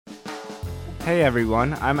Hey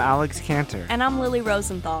everyone, I'm Alex Cantor. And I'm Lily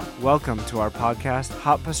Rosenthal. Welcome to our podcast,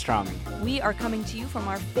 Hot Pastrami. We are coming to you from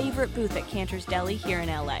our favorite booth at Cantor's Deli here in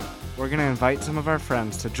LA. We're going to invite some of our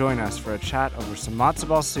friends to join us for a chat over some matzo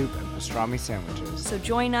ball soup and pastrami sandwiches. So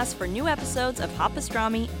join us for new episodes of Hot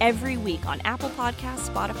Pastrami every week on Apple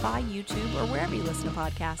Podcasts, Spotify, YouTube, or wherever you listen to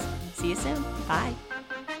podcasts. See you soon. Bye.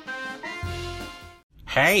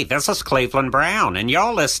 Hey, this is Cleveland Brown, and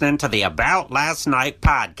you're listening to the About Last Night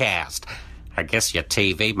podcast. I guess your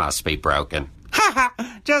TV must be broken. Ha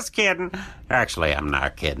ha! Just kidding. Actually, I'm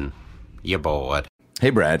not kidding. You're bored. Hey,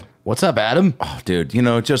 Brad. What's up, Adam? Oh, dude,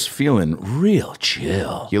 just feeling real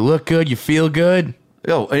chill. You look good, you feel good.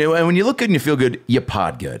 Oh, and when you look good and you feel good, you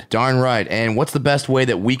pod good. Darn right. And what's the best way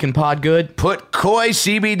that we can pod good? Put Koi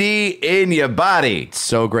CBD in your body.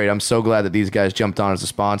 So great. I'm so glad that these guys jumped on as the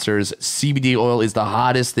sponsors. CBD oil is the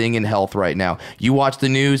hottest thing in health right now. You watch the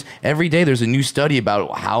news, every day there's a new study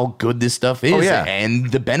about how good this stuff is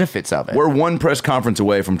and the benefits of it. We're one press conference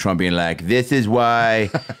away from Trump being like, this is why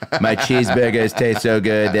my cheeseburgers taste so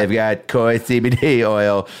good. They've got Koi CBD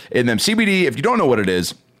oil in them. CBD, if you don't know what it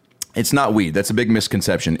is, it's not weed. That's a big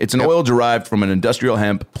misconception. It's an oil derived from an industrial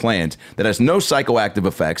hemp plant that has no psychoactive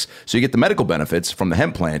effects, so you get the medical benefits from the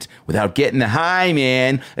hemp plant without getting the high,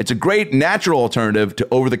 man. It's a great natural alternative to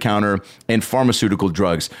over-the-counter and pharmaceutical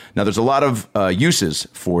drugs. Now, there's a lot of uses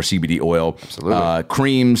for CBD oil. Absolutely.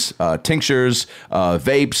 Creams, tinctures,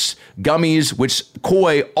 vapes, gummies, which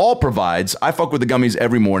Koi all provides. I fuck with the gummies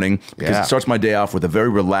every morning because it starts my day off with a very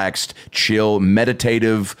relaxed, chill,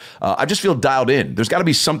 meditative. I just feel dialed in. There's got to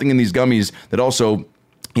be something in these gummies that also,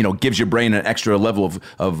 gives your brain an extra level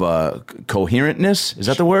of coherentness. Is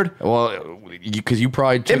that the word? Well, because you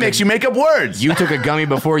probably took it makes you make up words. You took a gummy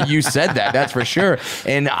before you said that. That's for sure.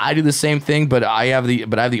 And I do the same thing, but I have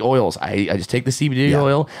the oils. I just take the CBD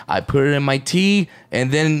oil, I put it in my tea,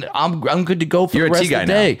 and then I'm good to go for the rest of the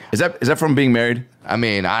day. Now. Is that from being married? I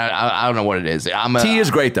mean, I don't know what it is. Tea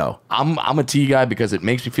is great though. I'm a tea guy because it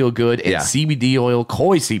makes me feel good. And CBD oil,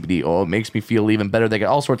 Koi CBD oil, makes me feel even better. They got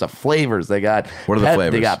all sorts of flavors. They got what are the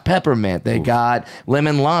flavors? They got peppermint. They got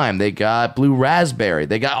lemon lime. They got blue raspberry.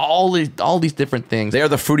 They got all these different things. They are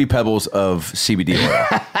the fruity pebbles of CBD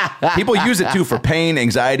oil. People use it too for pain,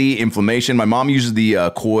 anxiety, inflammation. My mom uses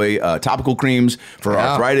the Koi topical creams for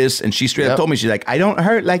arthritis, and she straight up told me, she's like, I don't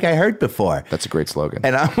hurt like I hurt before. That's a great slogan.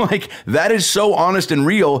 And I'm like, that is so honest and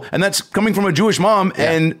real, and that's coming from a Jewish mom.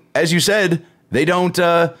 And as you said, they don't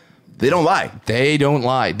lie. They don't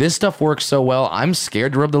lie. This stuff works so well. I'm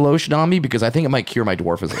scared to rub the lotion on me because I think it might cure my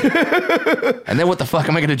dwarfism. And then what the fuck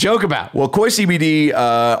am I going to joke about? Well, Koi CBD,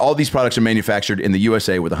 all these products are manufactured in the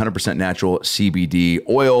USA with 100% natural CBD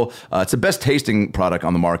oil. It's the best tasting product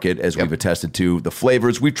on the market, as we've attested to. The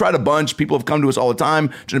flavors, we've tried a bunch. People have come to us all the time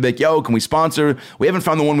trying to be like, yo, can we sponsor? We haven't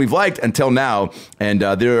found the one we've liked until now. And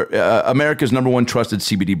they're America's #1 trusted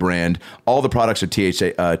CBD brand. All the products are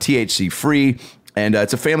THC free. And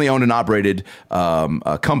it's a family-owned and operated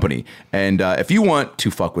company. And if you want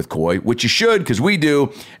to fuck with Koi, which you should, because we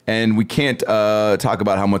do, and we can't talk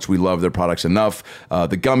about how much we love their products enough.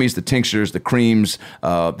 The gummies, the tinctures, the creams,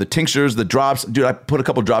 the tinctures, the drops. Dude, I put a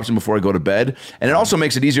couple drops in before I go to bed. And it also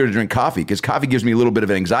makes it easier to drink coffee, because coffee gives me a little bit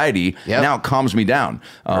of anxiety. Yep. Now it calms me down.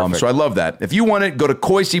 So I love that. If you want it, go to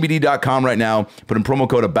koicbd.com right now. Put in promo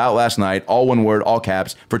code ABOUTLASTNIGHT, all one word, all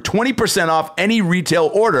caps, for 20% off any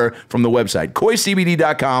retail order from the website.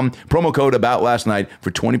 KoiCBD.com, promo code ABOUTLASTNIGHT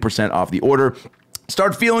for 20% off the order.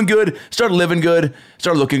 Start feeling good, start living good,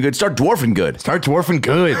 start looking good, start dwarfing good. Start dwarfing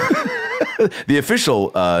good. The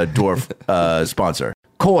official dwarf sponsor.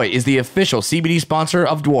 Koi is the official CBD sponsor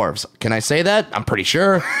of dwarves. Can I say that? I'm pretty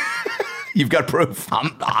sure. You've got proof.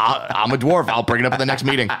 I'm a dwarf. I'll bring it up at the next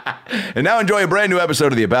meeting. And now enjoy a brand new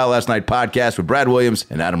episode of the About Last Night podcast with Brad Williams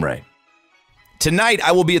and Adam Ray. Tonight,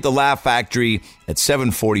 I will be at the Laugh Factory at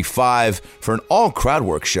 7:45 for an all-crowd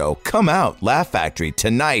work show. Come out, Laugh Factory,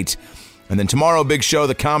 tonight. And then tomorrow, big show,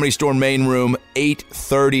 the Comedy Store main room,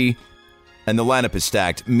 8:30. And the lineup is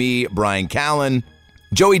stacked. Me, Brian Callen,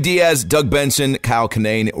 Joey Diaz, Doug Benson, Kyle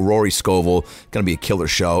Kinane, Rory Scovel. Going to be a killer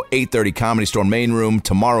show. 8:30 Comedy Store main room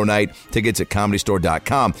tomorrow night. Tickets at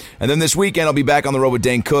comedystore.com. And then this weekend, I'll be back on the road with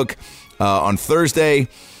Dane Cook on Thursday.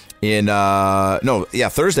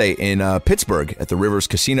 Thursday in Pittsburgh at the Rivers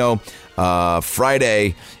Casino,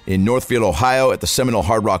 Friday in Northfield, Ohio at the Seminole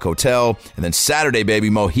Hard Rock Hotel, and then Saturday,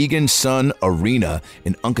 baby, Mohegan Sun Arena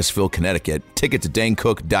in Uncasville, Connecticut. Ticket to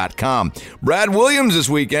DaneCook.com. Brad Williams this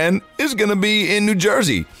weekend is going to be in New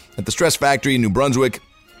Jersey at the Stress Factory in New Brunswick.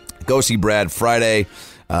 Go see Brad Friday,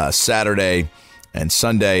 Saturday, and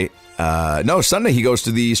Sunday. Sunday he goes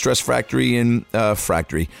to the Stress Factory in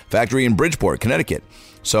Bridgeport, Connecticut.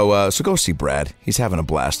 So go see Brad. He's having a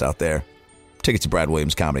blast out there. Tickets to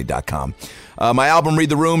BradWilliamsComedy.com. My album, Read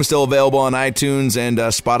the Room, is still available on iTunes and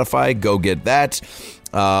Spotify. Go get that.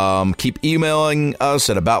 Keep emailing us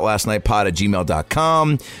at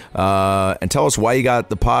aboutlastnightpod@gmail.com and tell us why you got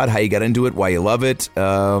the pod, how you got into it, why you love it,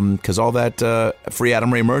 because all that free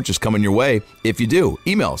Adam Ray merch is coming your way if you do.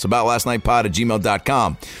 Email us,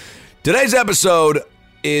 aboutlastnightpod@gmail.com. Today's episode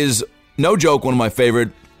is, no joke, one of my favorite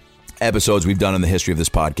episodes we've done in the history of this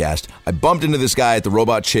podcast. I bumped into this guy at the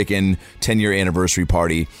Robot Chicken 10-year anniversary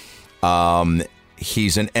party.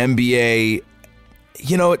 He's an NBA,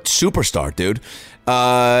 superstar, dude.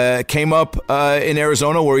 Came up in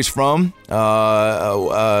Arizona, where he's from.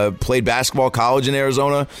 Played basketball, college in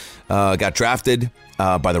Arizona. Got drafted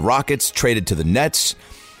by the Rockets, traded to the Nets.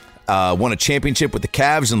 Won a championship with the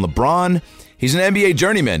Cavs and LeBron. He's an NBA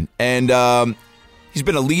journeyman, and he's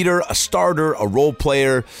been a leader, a starter, a role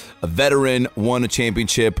player, a veteran, won a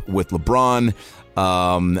championship with LeBron,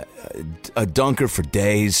 a dunker for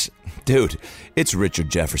days. Dude, it's Richard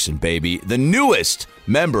Jefferson, baby. The newest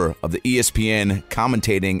member of the ESPN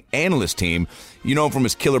commentating analyst team. You know him from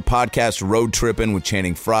his killer podcast, Road Trippin' with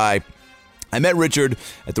Channing Frye. I met Richard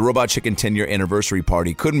at the Robot Chicken 10-year anniversary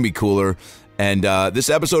party. Couldn't be cooler. And this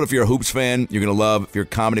episode, if you're a Hoops fan, you're going to love. If you're a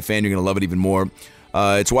comedy fan, you're going to love it even more.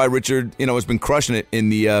 It's why Richard, has been crushing it in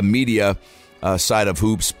the media side of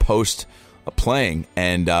Hoops post playing.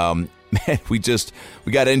 And man, we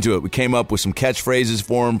got into it. We came up with some catchphrases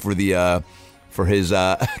for him for his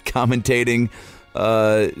commentating,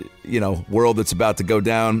 world that's about to go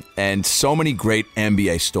down, and so many great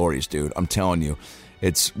NBA stories, dude. I'm telling you,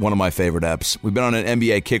 it's one of my favorite eps. We've been on an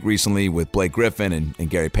NBA kick recently with Blake Griffin and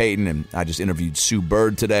Gary Payton, and I just interviewed Sue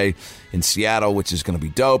Bird today in Seattle, which is going to be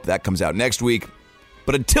dope. That comes out next week.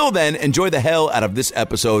 But until then, enjoy the hell out of this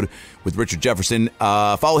episode with Richard Jefferson.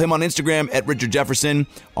 Follow him on Instagram at Richard Jefferson,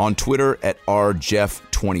 on Twitter at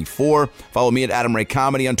rjeff24. Follow me at Adam Ray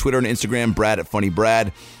Comedy on Twitter and Instagram, Brad at Funny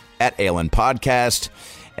Brad, at ALN Podcast.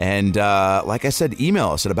 And like I said, email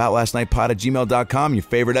us at aboutlastnightpod@gmail.com. Your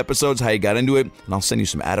favorite episodes, how you got into it, and I'll send you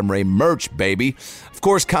some Adam Ray merch, baby. Of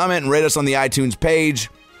course, comment and rate us on the iTunes page.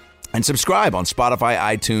 And subscribe on Spotify,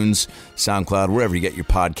 iTunes, SoundCloud, wherever you get your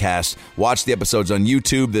podcasts. Watch the episodes on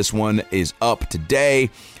YouTube. This one is up today.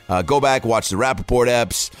 Go back, watch the Rappaport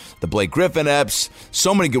eps, the Blake Griffin eps.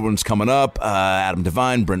 So many good ones coming up. Adam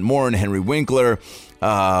Devine, Brent Morin, Henry Winkler.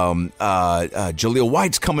 Jaleel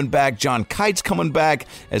White's coming back. John Kite's coming back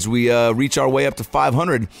as we reach our way up to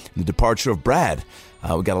 500. The departure of Brad.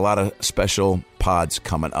 We got a lot of special pods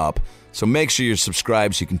coming up. So make sure you're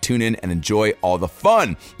subscribed so you can tune in and enjoy all the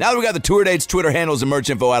fun. Now that we got the tour dates, Twitter handles, and merch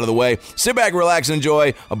info out of the way, sit back, relax, and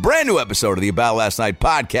enjoy a brand new episode of the About Last Night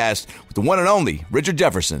podcast with the one and only Richard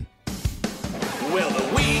Jefferson. Well, the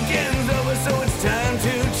weekend's over, so it's time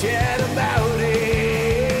to chat about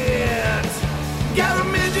it. Got a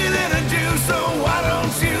midget and a Jew, so why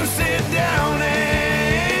don't you sit down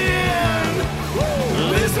and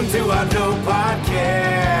listen to our dope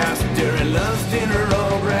podcast during lunch, dinner,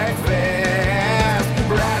 or breakfast.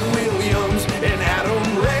 Brad Williams and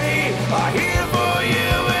Adam Ray are here for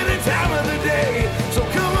you any time of the day. So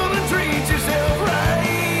come on and treat yourself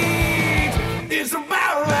right. It's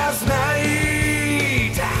about last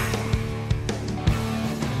night.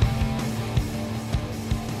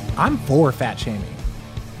 I'm for fat shaming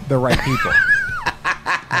the right people.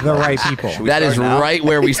 The right people. That is right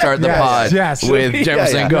where we start the pod with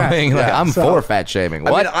Jefferson going. I'm for fat shaming.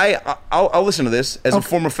 What? I'll listen to this. As a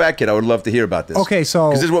former fat kid, I would love to hear about this. Okay, so...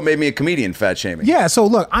 Because this is what made me a comedian, fat shaming. Yeah, so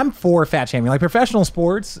look, I'm for fat shaming. Like, professional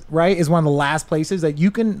sports, right, is one of the last places that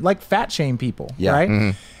you can, like, fat shame people, right?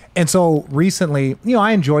 Mm-hmm. And so recently,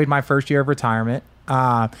 I enjoyed my first year of retirement.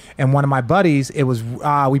 And one of my buddies, it was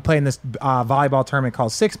we played in this volleyball tournament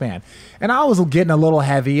called Six Man, and I was getting a little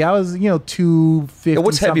heavy. I was 250.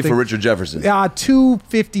 What's heavy for Richard Jefferson?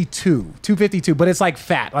 252, but it's like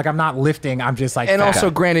fat. Like, I'm not lifting. I'm just like. And fat. also,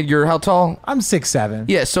 granted, you're how tall? I'm 6'7".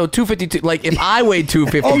 Yeah, so 252. Like, if I weighed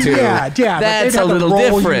 252, that's a little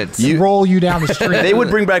different. Roll you down the street. They would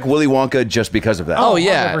bring back Willy Wonka just because of that. Oh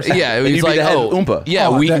yeah, 100%. yeah. It And was you'd be like, the head Oompa. yeah,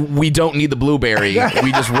 we don't need the blueberry.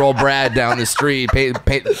 We just roll Brad down the street.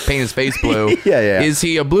 Paint his face blue. Yeah. Is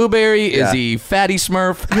he a blueberry? Is he Fatty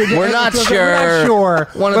Smurf? We're not sure. We're not sure.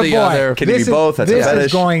 One or the other. Can it be both? That's this a fetish.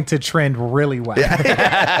 is going to trend really well.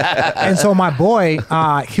 And so my boy,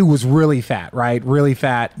 he was really fat, right? Really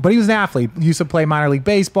fat. But he was an athlete. He used to play minor league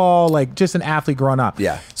baseball, like just an athlete growing up.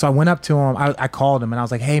 Yeah. So I went up to him. I called him and I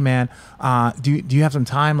was like, hey, man, do you have some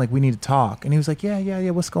time? Like, we need to talk. And he was like,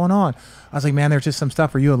 yeah. What's going on? I was like, man, there's just some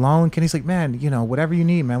stuff. Are you alone? He's like, man, whatever you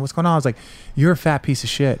need, man. What's going on? I was like, you're a fat piece of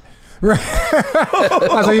shit. I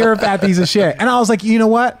was like, you're a fat piece of shit. And I was like, you know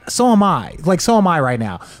what? So am I. Like, so am I right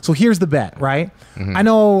now. So here's the bet, right? I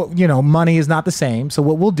know, money is not the same. So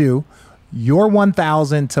what we'll do, your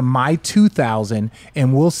 1,000 to my 2,000,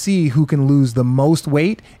 and we'll see who can lose the most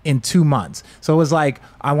weight in 2 months. So it was like,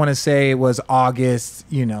 I want to say it was August,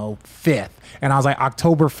 5th. And I was like,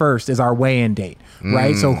 October 1st is our weigh-in date,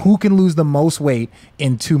 right? So who can lose the most weight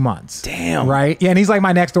in 2 months? Damn. Right? Yeah, and he's like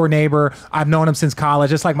my next door neighbor. I've known him since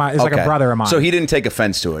college. It's like like a brother of mine. So he didn't take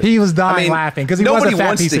offense to it. He was dying laughing because he was a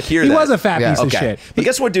fat piece of shit. He was a fat piece of shit. But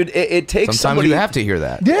guess what, dude? It takes Sometimes somebody. you have to hear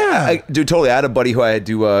that. Yeah. Dude, totally. I had a buddy who I had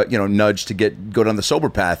to, nudge to go down the sober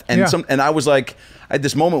path, and and I was like, I had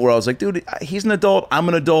this moment where I was like, dude, he's an adult. I'm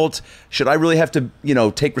an adult. Should I really have to,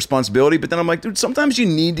 take responsibility? But then I'm like, dude, sometimes you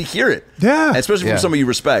need to hear it. Yeah. And especially from somebody you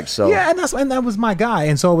respect. So yeah, and that was my guy.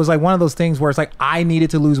 And so it was like one of those things where it's like I needed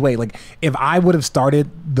to lose weight. Like if I would have started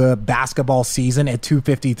the basketball season at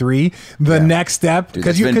 253, the next step,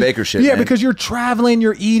 because you're Vin Baker shit. Yeah, man. because you're traveling,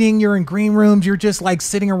 you're eating, you're in green rooms, you're just like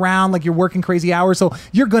sitting around, like you're working crazy hours. So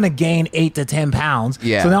you're gonna gain 8 to 10 pounds.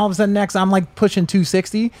 Yeah. So then all of a sudden next I'm like pushing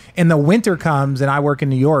 260, and the winter comes, and I work in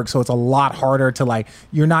New York, so it's a lot harder to like.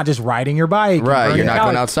 You're not just riding your bike, Right, you're not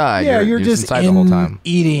going outside. Yeah, You're just inside the whole time.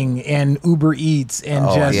 eating and Uber Eats and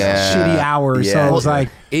just yeah. shitty hours. Yeah. So it was like.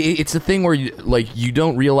 It's a thing where you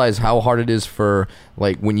don't realize how hard it is for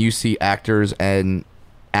like when you see actors and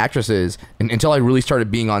actresses, and until I really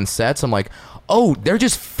started being on sets, I'm like, oh, they're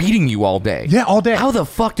just feeding you all day. Yeah, all day. How the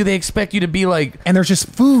fuck do they expect you to be like? And there's just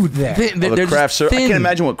food there. the craft service. I can't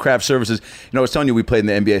imagine what craft services. I was telling you we played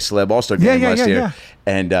in the NBA Celeb All-Star game last year. Yeah.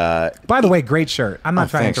 And by the way, great shirt. I'm not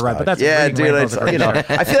trying to interrupt, but that's yeah, Reading dude. Rainbow's a great shirt.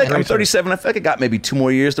 I feel like I'm 37. I feel like I got maybe 2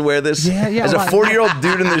 more years to wear this. Yeah. As a 40-year-old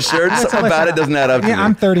dude in this shirt, something about it doesn't add up to me. Yeah,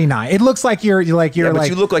 I'm 39. It looks like you're like but like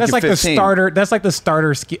you look like that's you're like 15. the starter. That's like the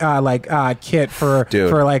starter kit for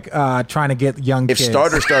trying to get young If kids.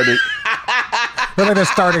 starter started. Look like the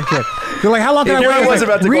starter kit. You're like, how long can I If wear I was this?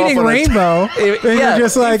 about to go Reading off on a- Rainbow. And you're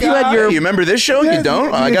just like, You remember this show? yeah, You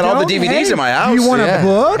don't? I you got all the don't? DVDs Hey, in my house. You want a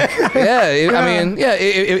book?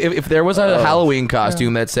 If there was a Halloween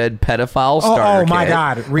costume that said pedophile starter Oh my kit,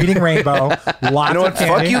 God! Reading Rainbow. Lots You know what? of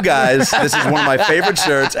candy. Fuck you guys. This is one of my favorite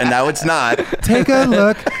shirts, and now it's not. Take a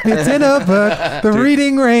look. It's in a book. The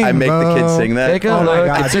Reading Rainbow. I make the kids sing that. Take a Oh my look.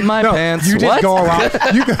 God. It's in my pants. You just What? go along.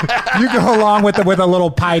 You go along with a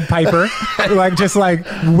little Pied Piper, like just like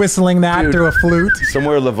whistling that Dude. through a flute.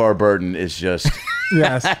 Somewhere LeVar Burton is just.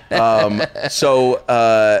 Yes. NBA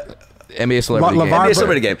celebrity LeVar game. NBA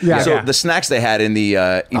Celebrity Game. Yeah, so yeah. the snacks they had in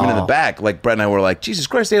the even in the back, like Brett and I were like, Jesus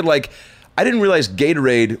Christ, they had like. I didn't realize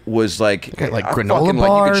Gatorade was like Like a granola fucking, like you could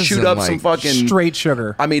bars shoot and, up like, some fucking Straight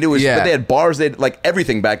sugar. I mean, it was. Yeah. But they had bars. They had like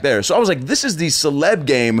everything back there. So I was like, this is the celeb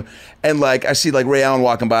game, and like I see like Ray Allen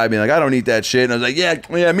walking by, being like, I don't eat that shit, and I was like,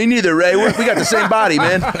 yeah, me neither, Ray. We got the same body,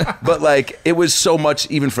 man. But like, it was so much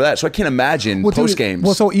even for that. So I can't imagine post games.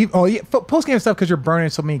 Well, so post game stuff because you're burning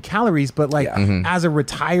so many calories. But like as a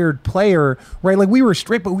retired player, right? Like we were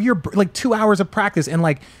strict, but we were like 2 hours of practice and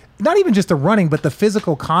like. Not even just the running, but the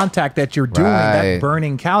physical contact that you're doing, Right. that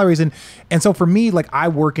burning calories. And so for me, like I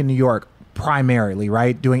work in New York primarily,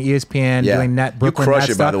 right? Doing ESPN, Yeah. doing Net, You Brooklyn crush Net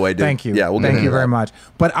it, by stuff. the way, dude. Thank you. Yeah, we'll get thank into you very that. much.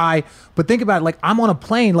 But think about it, like I'm on a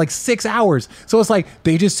plane like 6 hours. So it's like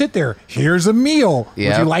they just sit there. Here's a meal. Would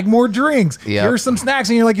Yep. you like more drinks? Yep. Here's some snacks.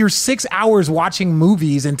 And you're 6 hours watching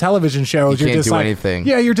movies and television shows. You You're can't just do like, anything.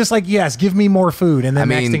 Yeah, you're just like, yes, give me more food. And then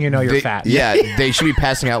next thing you know, you're they, fat. Yeah, they should be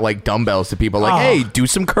passing out like dumbbumbbels to people. Like, Oh. hey, do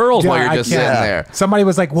some curls while Yeah, you're I just can't. sitting there. Somebody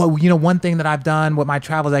was like, well, one thing that I've done with my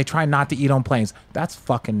travels, I try not to eat on planes. That's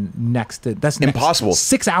fucking that's Impossible.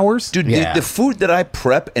 6 hours? Dude, Yeah. the food that I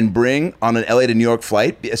prep and bring on an LA to New York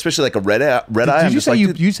flight, especially like a red eye, Did I'm you just say like, you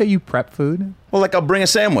dude, you say you prep food? well, like I'll bring a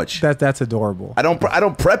sandwich. That's adorable. I don't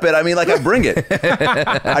prep it. I mean, like I bring it.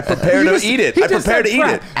 I prepare to eat it. he I just prepare said to eat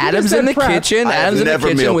prep. it. You Adam's just in the said prep. kitchen. I have Adam's in the never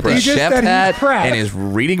kitchen meal with prepped. his You just chef said he hat prepped. and his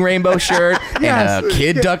Reading Rainbow shirt Yes. and a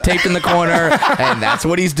kid duct taped in the corner, and that's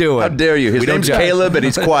what he's doing. How dare you? His We don't name's judge. Caleb, and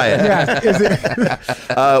he's quiet. Yeah. Is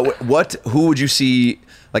it, Who would you see?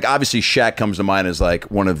 Like, obviously, Shaq comes to mind as like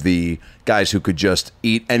one of the guys who could just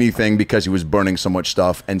eat anything because he was burning so much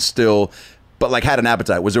stuff and still, but like had an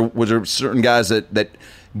appetite. Was there certain guys that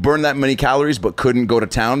burned that many calories but couldn't go to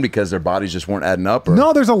town because their bodies just weren't adding up? Or?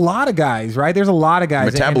 No, there's a lot of guys, right? There's a lot of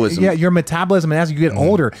guys. Metabolism. And, yeah, your metabolism, and as you get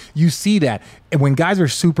older, you see that. when guys are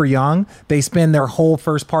super young, they spend their whole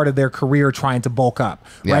first part of their career trying to bulk up,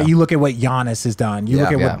 right? You look at what Giannis has done. You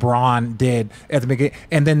look at what Braun did at the beginning,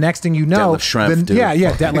 and then next thing you know, Detlef Schrempf, dude.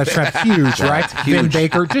 Detlef Schrempf, huge, right? Vin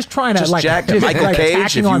Baker, just trying to Just jack just Michael like Cage,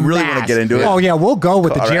 attacking if you on really wanna mass. get into it. Oh yeah, we'll go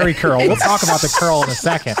with the All right. Jerry curl. We'll talk about the curl in a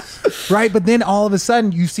second, right? But then all of a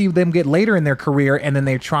sudden, you see them get later in their career, and then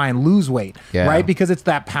they try and lose weight, right? Because it's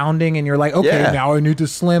that pounding, and you're like, okay, now I need to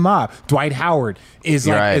slim up. Dwight Howard is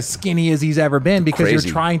like as skinny as he's ever been because Crazy.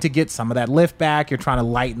 you're trying to get some of that lift back. You're trying to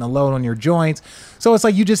lighten the load on your joints. So it's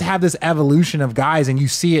like you just have this evolution of guys, and you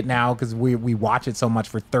see it now because we watch it so much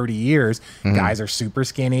for 30 years. Guys are super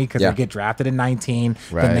skinny because they get drafted at 19.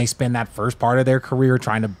 Then they spend that first part of their career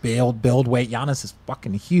trying to build weight. Giannis is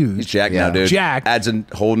fucking huge. He's jacked now, dude. Jacked. Adds a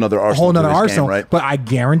whole nother arsenal. Arsenal, game, right? But I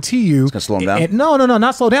guarantee you, it's gonna slow him down. No,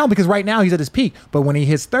 not slow down because right now he's at his peak. But when he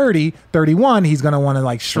hits 30, 31, he's gonna want to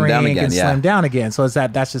like shrink down again, and slim down again. So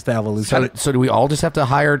that's just the evolution. So do we all just have to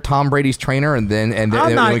hire Tom Brady's trainer and then I'm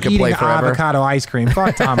we not can eating play forever? avocado ice cream.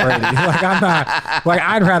 Fuck Tom Brady. Like I'm not. Like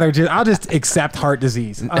I'll just accept heart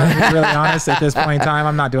disease. I'm be really honest at this point in time.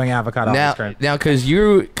 I'm not doing avocado ice cream. Now,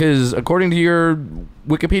 because according to your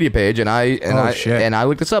Wikipedia page, and I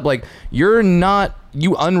looked this up, like you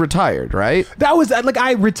unretired, right? That was like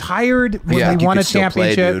I retired when we won a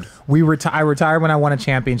championship. I retired when I won a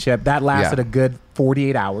championship. That lasted a good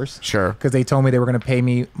 48 hours. Sure. Because they told me they were going to pay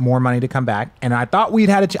me more money to come back, and I thought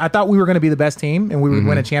I thought we were going to be the best team and we would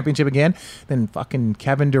win a championship again. Then fucking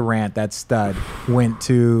Kevin Durant, that stud, went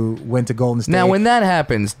to Golden State. Now, when that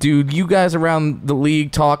happens, dude, you guys around the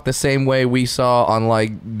league talk the same way we saw on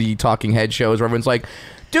like the Talking Head shows, where everyone's like,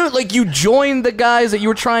 dude, like you joined the guys that you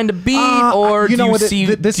were trying to beat, or do you see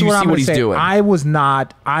what he's doing? I was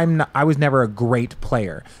never a great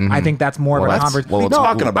player. I think that's more of a conversation.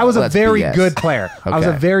 I was a very good player. I was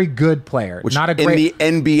a very good player. Not a great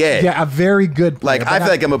in the NBA. Yeah, a very good player. Like I feel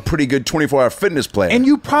like I'm a pretty good 24-hour fitness player. And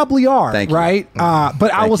you probably are, Thank you. right?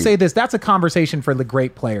 But I will say this: that's a conversation for the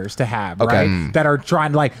great players to have, right? That are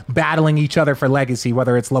trying to like battling each other for legacy,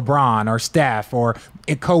 whether it's LeBron or Steph or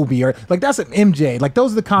Kobe or like that's an MJ. Like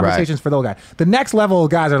those are the conversations for those guys. The next level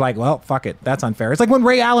of guys are like, well, fuck it, that's unfair. It's like when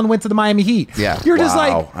Ray Allen went to the Miami Heat. Yeah, you're just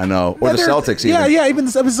like, I know, or the Celtics. Even. Even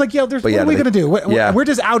it was like, what are we gonna do? We're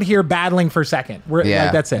just out here battling for second. Like,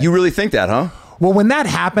 that's it. You really think that, huh? Well, when that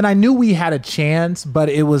happened, I knew we had a chance, but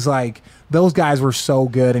it was like those guys were so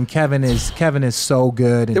good, and Kevin is so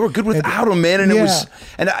good. And they were good without him, man. And it was.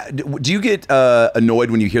 And do you get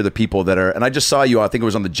annoyed when you hear the people that are? And I just saw you. I think it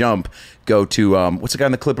was on the Jump. Go to what's the guy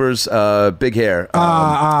in the Clippers? Big hair.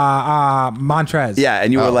 Montrez. Yeah,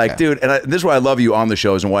 and you were like, dude. And this is why I love you on the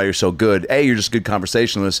shows and why you're so good. You're just a good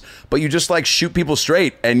conversationalist, but you just like shoot people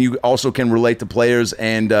straight, and you also can relate to players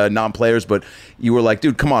and non-players. But you were like,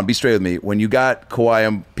 dude, come on, be straight with me. When you got Kawhi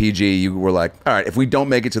and PG, you were like, all right, if we don't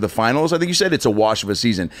make it to the finals, I think you said it's a wash of a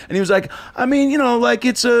season. And he was like, I mean, like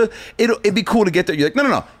it'd be cool to get there. You're like,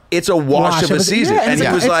 no. It's a wash of a season. Yeah, and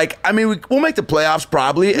he was like, I mean, we'll make the playoffs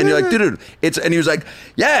probably. And you're like, dude, and he was like,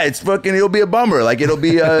 yeah, it's fucking, it'll be a bummer. Like it'll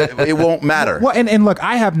be, it won't matter. Well, and look,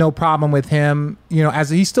 I have no problem with him, as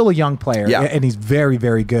he's still a young player and he's very,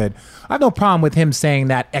 very good. I have no problem with him saying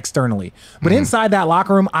that externally. But inside that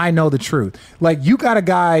locker room, I know the truth. Like you got a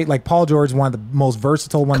guy like Paul George, one of the most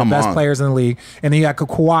versatile, one of the best players in the league. And then you got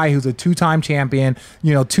Kawhi, who's a two-time champion,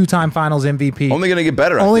 two-time finals MVP. Only going to get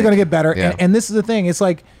better. Only going to get better. Yeah. And this is the thing. It's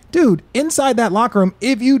like, dude, inside that locker room,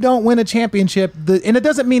 if you don't win a championship, and it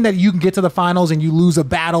doesn't mean that you can get to the finals and you lose a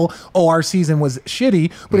battle, our season was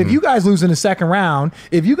shitty, but if you guys lose in the second round,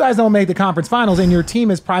 if you guys don't make the conference finals and your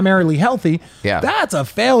team is primarily healthy, that's a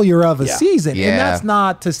failure of a season. And that's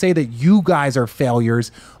not to say that you guys are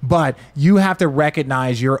failures, but you have to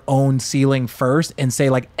recognize your own ceiling first and say,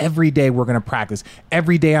 like, every day we're going to practice.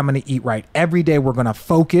 Every day I'm going to eat right. Every day we're going to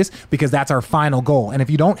focus because that's our final goal. And if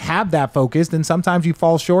you don't have that focus, then sometimes you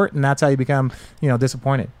fall short. And that's how you become,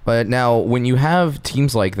 disappointed. But now, when you have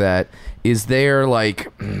teams like that, is there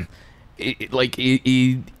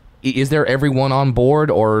is there everyone on board,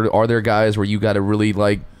 or are there guys where you got to really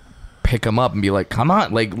pick them up and be like, come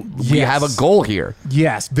on, we have a goal here?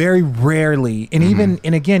 Yes, very rarely. And even,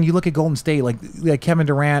 and again, you look at Golden State, like Kevin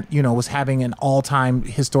Durant, was having an all-time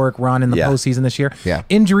historic run in the postseason this year. Yeah.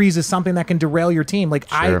 Injuries is something that can derail your team.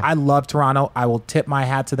 I love Toronto. I will tip my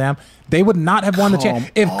hat to them. They would not have won the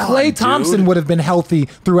championship. If Klay Thompson would have been healthy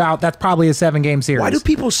throughout, that's probably a 7-game series. Why do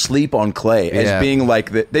people sleep on Klay as being like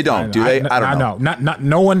they don't? Do they? I don't know. Not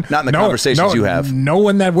no one. Not in the conversations you have. No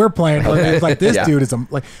one that we're playing. It's like this dude is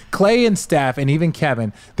like Klay and Steph and even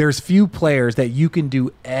Kevin. There's few players that you can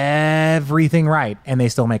do everything right and they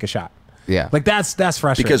still make a shot. Yeah. Like that's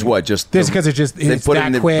frustrating. Because what? Just because it's just they it's put it that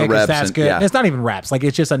in the quick, reps it's that and- good. yeah. It's not even reps. Like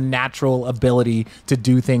it's just a natural ability to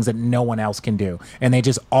do things that no one else can do, and they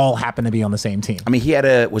just all happen to be on the same team. I mean, he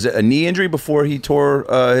had was it a knee injury before he tore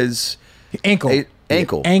his Ankle.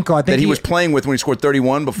 ankle? I think that he was playing with when he scored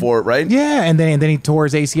 31 before, right? Yeah, and then he tore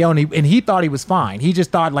his ACL, and he thought he was fine. He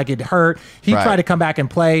just thought like it hurt. He Right. tried to come back and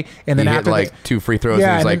play, and then He hit, after like, 2 free throws, and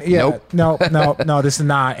he was like, nope, no, this is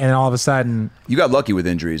not. And then all of a sudden, You got lucky with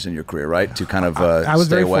injuries in your career, right? To kind of I was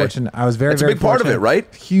stay very away. fortunate. I was very, That's very a big part of fortunate. it,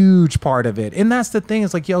 right? Huge part of it. And that's the thing.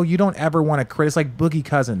 It's like, yo, you don't ever want to criticize like Boogie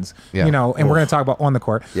Cousins, Yeah. you know, and we're going to talk about on the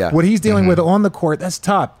court. Yeah. What he's dealing with on the court, that's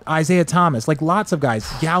tough. Isaiah Thomas, like lots of guys.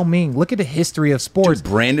 Yao Ming, look at the history of sports. Dude,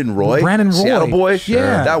 Brandon Roy, Roy. Seattle boy.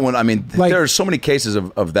 Yeah. That one, I mean, Like- there are so many cases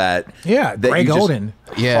of that. Yeah, that Greg you just- Oden.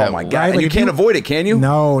 Yeah. Oh, my God. Right? And Like, you if can't you- avoid it, can you?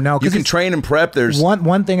 No, You 'cause can it's- train and prep. There's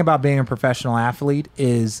One thing about being a professional athlete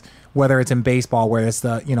is whether it's in baseball, where it's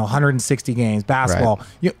the 160 games, basketball,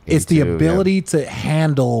 it's the 82, ability to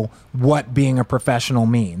handle what being a professional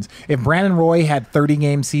means. If Brandon Roy had 30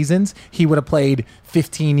 game seasons, he would have played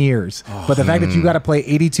 15 years. But the fact that you got to play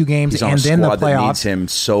 82 games he's on and a then the squad that needs playoffs, him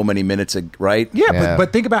so many minutes, right? yeah, Yeah.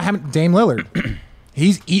 But think about having Dame Lillard.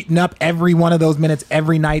 He's eating up every one of those minutes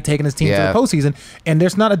every night, taking his team Yeah. to the postseason. And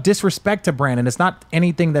there's not a disrespect to Brandon. It's not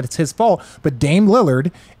anything that it's his fault. But Dame Lillard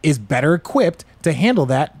is better equipped to handle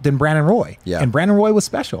that than Brandon Roy. Yeah. And Brandon Roy was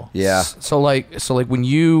special. Yeah. So like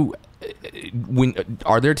when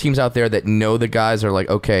are there teams out there that know the guys are like,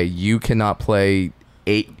 okay, you cannot play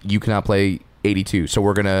 82, so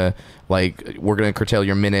we're gonna curtail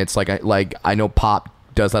your minutes. Like I know Pop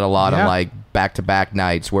does that a lot Yeah. on like back-to-back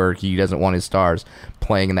nights where he doesn't want his stars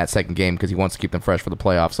playing in that second game because he wants to keep them fresh for the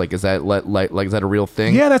playoffs. Like is that is that a real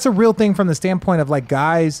thing? Yeah, that's a real thing from the standpoint of like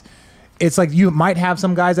guys. It's like you might have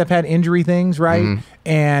some guys that have had injury things, right? Mm-hmm.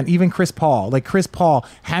 And even Chris Paul. Like Chris Paul,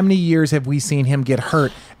 how many years have we seen him get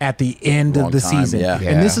hurt at the end Long of the time, season? yeah.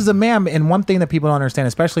 And this is a man, and one thing that people don't understand,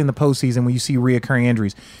 especially in the postseason when you see reoccurring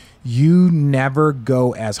injuries, you never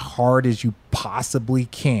go as hard as you possibly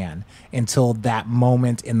can until that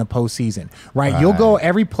moment in the postseason, right? You'll go,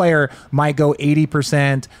 every player might go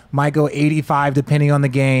 80%, might go 85% depending on the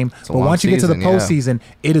game. But long once you get to the season, yeah. postseason,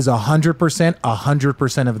 it is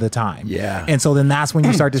 100% of the time. Yeah. And so then that's when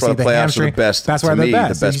you start to That's see why the the playoffs are the hamstring. best, That's to why they're me, the the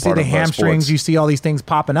best. best You see part the of hamstrings, sports. you see all these things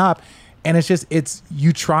popping up. And it's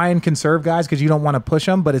you try and conserve guys because you don't want to push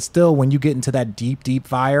them, but it's still when you get into that deep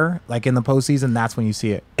fire, like in the postseason, that's when you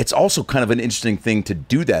see it. It's also kind of an interesting thing to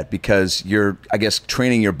do that because you're, I guess,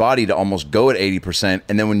 training your body to almost go at 80%,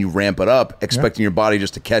 and then when you ramp it up, expecting your body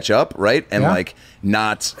just to catch up, right? And Yeah. like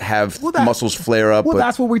not have Well, that- muscles flare up. Well, but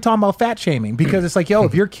that's what we're talking about fat shaming because it's like, yo,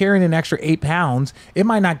 if you're carrying an extra 8 pounds, it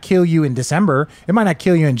might not kill you in December, it might not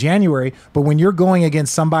kill you in January, but when you're going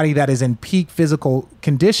against somebody that is in peak physical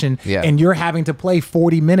condition Yeah. and you're having to play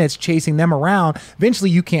 40 minutes chasing them around,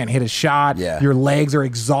 eventually you can't hit a shot. Yeah. Your legs are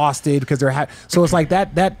exhausted because so it's like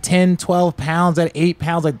that 10, 12 pounds, that 8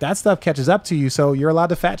 pounds, like that stuff catches up to you. So you're allowed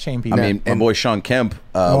to fat shame people. I mean, my boy Sean Kemp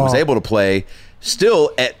was Oh. able to play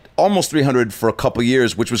still at almost 300 for a couple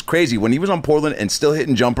years, which was crazy. When he was on Portland and still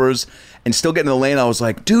hitting jumpers and still getting in the lane, I was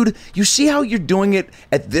like, dude, you see how you're doing it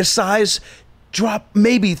at this size? Drop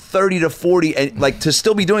maybe 30 to 40 and like to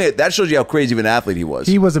still be doing it. That shows you how crazy of an athlete he was.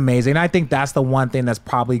 He was amazing. I think that's the one thing that's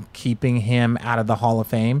probably keeping him out of the Hall of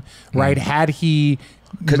Fame, right? Had he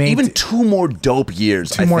Because even 2 more dope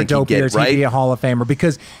years, two I more think dope he'd get, years, right? he'd be a Hall of Famer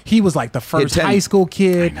because he was like the first 10 high school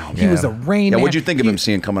kid. He was Yeah. a Rain Yeah, Man. what'd you think of him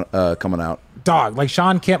seeing coming out? Dog, like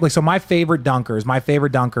Sean Kemp. Like, so my favorite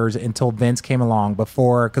dunkers until Vince came along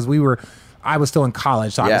because I was still in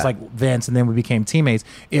college, so I Yeah. was like Vince, and then we became teammates.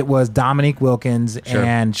 It was Dominique Wilkins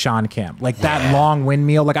and Sean Kemp. Like that long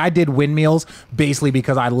windmill. Like I did windmills basically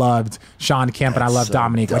because I loved Sean Kemp and I loved so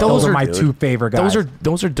Dominique. Like, dope. those are my Dude. two favorite guys.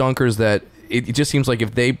 Those are dunkers that it just seems like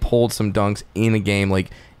if they pulled some dunks in a game, like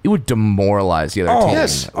it would demoralize the other team.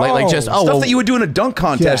 yes. Like just Stuff that you would do in a dunk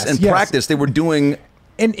contest Yes, and yes. practice, they were doing.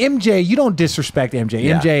 And MJ, you don't disrespect MJ.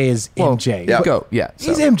 Yeah. MJ is MJ. yeah. But- go, yeah.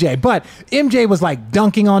 He's so. MJ, but MJ was like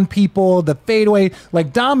dunking on people, the fadeaway.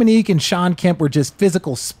 Like Dominique and Sean Kemp were just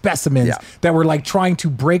physical specimens Yeah. that were like trying to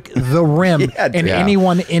break the rim Yeah, and dude.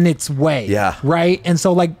 anyone in its way. Yeah. Right? And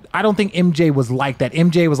so like I don't think MJ was like that.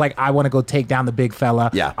 MJ was like, I want to go take down the big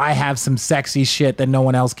fella. Yeah. I have some sexy shit that no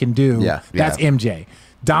one else can do. Yeah. That's Yeah. MJ.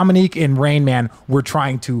 Dominique and Rain Man were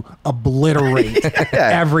trying to obliterate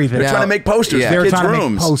everything. They're trying to make posters Yeah. for They were kids' trying to make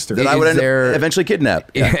rooms posters. that I would Is there- eventually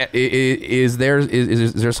kidnap. Yeah. Is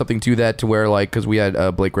there something to that to where like because we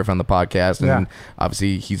had Blake Griffin on the podcast and Yeah.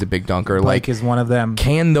 obviously he's a big dunker. Blake like is one of them.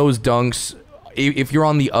 can those dunks if you're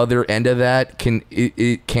on the other end of that, can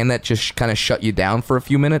that just kind of shut you down for a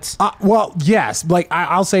few minutes? Well, yes. Like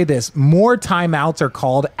I'll say this: more timeouts are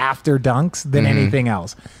called after dunks than anything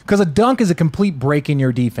else, because a dunk is a complete break in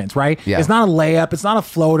your defense, right? Yeah. It's not a layup. It's not a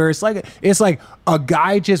floater. It's like a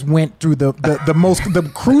guy just went through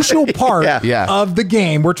the crucial part of the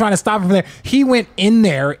game. We're trying to stop him from there. He went in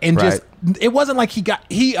there and just. It wasn't like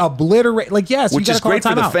he obliterated. Like, yes, which is great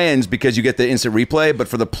for the fans because you get the instant replay, but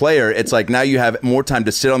for the player, it's like now you have more time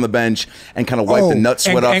to sit on the bench and kind of wipe the nut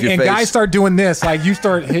sweat off your face. And guys start doing this, like you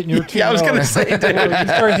start hitting your I was gonna say, dude. you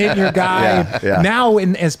start hitting your guy. Yeah. Now,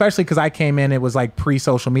 and especially because I came in, it was like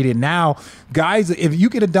pre-social media. Now, guys, if you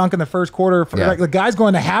get a dunk in the first quarter, like the guys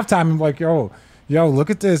going to halftime and like, yo, look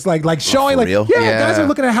at this. Like showing, like, real? Guys are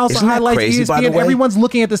looking at House of Highlights, crazy, ESPN. Everyone's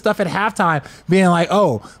looking at this stuff at halftime, being like,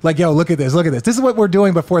 yo, look at this. This is what we're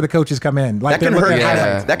doing before the coaches come in. Like, that can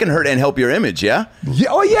hurt. That can hurt and help your image, yeah?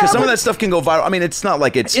 Oh, yeah. Because some of that stuff can go viral. I mean, it's not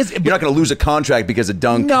like you're not going to lose a contract because of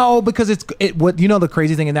dunk. No, because the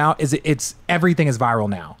crazy thing now is it's everything is viral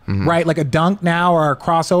now, right? Like a dunk now or a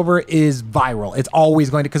crossover is viral. It's always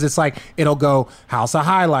going to, because it's like, it'll go House of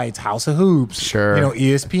Highlights, House of Hoops, sure,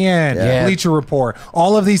 ESPN, Bleacher Report.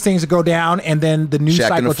 All of these things go down, and then the news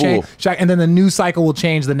cycle change, and then the news cycle will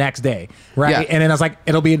change the next day, right? Yeah. And then it's like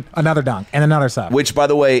it'll be another dunk and another sub. Which, by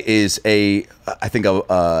the way, is I think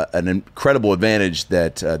an incredible advantage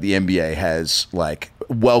that the NBA has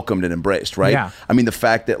welcomed and embraced, right? Yeah. I mean, the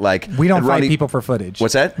fact that we don't fight people for footage.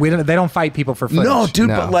 What's that? They don't fight people for footage. No, dude.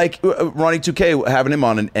 No. But Ronnie 2K, having him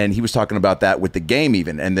on, and he was talking about that with the game,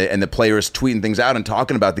 even, and the players tweeting things out and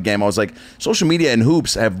talking about the game. I was like, social media and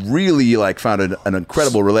hoops have really found an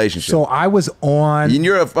incredible relationship. So I was on, and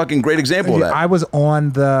you're a fucking great example of that. I was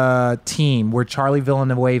on the team where Charlie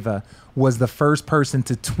Villanueva was the first person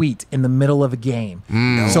to tweet in the middle of a game.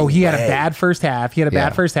 So he had a bad first half.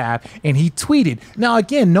 And he tweeted. Now,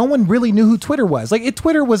 again, no one really knew who Twitter was.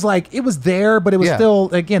 Twitter was it was there, but it was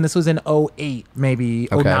still, again, this was in 08, maybe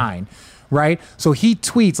 09. Right? So he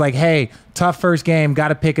tweets hey, tough first game, got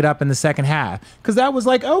to pick it up in the second half. Because that was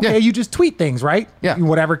you just tweet things, right? Yeah.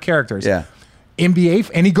 Whatever characters. Yeah. NBA,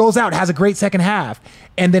 and he goes out, has a great second half,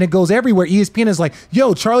 and then it goes everywhere. ESPN is like,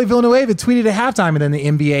 yo, Charlie Villanueva tweeted at halftime, and then the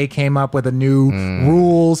NBA came up with a new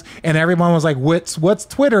rules, and everyone was like, what's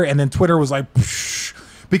Twitter? And then Twitter was like, psh,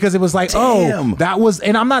 because it was like, damn. that was,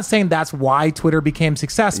 and I'm not saying that's why Twitter became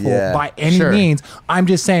successful by any means. I'm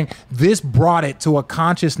just saying this brought it to a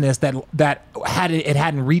consciousness that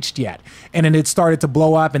hadn't reached yet, and then it started to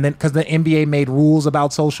blow up. And then because the NBA made rules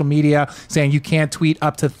about social media saying you can't tweet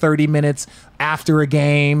up to 30 minutes after a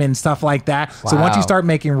game and stuff like that. Wow. So once you start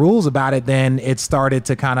making rules about it, then it started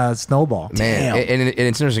to kind of snowball. Man, and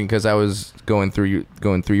it's interesting because I was going through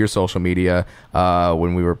your social media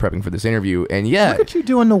when we were prepping for this interview, and look at you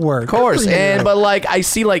doing the work. Of course, but I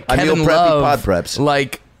see Kevin Love pod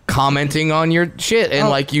preps commenting on your shit,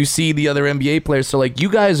 and you see the other NBA players. So you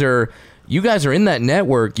guys are in that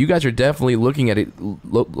network. You guys are definitely looking at it,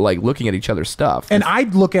 looking at each other's stuff. And I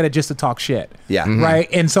look at it just to talk shit. Yeah. Right.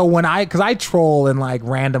 And so because I troll in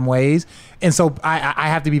random ways, and so I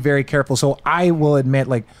have to be very careful. So I will admit,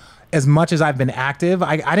 as much as I've been active,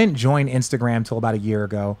 I didn't join Instagram till about a year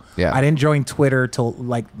ago. Yeah. I didn't join Twitter till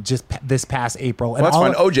just this past April. Well, that's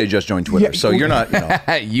fine. OJ just joined Twitter, so you're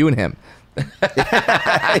not. You and him.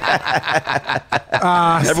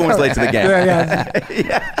 Everyone's late to the game.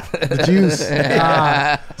 The juice.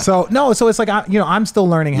 So it's I'm still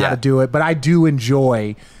learning how to do it, but I do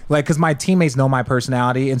enjoy because my teammates know my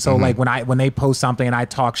personality, and so when they post something and I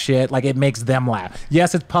talk shit, it makes them laugh.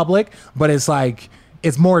 Yes, it's public, but it's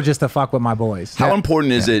it's more just to fuck with my boys. How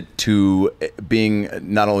important is it to being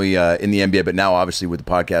not only in the NBA, but now obviously with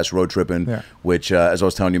the podcast Road Tripping, which, as I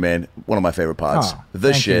was telling you, man, one of my favorite pods.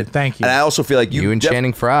 Thank you. And I also feel like you and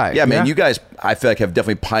Channing Frye. Yeah, man, you guys, I feel like have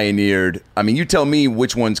definitely pioneered. I mean, you tell me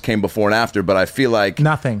which ones came before and after, but I feel like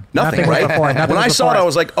nothing, right? Before, when I saw it, I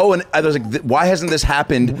was like, and I was like, why hasn't this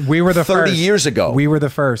happened? We were the 30 first. years ago. We were the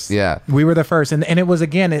first. Yeah, we were the first, and it was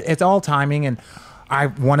again, it's all timing and. I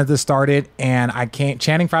wanted to start it, and I can't.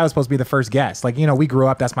 Channing Frye was supposed to be the first guest. We grew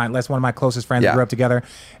up. That's one of my closest friends. We grew up together.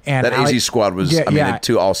 And that AZ squad was,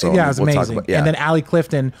 too. Also, it was amazing. And then Allie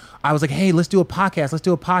Clifton, I was like, hey, let's do a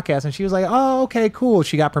podcast. And she was like, oh, okay, cool.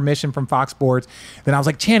 She got permission from Fox Sports. Then I was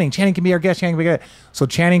like, Channing can be our guest. Channing can be our guest. So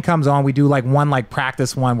Channing comes on. We do one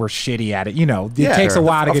practice one. We're shitty at it. It takes a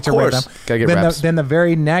while to get your rhythm. Then the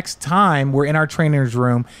very next time, we're in our trainer's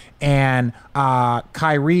room, and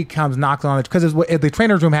Kyrie comes knocking on it because the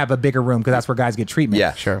trainer's room have a bigger room because that's where guys get treatment.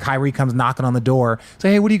 Yeah, sure. Kyrie comes knocking on the door.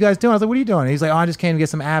 Say, hey, what are you guys doing? I was like, what are you doing? And he's like, oh, I just came to get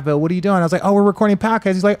some Advil. What are you doing? I was like, oh, we're recording a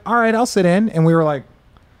podcast. He's like, all right, I'll sit in. And we were like,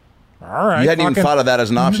 all right. You hadn't even thought of that as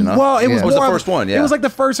an option, huh? Well, it was, the first one, yeah. It was like the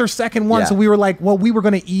first or second one. Yeah. So we were like, well, we were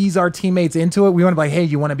going to ease our teammates into it. We want to be like, hey,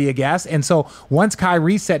 you want to be a guest? And so once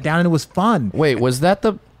Kyrie sat down, and it was fun. Wait, was that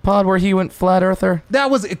the pod where he went flat earther? That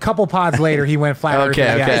was a couple pods later. He went flat. Okay,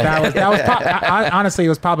 earther. okay. Yeah, that was honestly, it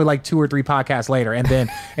was probably like 2 or 3 podcasts later, and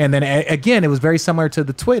then again, it was very similar to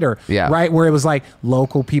the Twitter, right, where it was like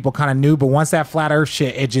local people kind of knew, but once that flat Earth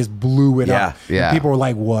shit, it just blew it up. Yeah. And people were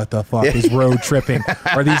like, "What the fuck is road tripping?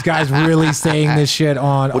 Are these guys really saying this shit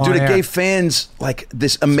on?" Well, dude, on it air? gave fans like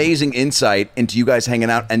this amazing insight into you guys hanging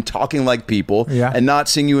out and talking like people, and not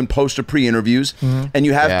seeing you in post or pre-interviews. And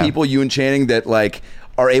you have people, you and Channing, that like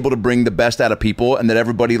are able to bring the best out of people, and that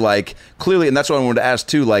everybody like clearly, and that's what I wanted to ask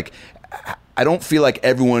too, like I don't feel like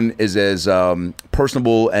everyone is as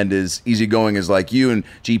personable and as easygoing as like you and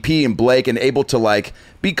GP and Blake, and able to like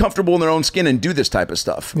be comfortable in their own skin and do this type of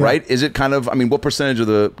stuff, right? Is it kind of, I mean, what percentage of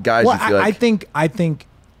the guys you feel like? I think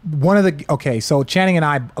one of the so Channing and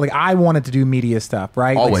I wanted to do media stuff,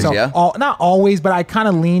 right? Always, not always, but I kind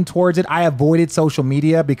of leaned towards it. I avoided social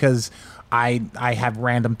media because I have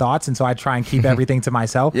random thoughts, and so I try and keep everything to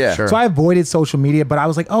myself. Yeah, sure. So I avoided social media, but I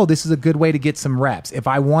was like, oh, this is a good way to get some reps. If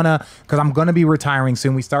I want to, because I'm going to be retiring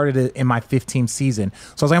soon. We started it in my 15th season.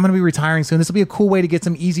 So I was like, I'm going to be retiring soon. This will be a cool way to get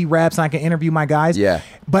some easy reps, and I can interview my guys. Yeah.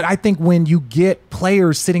 But I think when you get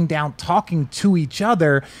players sitting down talking to each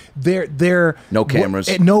other, they're no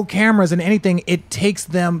cameras. No cameras and anything. It takes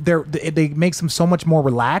them, they makes them so much more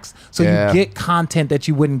relaxed. So you get content that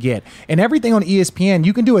you wouldn't get. And everything on ESPN,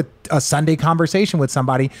 you can do a Sunday conversation with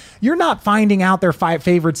somebody. You're not finding out their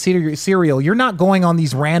favorite cereal. You're not going on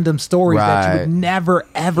these random stories that you would never,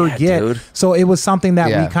 ever get. Dude. So it was something that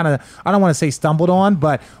we kind of, I don't want to say stumbled on,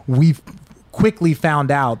 but we've quickly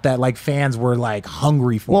found out that like fans were like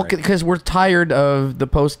hungry for it. Well, because we're tired of the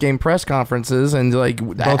post-game press conferences, and like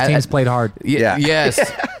both teams played hard. Yes.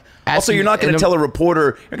 Also, you're not going to tell a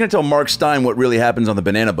reporter, you're going to tell Mark Stein what really happens on the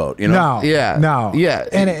banana boat, you know? No.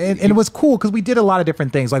 And it was cool because we did a lot of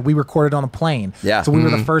different things. Like we recorded on a plane. Yeah. So we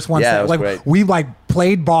were the first ones Yeah, that it was like great. we like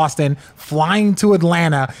played Boston, flying to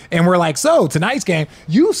Atlanta, and we're like, so tonight's game,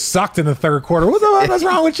 you sucked in the third quarter. What's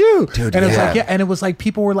wrong with you? Dude, and it's like, and it was like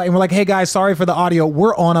people were like, and we're like, hey guys, sorry for the audio.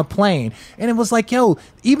 We're on a plane. And it was like, yo,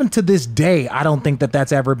 even to this day, I don't think that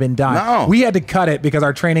that's ever been done. No. We had to cut it because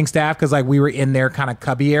our training staff, because like we were in their kind of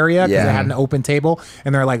cubby area because they had an open table,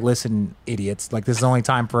 and they're like, listen, idiots, like this is the only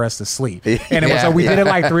time for us to sleep. And it was like we did it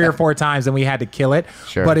like 3 or 4 times, and we had to kill it.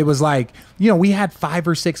 Sure. But it was like, you know, we had 5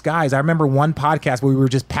 or 6 guys. I remember one podcast where we were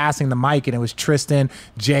just passing the mic, and it was Tristan,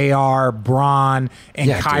 JR, Bron,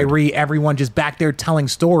 and Kyrie, everyone just back there telling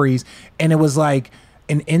stories, and it was like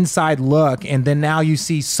an inside look. And then now you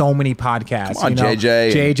see so many podcasts. Come on, you know?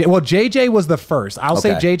 JJ. Well, JJ was the first. I'll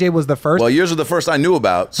say JJ was the first. Well, yours are the first I knew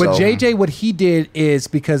about. But JJ, what he did is,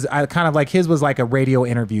 because I kind of like, his was like a radio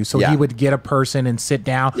interview. So he would get a person and sit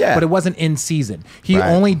down, but it wasn't in season. He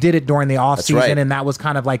only did it during the off season, and that was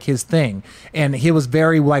kind of like his thing. And he was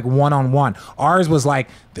very like one-on-one. Ours was like,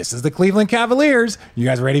 this is the Cleveland Cavaliers. You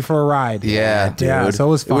guys ready for a ride? Yeah, dude. Yeah, so it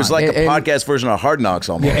was fun. It was like a podcast version of Hard Knocks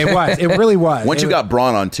almost. Yeah, it was. It really was. Once you got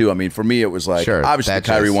Braun on too, I mean, for me, it was like, obviously the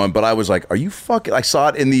Kyrie one, but I was like, are you fucking, I saw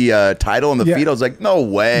it in the title and the feed. I was like, no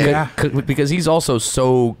way. Yeah. Because he's also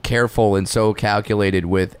so careful and so calculated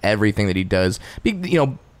with everything that he does. You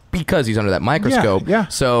know, because he's under that microscope. Yeah.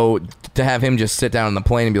 So to have him just sit down on the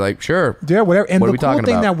plane and be like, sure. Yeah, whatever. And what are the we cool talking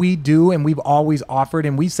thing about? that we do, and we've always offered,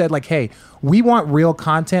 and we said like, hey, we want real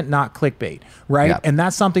content, not clickbait, right? Yeah. And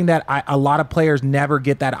that's something that a lot of players never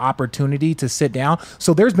get that opportunity to sit down.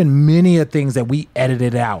 So there's been many of things that we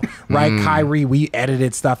edited out, right? Kyrie, we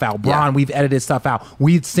edited stuff out. Bron, we've edited stuff out.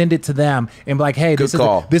 We'd send it to them and be like, hey, this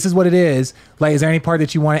is what it is. Like, is there any part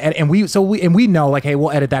that you want to edit? And we know like, hey,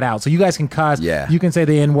 we'll edit that out. So you guys can cuss. Yeah. You can say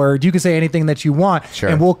the N-word. You can say anything that you want. Sure.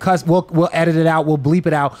 And we'll cuss. We'll edit it out. We'll bleep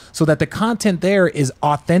it out so that the content there is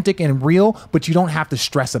authentic and real, but you don't have to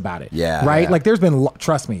stress about it. Yeah. Right? Yeah. Like there's been,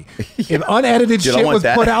 trust me, if unedited Dude, I shit want was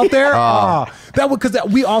that. put out there, that would, because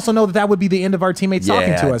we also know that would be the end of our teammates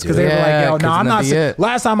talking to us, because they were like, yo, no, I'm not.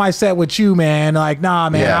 Last time I sat with you, man, like, nah,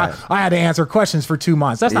 man, I had to answer questions for 2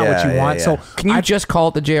 months. That's not what you want. So can you just call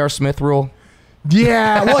it the J.R. Smith rule?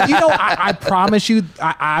 Yeah. Well, you know, I promise you,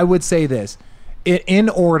 I would say this. In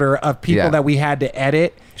order of people that we had to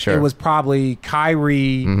edit, it was probably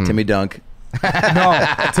Kyrie, Timmy Dunk. No,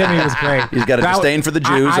 Timmy was great. He's got a disdain for the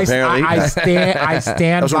Jews, apparently. I stand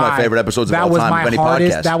That was one of my favorite episodes of all time of any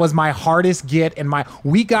podcast. That was my hardest get.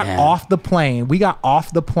 We got off the plane. We got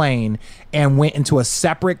off the plane and went into a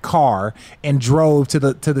separate car and drove to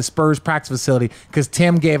the Spurs practice facility because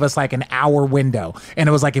Tim gave us like an hour window. And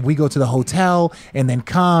it was like, if we go to the hotel and then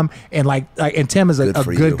come and and Tim is a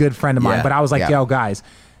good friend of mine. Yeah. But I was like, yo, guys,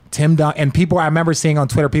 Tim Duncan, and people I remember seeing on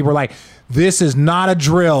Twitter, people were like, this is not a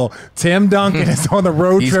drill. Tim Duncan is on the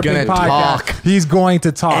Road Tripping podcast. Talk. He's going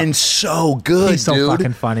to talk. And so good, He's so dude.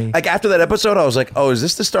 fucking funny. Like after that episode, I was like, oh, is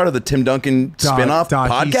this the start of the Tim Duncan spinoff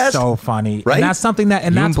podcast? He's so funny. Right? And that's something that,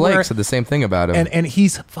 and You that's and Blake where, said the same thing about him. and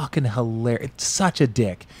he's fucking hilarious. Such a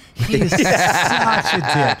dick. He is such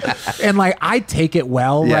a dick. And like, I take it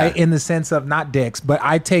well, Yeah. right? In the sense of not dicks, but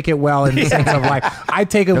I take it well in the sense of like, I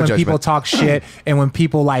take it when judgment. people talk shit and when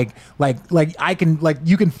people like I can, like,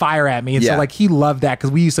 you can fire at me. And Yeah. so like, he loved that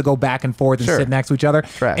because we used to go back and forth and Sure. sit next to each other.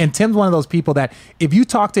 Right. And Tim's one of those people that if you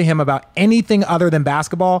talk to him about anything other than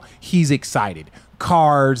basketball, he's excited.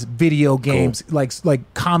 Cars, video games, like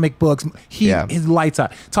comic books. His lights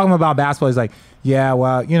up. Talking about basketball, he's like, yeah,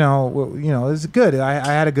 well, it's good. I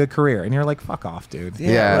had a good career, and you're like, fuck off, dude.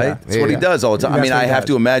 Yeah. Right? That's what he does all the time. I That's mean, what I he have does.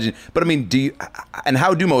 to imagine. But I mean, and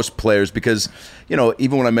how do most players? Because,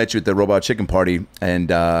 even when I met you at the Robot Chicken Party, and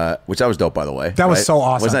which that was dope, by the way. That was right? so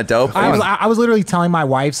awesome. Wasn't that dope? I was literally telling my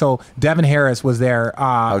wife. So Devin Harris was there.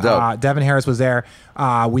 dope. Devin Harris was there.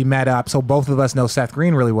 We met up. So both of us know Seth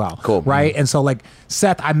Green really well. Cool. Right. And so like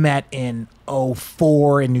Seth, I met in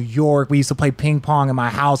 2004 in New York. We used to play ping pong in my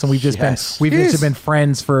house, and we've just been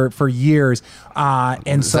friends for years.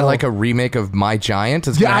 And Is so that like a remake of My Giant?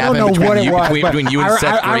 It's yeah, I don't know what it was. Between you and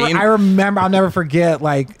Seth Green? I remember. I'll never forget.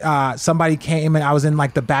 Like somebody came and I was in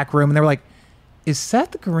like the back room, and they were like, "Is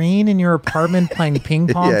Seth Green in your apartment playing ping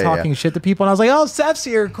pong, Yeah, talking yeah. shit to people?" And I was like, "Oh, Seth's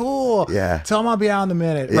here. Cool. Yeah. Tell him I'll be out in a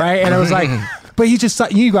minute." Right. And it was like, but he's just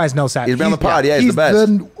you guys know Seth. He's been on the pod. Yeah, he's the best.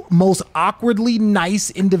 The most awkwardly nice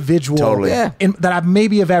individual Totally. Yeah. that I've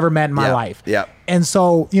maybe have ever met in my Yeah. life. Yeah. And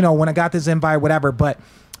so, when I got this invite, whatever, but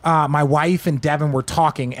my wife and Devin were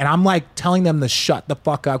talking, and I'm like telling them to shut the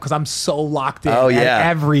fuck up because I'm so locked in at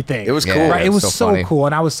everything. It was cool. Right? It was so funny. cool.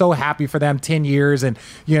 And I was so happy for them 10 years and,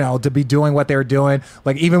 to be doing what they were doing.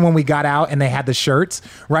 Like, even when we got out and they had the shirts,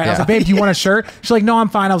 right? I was Yeah. like, babe, do you want a shirt? She's like, no, I'm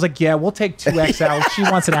fine. I was like, yeah, we'll take 2XL. She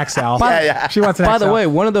wants an XL. She wants an XL. By the way,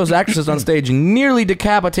 one of those actresses on stage nearly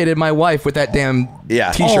decapitated my wife with that damn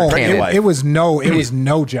t-shirt cannon. wife. It was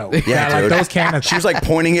no joke. Yeah, like dude. those cannons. She was like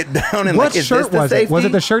pointing it down and What like, is shirt this the was it? safety? Was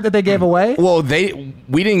it the shirt that they gave away? Well,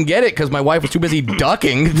 we didn't get it because my wife was too busy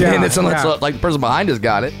ducking. Yeah, And it's yeah. like the person behind us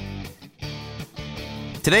got it.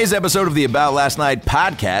 Today's episode of the About Last Night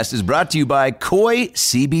podcast is brought to you by Koi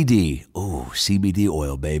CBD. Ooh, CBD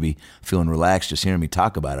oil, baby. Feeling relaxed just hearing me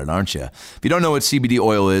talk about it, aren't you? If you don't know what CBD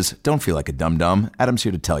oil is, don't feel like a dum-dum. Adam's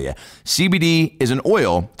here to tell you. CBD is an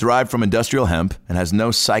oil derived from industrial hemp and has no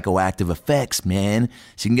psychoactive effects, man.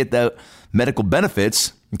 So you can get the medical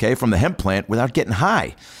benefits, from the hemp plant without getting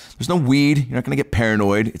high. There's no weed. You're not going to get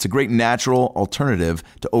paranoid. It's a great natural alternative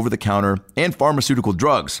to over-the-counter and pharmaceutical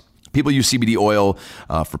drugs. People use CBD oil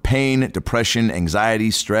for pain, depression,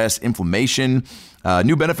 anxiety, stress, inflammation.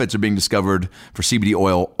 New benefits are being discovered for CBD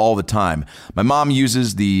oil all the time. My mom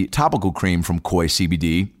uses the topical cream from Koi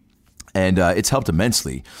CBD, and it's helped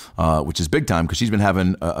immensely, which is big time because she's been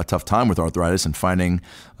having a tough time with arthritis and finding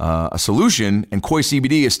a solution. And Koi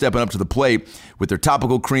CBD is stepping up to the plate with their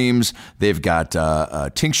topical creams. They've got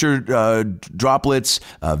tincture droplets,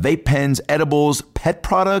 vape pens, edibles, pet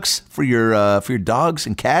products for your dogs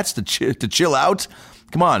and cats to chill out.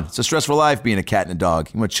 Come on, it's a stressful life being a cat and a dog.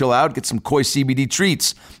 You want to chill out? Get some Koi CBD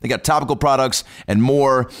treats. They got topical products and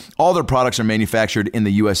more. All their products are manufactured in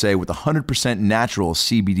the USA with 100% natural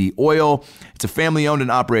CBD oil. It's a family-owned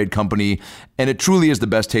and operated company, and it truly is the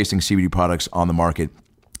best tasting CBD products on the market.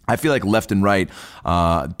 I feel like left and right,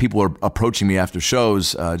 people are approaching me after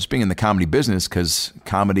shows, just being in the comedy business, because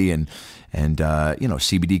comedy and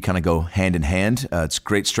CBD kind of go hand in hand. It's a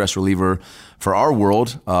great stress reliever for our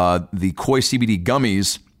world. The Koi CBD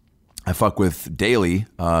gummies I fuck with daily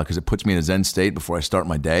because it puts me in a zen state before I start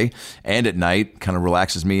my day, and at night kind of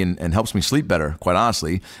relaxes me and helps me sleep better, quite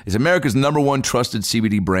honestly. It's America's #1 trusted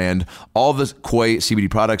CBD brand. All the Koi CBD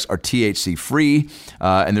products are THC free,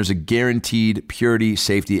 and there's a guaranteed purity,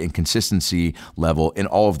 safety, and consistency level in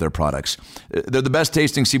all of their products. They're the best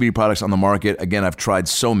tasting CBD products on the market. Again, I've tried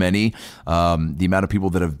so many. The amount of people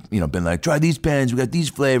that have been like, try these pens, we got these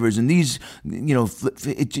flavors and these, you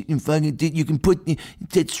can put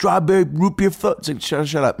strawberry strawberry root beer float. It's like,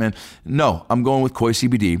 shut up, man. No, I'm going with Koi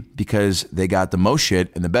CBD because they got the most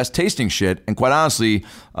shit and the best tasting shit. And quite honestly,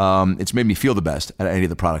 it's made me feel the best at any of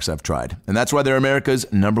the products I've tried. And that's why they're America's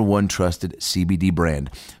 #1 trusted CBD brand.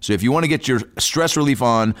 So if you want to get your stress relief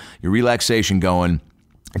on, your relaxation going,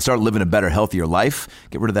 and start living a better, healthier life,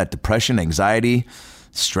 get rid of that depression, anxiety,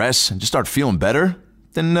 stress, and just start feeling better,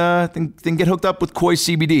 then get hooked up with Koi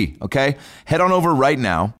CBD, okay? Head on over right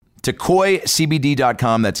now to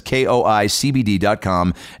koicbd.com, that's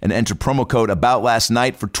KOICBD.com, and enter promo code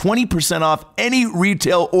AboutLastNight for 20% off any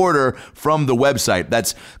retail order from the website.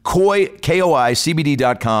 That's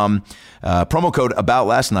KOICBD.com, promo code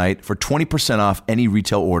AboutLastNight for 20% off any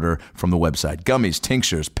retail order from the website. Gummies,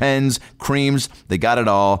 tinctures, pens, creams, they got it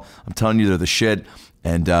all. I'm telling you, they're the shit.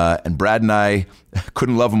 And Brad and I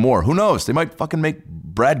couldn't love them more. Who knows? They might fucking make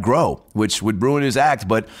Brad grow, which would ruin his act,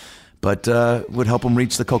 but would help him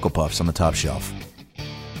reach the Cocoa Puffs on the top shelf.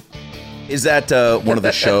 Is that one of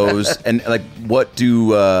the shows? And like, what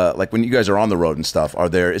do like when you guys are on the road and stuff?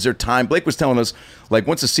 Is there time? Blake was telling us like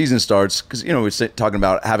once the season starts, because we're talking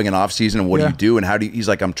about having an off season and what do you do and how do you, he's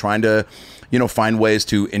like, I'm trying to find ways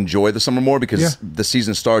to enjoy the summer more because the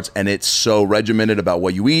season starts and it's so regimented about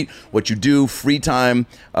what you eat, what you do, free time.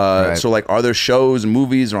 Right. So like, are there shows and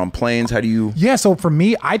movies or on planes? How do you? Yeah. So for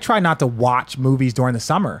me, I try not to watch movies during the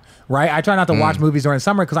summer, right? I try not to watch movies during the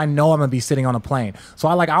summer because I know I'm going to be sitting on a plane. So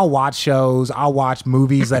I'll watch shows, I'll watch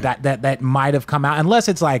movies that might have come out, unless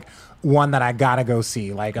it's like one that I gotta go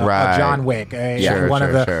see, like a John Wick, one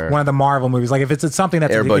of the Marvel movies. Like if it's something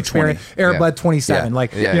that's Airbud experience, 20. Airbud 27,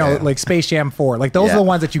 like Space Jam 4, like those are the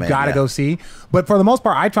ones that you gotta go see. But for the most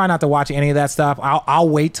part, I try not to watch any of that stuff. I'll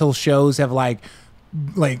wait till shows have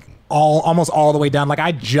almost all the way done. Like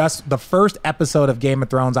the first episode of Game of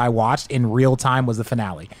Thrones I watched in real time was the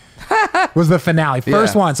finale.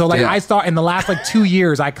 First one. So I start in the last 2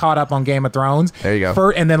 years I caught up on Game of Thrones. There you go.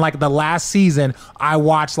 And then the last season I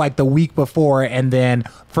watched the week before, and then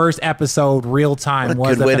first episode real time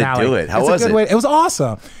was the finale. What a good way to do it. How was it? It was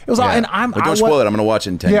awesome. It was awesome. And don't spoil it. I'm going to watch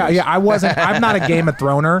it in 10 years. Yeah, I'm not a Game of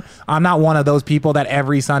Throner. I'm not one of those people that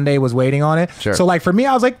every Sunday was waiting on it. Sure. So for me,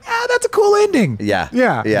 I was like, that's a cool ending. Yeah.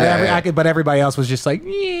 But everybody else was just like,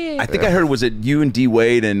 yeah. I think I heard, was it you and D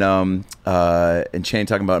Wade and Shane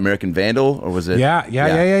talking about American Vandal, or was it?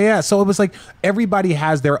 Yeah. So it was everybody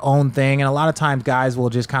has their own thing, and a lot of times guys will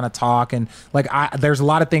just kind of talk, and there's a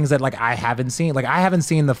lot of things that I haven't seen. I haven't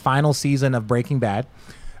seen the final season of Breaking Bad.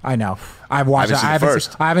 I know. I've watched it. I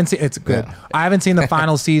haven't seen it's good. Yeah. I haven't seen the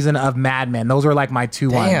final season of Mad Men. Those are my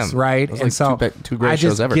two ones, right? And so two great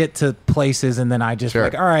shows ever. I just get to places and then I just all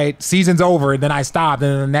right, season's over, and then I stop,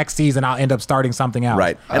 and then the next season I'll end up starting something else.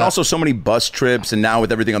 Right. And also so many bus trips, and now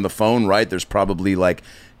with everything on the phone, right? There's probably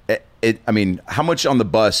how much on the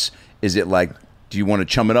bus is it do you want to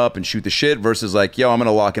chum it up and shoot the shit versus I'm going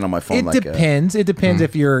to lock in on my phone? It depends. It depends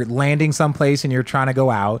if you're landing someplace and you're trying to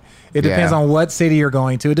go out. It depends on what city you're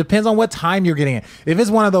going to. It depends on what time you're getting in. If it's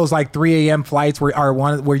one of those 3 a.m. flights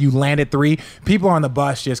where you land at 3, people on the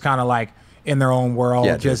bus just kind of in their own world,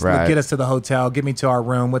 get us to the hotel, get me to our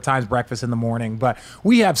room, what time's breakfast in the morning. But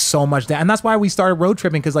we have so much and that's why we started road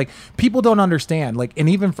tripping, because people don't understand, and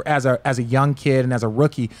even as a young kid and as a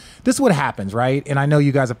rookie, this is what happens, right? And I know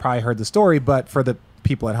you guys have probably heard the story, but for the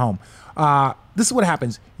people at home, this is what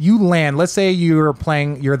happens. You land, let's say you're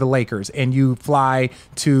the Lakers, and you fly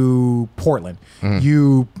to Portland.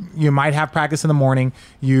 You might have practice in the morning.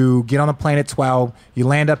 You get on the plane at 12. You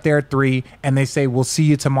land up there at 3, and they say, we'll see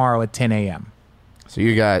you tomorrow at 10 a.m. So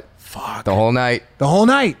you got the whole night. The whole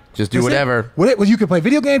night. Just do whatever. Well, you can play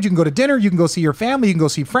video games. You can go to dinner. You can go see your family. You can go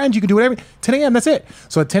see friends. You can do whatever. 10 a.m., that's it.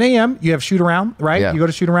 So at 10 a.m., you have shoot around, right? Yeah. You go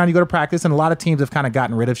to shoot around. You go to practice. And a lot of teams have kind of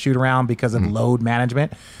gotten rid of shoot around because of load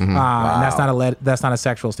management. And that's not a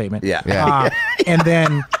sexual statement. Yeah. And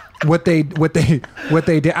then what they did.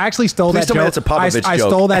 I actually stole that joke. That's a Popovich joke. I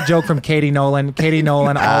stole that joke from Katie Nolan. Katie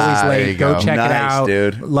Nolan, always late. Go check it out,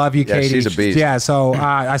 dude. Love you, Katie. She's a beast. Yeah. So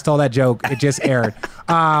I stole that joke. It just aired.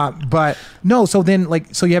 But no. So then,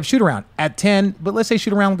 so you have shoot around at 10. But let's say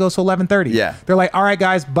shoot around goes to 11:30. Yeah. They're like, all right,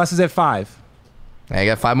 guys, bus is at 5. Hey,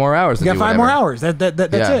 you got 5 more hours. You got 5 more hours. That's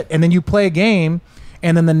it. And then you play a game.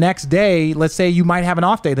 And then the next day, let's say you might have an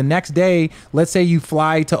off day. The next day, let's say you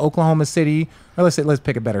fly to Oklahoma City, or let's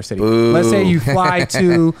pick a better city. Boo. Let's say you fly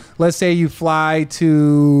to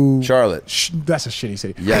Charlotte. That's a shitty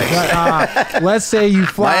city. Yeah. Let's say you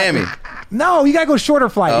fly Miami. No, you gotta go shorter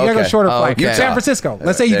flight. You gotta go shorter flight. Okay. San Francisco.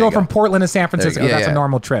 Let's say you go from Portland to San Francisco. That's a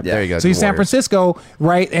normal trip. There you go. So you San Francisco,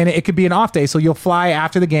 right? And it could be an off day. So you'll fly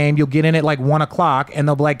after the game. You'll get in at 1 o'clock, and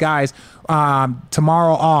they'll be like, guys,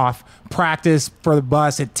 tomorrow off. Practice for the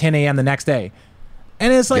bus at 10 a.m. the next day.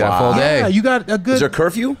 And it's like, Got a full day. you got a good. Is there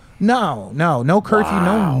curfew? No curfew,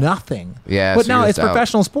 no nothing. Yeah, but so now you're it's just out.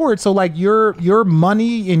 professional sports, so like your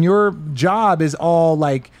money and your job is all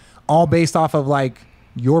based off of like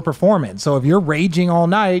your performance. So if you're raging all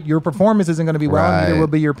night, your performance isn't going to be well, and neither Right. will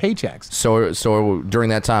be your paychecks. So during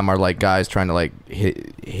that time, are like guys trying to like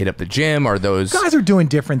hit up the gym? Are those Guys are doing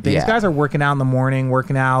different things. Yeah. Guys are working out in the morning,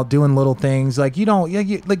 working out, doing little things. Like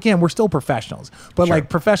again, we're still professionals, but like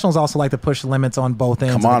professionals also like to push limits on both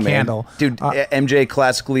ends Come of on, the man. candle. Dude, MJ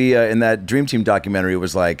classically in that Dream Team documentary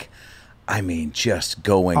was like, I mean, just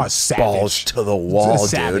going savage. balls to the wall,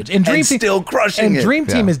 Savage. dude. And Dream Team still crushing and it. Dream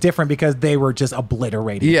Team Yeah. is different because they were just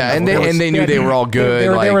obliterated. Yeah, and they knew they were all good.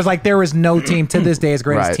 There was no team to this day as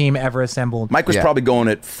greatest Right. team ever assembled. Mike was Yeah. probably going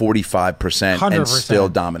at 45% 100%. and still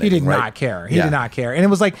dominating. He did right? not care. He Yeah. did not care. And it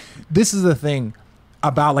was like, this is the thing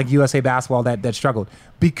about like USA basketball that struggled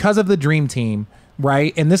because of the Dream Team,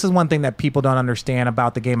 right? And this is one thing that people don't understand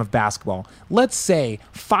about the game of basketball. Let's say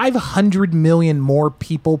 500 million more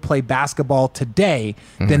people play basketball today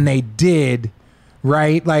than they did.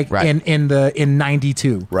 Right, like Right. in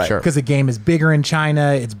 '92, Right. Sure. Because the game is bigger in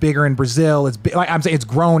China, it's bigger in Brazil, like I'm saying, it's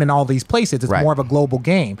grown in all these places. It's Right. more of a global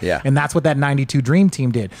game, Yeah. and that's what that '92 Dream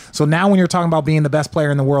Team did. So now, when you're talking about being the best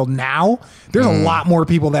player in the world, now there's a lot more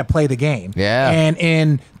people that play the game. Yeah. and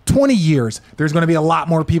in 20 years, there's going to be a lot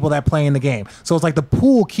more people that play in the game. So it's like the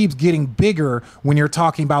pool keeps getting bigger when you're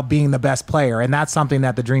talking about being the best player, and that's something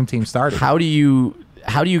that the Dream Team started. How do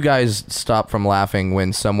you guys stop from laughing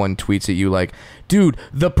when someone tweets at you like, dude,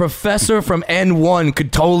 the professor from N1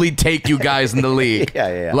 could totally take you guys in the league?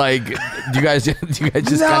 Yeah. Like, do you guys just kind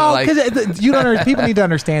of No, like... because you don't. People need to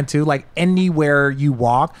understand too. Like anywhere you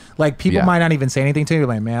walk, like people Yeah. might not even say anything to you.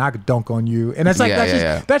 Like, man, I could dunk on you, and it's like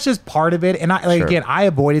Yeah, that's just part of it. And I Sure. again, I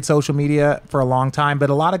avoided social media for a long time, but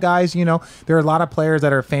a lot of guys, there are a lot of players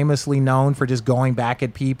that are famously known for just going back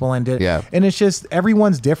at people and Yeah. and it's just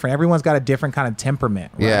everyone's different. Everyone's got a different kind of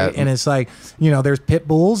temperament, right? Yeah. And it's like there's pit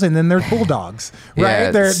bulls and then there's bulldogs, Yeah,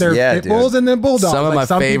 right? There's pit dude. bulls and then bulldogs. Some of Like,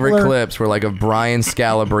 my people favorite are- clips were like of Brian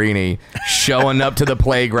Scalabrine showing up to the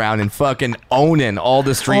playground and fucking owning all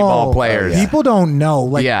the street ball players. People don't know.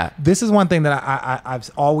 Like, Yeah. this is one thing that I've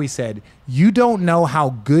always said. You don't know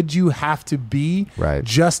how good you have to be Right.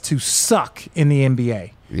 just to suck in the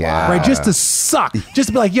NBA. Yeah. Right, just to suck, just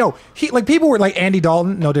to be like, yo, people were like Andy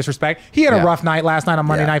Dalton. No disrespect, he had Yeah. a rough night last night on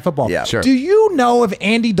Monday Yeah. Night Football. Yeah. Sure. Do you know if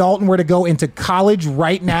Andy Dalton were to go into college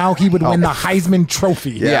right now, he would win the Heisman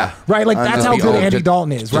Trophy? Yeah. right. Like that's Just how be good own- Andy just-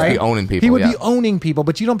 Dalton is. just Right, be owning people, He would yeah. be owning people,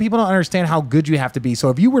 but people don't understand how good you have to be. So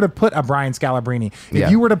if you were to put a Brian Scalabrine, if Yeah.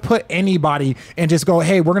 you were to put anybody and just go,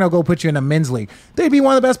 hey, we're gonna go put you in a men's league, they'd be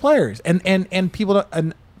one of the best players. And people don't.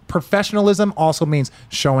 And professionalism also means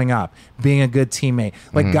showing up, being a good teammate.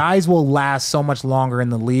 Like guys will last so much longer in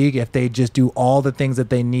the league if they just do all the things that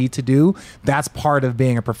they need to do. That's part of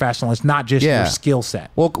being a professional. It's not just Yeah. your skill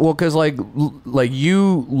set. Well, because like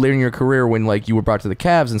you later in your career when like you were brought to the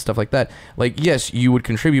Cavs and stuff like that, like yes, you would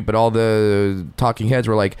contribute, but all the talking heads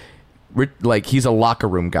were like he's a locker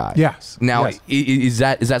room guy. Yes. Now Yes. is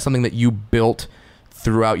that something that you built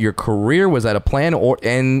throughout your career? Was that a plan,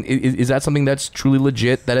 and is that something that's truly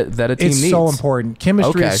legit that a team It's needs? so important.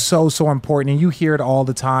 Chemistry Okay. is so important, and you hear it all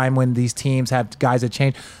the time when these teams have guys that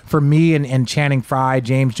change. For me and Channing Frye,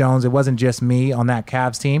 James Jones, it wasn't just me on that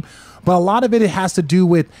Cavs team, but a lot of it has to do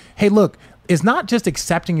with, hey, look, it's not just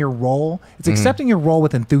accepting your role; it's accepting your role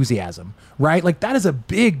with enthusiasm, right? Like that is a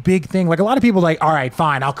big thing. Like a lot of people are like, all right,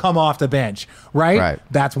 fine, I'll come off the bench, right? Right.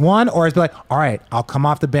 That's one. Or it's like, all right, I'll come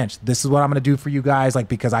off the bench. This is what I'm going to do for you guys, like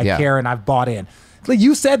because I Yeah. care and I've bought in. Like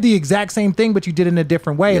you said the exact same thing, but you did it in a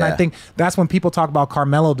different way. And I Yeah. think that's when people talk about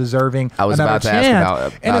Carmelo deserving I was another about to ask chance.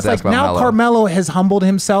 about- and it's to like ask about now Melo. Carmelo has humbled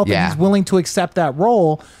himself Yeah. and he's willing to accept that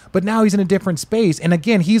role. But now he's in a different space. And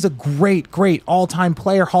again, he's a great all-time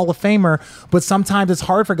player, Hall of Famer. But sometimes it's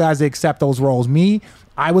hard for guys to accept those roles. Me,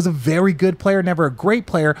 I was a very good player, never a great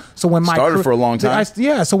player. So when my Started for a long time.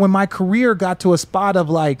 So when my career got to a spot of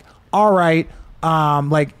like, all right,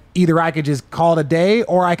 like either I could just call it a day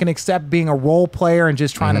or I can accept being a role player and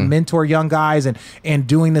just trying to mentor young guys and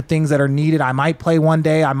doing the things that are needed. I might play one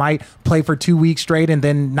day, I might play for 2 weeks straight and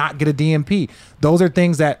then not get a DMP. Those are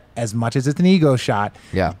things that, as much as it's an ego shot,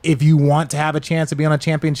 Yeah. if you want to have a chance to be on a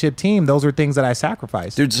championship team, those are things that I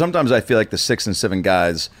sacrifice. Dude, sometimes I feel like the 6 and 7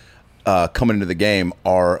 guys coming into the game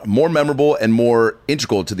are more memorable and more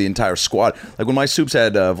integral to the entire squad. Like when my Soups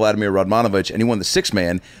had Vladimir Radmanovic and he won the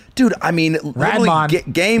 6-man, dude, I mean, literally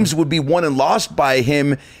Radmon. games would be won and lost by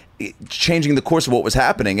him changing the course of what was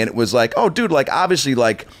happening. And it was like, oh, dude, like obviously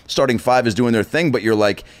like starting five is doing their thing, but you're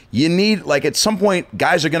like, you need like at some point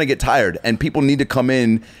guys are going to get tired and people need to come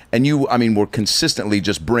in. And we're consistently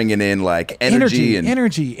just bringing in like energy.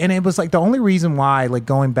 And it was like the only reason why, like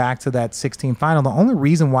going back to that 16 final, the only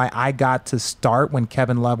reason why I got to start when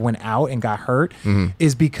Kevin Love went out and got hurt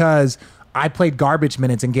is because I played garbage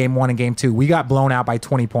minutes in game 1 and game 2. We got blown out by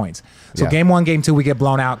 20 points. So game 1, game 2, we get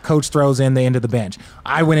blown out. Coach throws in the end of the bench.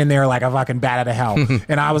 I went in there like a fucking bat out of hell.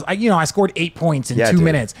 And I scored 8 points in 2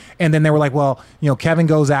 minutes. And then they were like, well, Kevin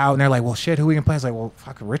goes out and they're like, well, shit, who we can play? I was like, well,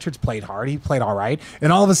 fucking Richards played hard. He played all right.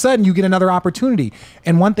 And all of a sudden you get another opportunity.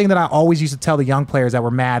 And one thing that I always used to tell the young players that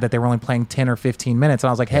were mad that they were only playing 10 or 15 minutes. And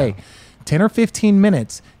I was like, hey, 10 or 15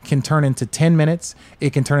 minutes can turn into 10 minutes,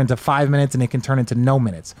 it can turn into 5 minutes, and it can turn into no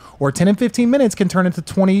minutes. Or 10 and 15 minutes can turn into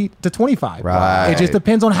 20 to 25. Right. It just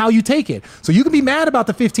depends on how you take it. So you can be mad about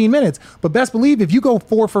the 15 minutes, but best believe if you go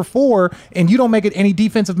 4 for 4 and you don't make it any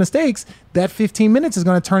defensive mistakes, that 15 minutes is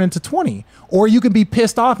going to turn into 20. Or you can be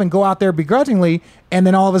pissed off and go out there begrudgingly, and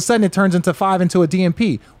then all of a sudden it turns into 5 into a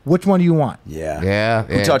DMP. Which one do you want? Yeah.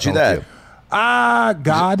 Who taught you that?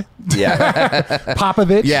 God. Yeah.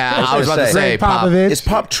 Popovich. Yeah, I was about to say Popovich. Is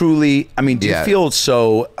Pop truly, do you feel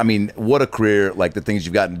so, what a career, like the things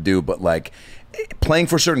you've gotten to do, but like playing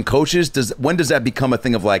for certain coaches, when does that become a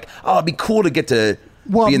thing of like, oh, it'd be cool to get to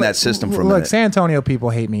be in that system for a minute? Look, San Antonio people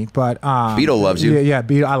hate me, but Beto loves you. Yeah,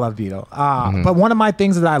 Beto, I love Beto. But one of my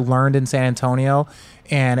things that I learned in San Antonio,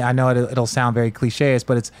 and I know it'll sound very cliche-ish,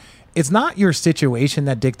 but it's not your situation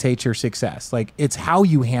that dictates your success. Like, it's how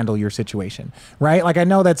you handle your situation, right? Like, I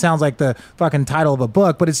know that sounds like the fucking title of a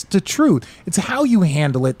book, but it's the truth. It's how you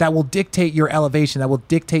handle it that will dictate your elevation, that will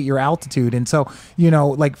dictate your altitude. And so,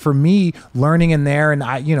 like for me, learning in there and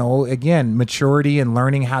again, maturity and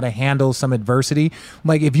learning how to handle some adversity.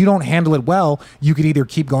 Like, if you don't handle it well, you could either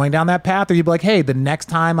keep going down that path or you'd be like, hey, the next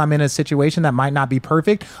time I'm in a situation that might not be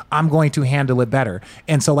perfect, I'm going to handle it better.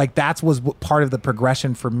 And so like, that was part of the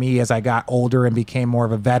progression for me as I got older and became more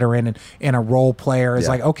of a veteran and a role player. It's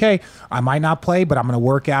like, okay, I might not play, but I'm going to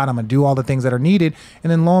work out. I'm going to do all the things that are needed.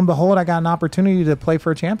 And then lo and behold, I got an opportunity to play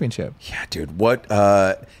for a championship. Yeah, dude. What?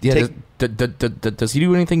 Does he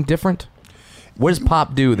do anything different? What does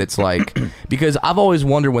Pop do that's like, because I've always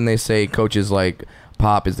wondered when they say coaches like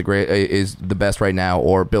Pop is the best right now,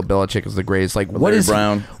 or Bill Belichick is the greatest. Like, what Larry is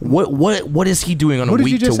Brown? What is he doing on a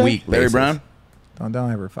week to week basis? Larry Brown?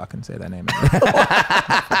 Don't ever fucking say that name.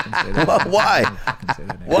 Why?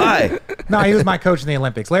 Why? No, he was my coach in the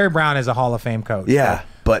Olympics. Larry Brown is a Hall of Fame coach. Yeah,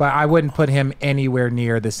 but I wouldn't put him anywhere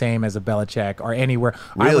near the same as a Belichick or anywhere.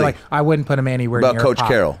 Really? I wouldn't put him anywhere near Coach Pop.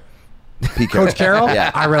 Carroll. Coach Carroll?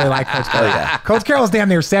 Yeah. I really like Coach Carroll. Oh, yeah. Coach Carroll's damn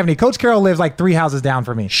near 70. Coach Carroll lives like 3 houses down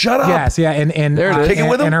from me. Shut up. Yes, yeah. And there it is. Kicking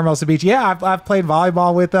with him? In Hermosa Beach. Yeah, I've played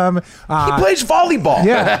volleyball with him. He plays volleyball.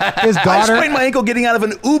 Yeah. His daughter. I sprained my ankle getting out of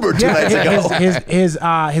an Uber 2 nights ago.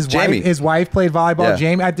 His wife played volleyball. Yeah.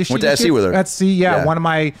 Jamie. Went to SC with her. At SC, yeah. One of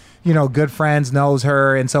my good friends knows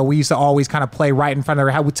her, and so we used to always kind of play right in front of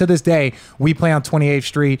her house. To this day, we play on 28th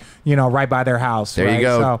Street, right by their house. There right? you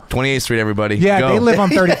go, so, 28th Street, everybody. Yeah, go. they live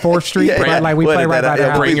on 34th Street, but like we play right by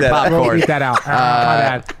their house. Bring your popcorn. We'll eat that out. My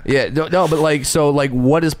bad. Yeah, no, but like, so like,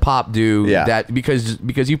 what does Pop do? That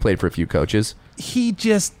because you played for a few coaches. He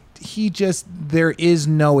just there is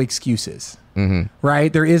no excuses. Mm-hmm.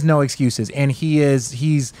 Right? There is no excuses. And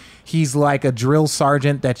he's like a drill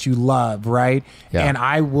sergeant that you love, right? Yeah. And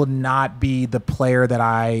I will not be the player that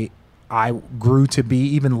I grew to be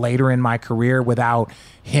even later in my career without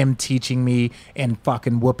him teaching me and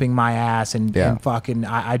fucking whooping my ass and fucking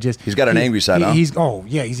I just he's got an angry side. He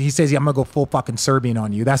says I'm gonna go full fucking Serbian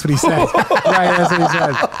on you. That's what he says. Right, that's what he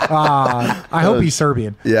says. I hope he's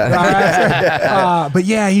Serbian. But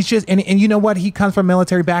yeah, he's just and you know what, he comes from a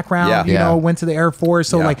military background. Went to the Air Force,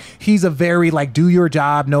 so like he's a very like do your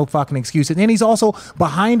job, no fucking excuses. And he's also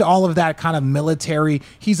behind all of that kind of military.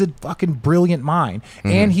 He's a fucking brilliant mind,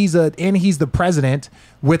 and he's the president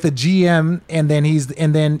with a GM, and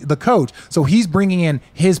then the coach. So he's bringing in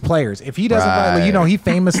his players. If he doesn't, he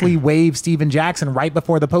famously waived Steven Jackson right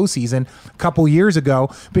before the postseason a couple years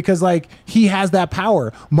ago because like he has that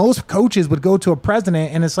power. Most coaches would go to a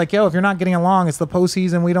president and it's like, yo, if you're not getting along, it's the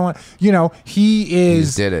postseason. We don't want, he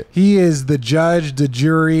is the judge, the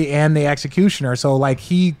jury, and the executioner. So like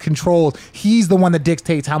he's the one that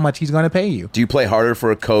dictates how much he's going to pay you. Do you play harder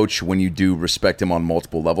for a coach when you do respect him on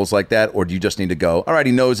multiple levels like that? Or do you just need to go, all right,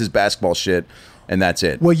 he knows his basketball shit and that's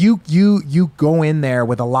it? Well, you go in there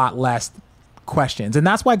with a lot less questions. And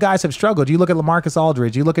that's why guys have struggled. You look at LaMarcus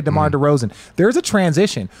Aldridge, you look at DeMar DeRozan. There's a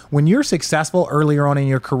transition. When you're successful earlier on in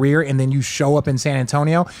your career and then you show up in San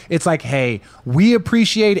Antonio, it's like, hey, we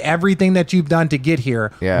appreciate everything that you've done to get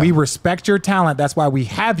here. Yeah. We respect your talent. That's why we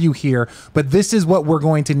have you here. But this is what we're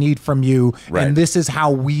going to need from you. Right. And this is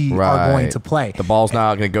how we are going to play. The ball's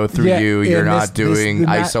not going to go through Yeah, you. You're and not doing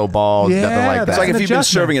not- ISO ball, Yeah, nothing like that. It's like an if you've been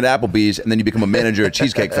adjustment. serving at Applebee's and then you become a manager at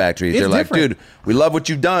Cheesecake Factory. It's They're like, different. dude, we love what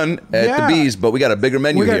you've done at Yeah. the Bees, but we got a bigger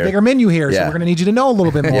menu we got here. a bigger menu here, so Yeah. we're going to need you to know a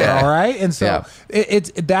little bit more, Yeah. all right? And so Yeah.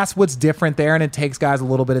 it's that's what's different there, and it takes guys a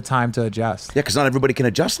little bit of time to adjust. Yeah, because not everybody can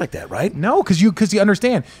adjust like that, right? No, because you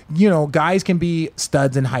understand, guys can be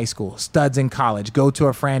studs in high school, studs in college, go to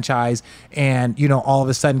a franchise, and all of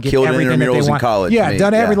a sudden get Killed everything that they intramurals in want. college, Yeah, me,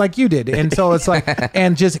 done every yeah. like you did, and so it's like,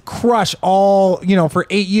 and just crush all for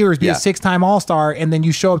 8 years, be Yeah. a 6-time All-Star, and then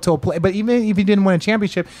you show up to a play. But even if he didn't win a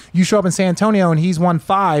championship, you show up in San Antonio and he's won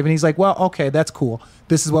 5, and he's like, well, okay, that's cool.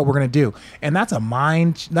 This is what we're gonna do, and that's a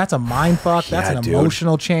mind fuck. That's Yeah, an dude.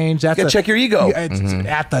 emotional change. That's gotta check your ego. It's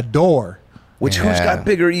at the door. Who's got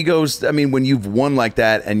bigger egos? I mean, when you've won like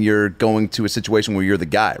that and you're going to a situation where you're the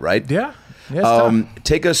guy, right? Yeah. it's tough.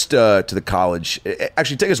 Take us to the college.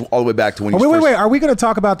 Actually, take us all the way back to when you Wait. first... Are we going to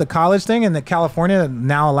talk about the college thing and the California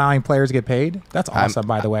now allowing players to get paid? That's awesome,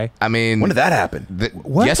 by the way. I mean, When did that happen?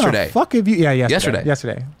 What yesterday. the fuck have you? Yeah, Yesterday.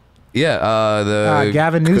 Yesterday. Yeah, the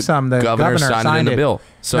Gavin Newsom, the governor, signed it in the bill.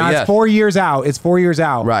 So now yeah, it's 4 years out. It's 4 years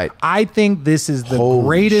out. Right. I think this is the Holy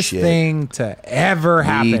greatest shit. thing to ever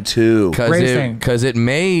happen. Me too. Greatest thing. because it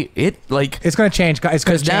like It's going to change. It's going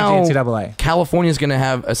because to change now the NCAA. California's going to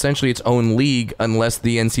have essentially its own league unless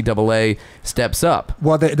the NCAA steps up.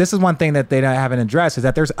 Well, this is one thing that they haven't addressed is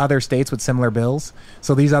that there's other states with similar bills.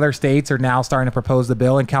 So these other states are now starting to propose the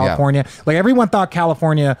bill in California. Like everyone thought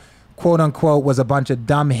California, quote unquote, was a bunch of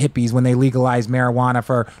dumb hippies when they legalized marijuana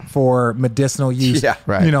for medicinal use, Yeah,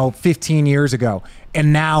 right. 15 years ago.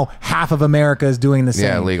 And now half of America is doing the same.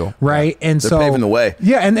 Yeah, legal. Right? And They're so paving the way.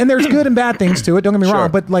 Yeah, and there's good and bad things to it. Don't get me Sure.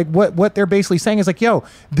 wrong. But like what they're basically saying is like, yo,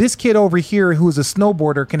 this kid over here who is a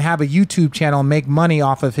snowboarder can have a YouTube channel and make money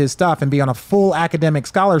off of his stuff and be on a full academic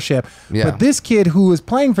scholarship. Yeah. But this kid who is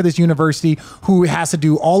playing for this university who has to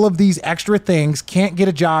do all of these extra things, can't get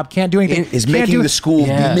a job, can't do anything. Is can't making do- the school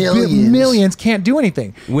Yeah. millions, can't do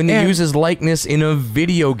anything. When he And- uses likeness in a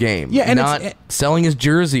video game, Yeah, and not it's- selling his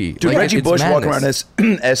jersey. Dude, Like, Reggie it's Bush madness. walking around as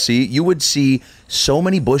SC, you would see so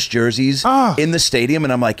many Bush jerseys in the stadium,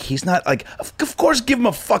 and I'm like, he's not like, of course, give him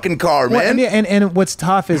a fucking car, Well, man. and what's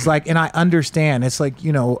tough is like, and I understand it's like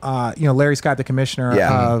Larry Scott, the commissioner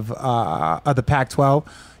Yeah. of the Pac-12.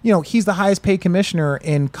 He's the highest paid commissioner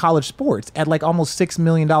in college sports at like almost $6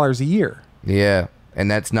 million a year. Yeah, and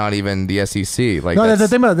that's not even the SEC. Like No, that's the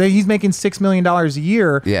thing about it. He's making $6 million a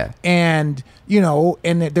year. Yeah. And,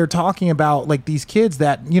 and they're talking about like these kids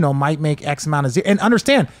that, might make X amount of zero. And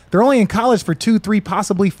understand, they're only in college for 2, 3,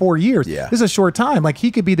 possibly 4 years. Yeah. This is a short time. Like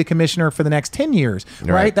he could be the commissioner for the next 10 years.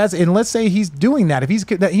 Right. And let's say he's doing that. If he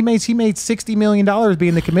made $60 million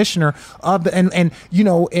being the commissioner of the,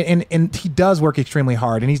 and he does work extremely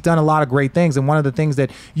hard and he's done a lot of great things. And one of the things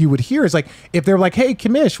that you would hear is like, if they're like, hey,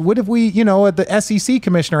 commish, what if we, the SEC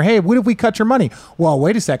commissioner, hey, what if we cut your money? Well,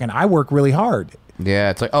 wait a second. I work really hard.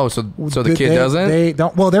 Yeah, it's like, oh, so the kid They- doesn't. They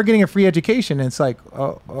don't. Well, they're getting a free education. And it's like,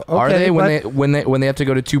 okay, Are they but- when they have to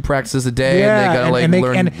go to 2 practices a day and they gotta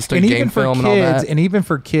learn study game film and all that? And even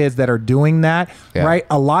for kids that are doing that, Yeah. right?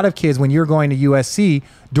 A lot of kids, when you're going to USC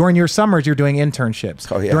during your summers, you're doing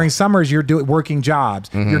internships. Oh, yeah. During summers, you're doing working jobs.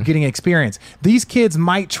 Mm-hmm. You're getting experience. These kids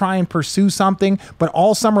might try and pursue something, but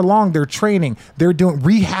all summer long they're training. They're doing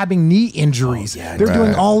rehabbing knee injuries. They're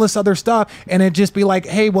doing all this other stuff, and it just be like,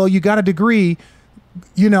 hey, well, you got a degree.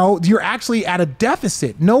 You're actually at a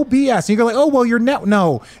deficit. No BS. And you go like, oh, well, you're not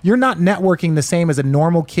networking the same as a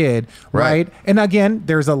normal kid, right? And again,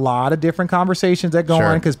 there's a lot of different conversations that go Sure.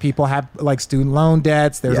 on because people have like student loan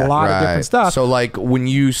debts. There's a lot of different stuff. So like when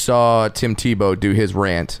you saw Tim Tebow do his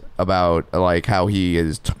rant about like how he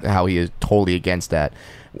is totally against that,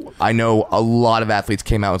 I know a lot of athletes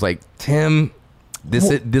came out and was like, Tim, this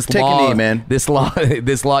take a law, knee, man. this law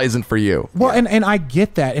isn't for you. Well, and I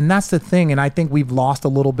get that, and that's the thing, and I think we've lost a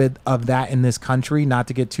little bit of that in this country, not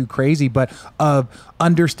to get too crazy, but of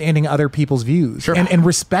understanding other people's views and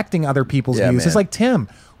respecting other people's Yeah, views. man. It's like, Tim,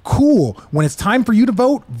 cool. When it's time for you to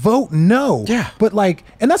vote, vote no. Yeah. But like,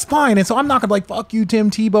 and that's fine. And so I'm not gonna be like, fuck you, Tim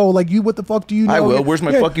Tebow. Like, you, what the fuck do you know? I will. Where's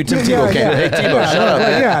my fuck you, Tim Tebow candidate? Hey, Tebow, shut up.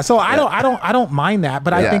 Yeah. So I don't mind that,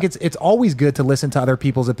 but I think it's always good to listen to other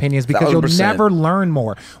people's opinions because you'll 1,000%. never learn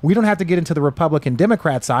more. We don't have to get into the Republican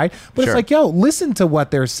Democrat side, but it's like, yo, listen to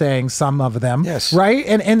what they're saying. Some of them, yes, right?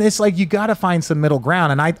 And it's like you got to find some middle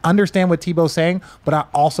ground. And I understand what Tebow's saying, but I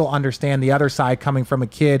also understand the other side coming from a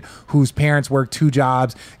kid whose parents work 2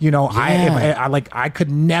 jobs. You know, I could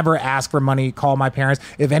never ask for money, call my parents.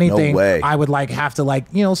 If anything, I would like have to like,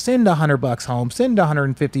 you know, send $100 home, send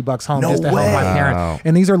 $150 home just to help my parents.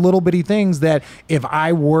 And these are little bitty things that if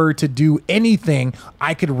I were to do anything,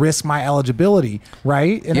 I could risk my eligibility,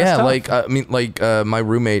 right? And like my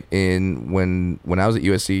roommate when I was at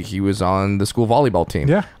USC, he was on the school volleyball team.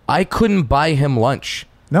 Yeah. I couldn't buy him lunch.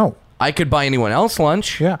 No. I could buy anyone else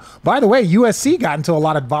lunch. Yeah. By the way, USC got into a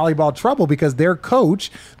lot of volleyball trouble because their coach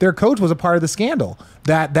was a part of the scandal.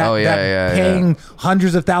 That paying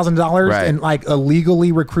hundreds of thousands of dollars and like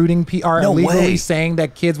illegally recruiting illegally saying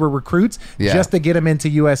that kids were recruits just to get them into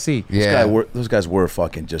USC. Yeah. Those guys were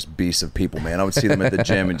fucking just beasts of people, man. I would see them at the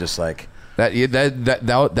gym and just like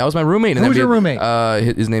that was my roommate. Who's your roommate?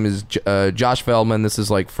 His name is Josh Feldman. This is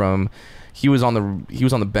like from. He was on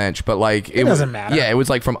the bench, but like it doesn't matter. Yeah, it was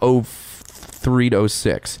like from 03 to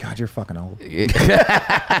 06. God, you're fucking old. 4 years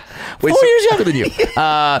younger than you.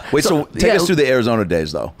 So take us through the Arizona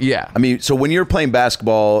days, though. Yeah. I mean, so when you're playing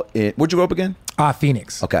basketball, where'd you grow up again?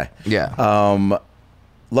 Phoenix. Okay. Yeah.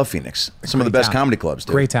 Love Phoenix. Some of the best comedy clubs,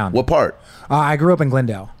 dude. Great town. What part? I grew up in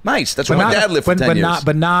Glendale. Nice. That's where my dad lived for 10 years.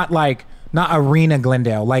 But not like. Not Arena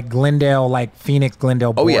Glendale, like Phoenix,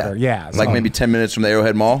 Glendale border. Yeah. So, like maybe 10 minutes from the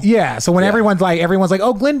Arrowhead Mall? Yeah. So when everyone's like,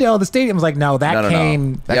 oh, Glendale, the stadium's like, no, that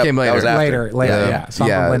came came later. Later. Yeah. So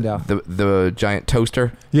I'm from Glendale. The giant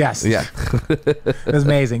toaster? Yes. Yeah. It was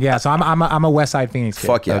amazing. Yeah. So I'm a West Side Phoenix kid.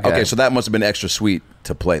 Fuck yeah. Okay. So that must have been extra sweet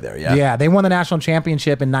to play there, yeah? Yeah. They won the national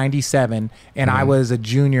championship in 97, and I was a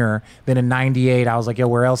junior. Then in 98, I was like, yo,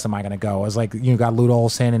 where else am I going to go? I was like, you got Lute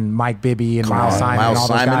Olson and Mike Bibby and Miles Simon and all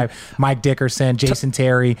those guys. Mike Dickerson, Jason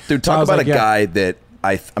Terry. Dude, talk about a guy that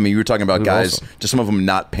I mean, you were talking about guys, just some of them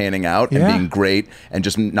not panning out and being great and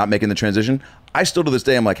just not making the transition. I still to this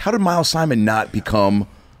day, I'm like, how did Miles Simon not become...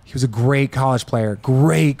 He was a great college player,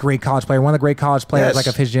 great college player, one of the great college players like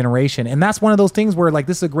of his generation. And that's one of those things where like,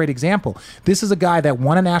 this is a great example. This is a guy that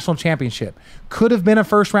won a national championship, could have been a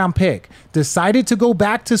first round pick, decided to go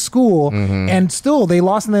back to school, and still they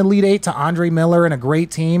lost in the Elite Eight to Andre Miller and a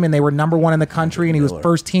great team, and they were number 1 in the country, and he was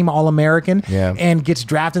first team All-American, and gets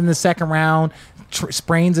drafted in the second round,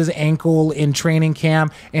 sprains his ankle in training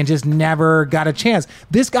camp and just never got a chance.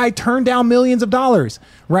 This guy turned down millions of dollars,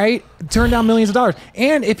 right? Turned down millions of dollars.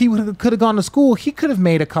 And if he could have gone to school, he could have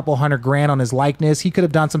made a couple $100,000 on his likeness. He could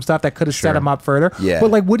have done some stuff that could have set him up further. Yeah.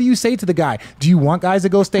 But like, what do you say to the guy? Do you want guys to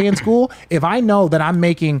go stay in school? If I know that I'm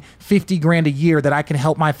making $50,000 a year that I can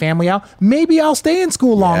help my family out, maybe I'll stay in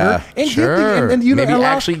school longer and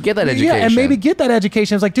actually get that education. Yeah, and maybe get that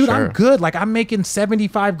education. It's like, dude, I'm good. Like, I'm making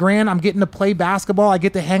 $75,000. I'm getting to play basketball. I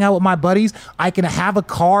get to hang out with my buddies. I can have a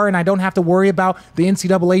car and I don't have to worry about the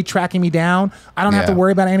NCAA tracking me down. I don't have to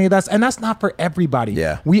worry about any of that. And that's not for everybody.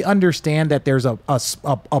 Yeah. We understand that there's a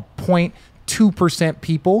 0.2%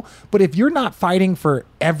 people, but if you're not fighting for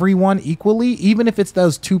everyone equally, even if it's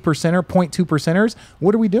those 0.2 percenters,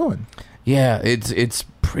 what are we doing? Yeah, it's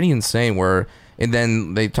pretty insane where... And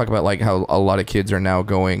then they talk about like how a lot of kids are now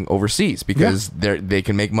going overseas because they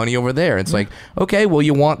can make money over there. It's like, okay, well,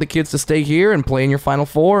 you want the kids to stay here and play in your Final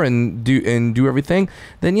Four and do everything.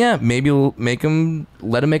 Then maybe let them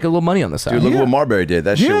make a little money on the side. Dude, look what Marbury did.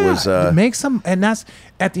 That shit was make some, and that's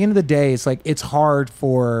at the end of the day. It's like it's hard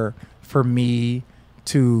for me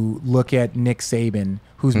to look at Nick Saban,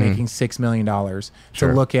 who's making $6 million, to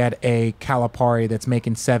look at a Calipari that's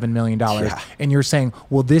making $7 million. And you're saying,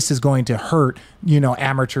 well, this is going to hurt,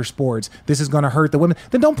 amateur sports. This is going to hurt the women.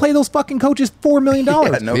 Then don't pay those fucking coaches $4 million.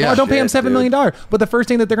 Don't pay them $7 million. But the first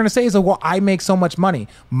thing that they're going to say is, well, I make so much money.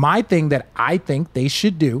 My thing that I think they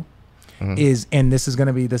should do is, and this is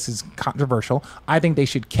controversial, I think they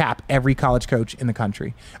should cap every college coach in the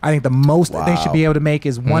country. I think the most that they should be able to make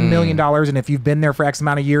is $1 million, and if you've been there for X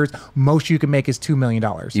amount of years, most you can make is $2 million.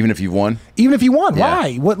 Even if you've won? Even if you won.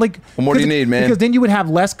 Why? What more do you need, man? Because then you would have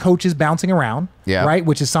less coaches bouncing around, right?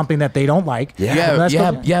 Which is something that they don't like.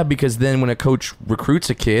 Because then when a coach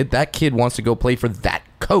recruits a kid, that kid wants to go play for that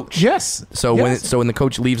coach. Yes. So when the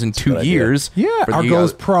coach leaves in 2 years, or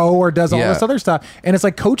goes pro or does all this other stuff, and it's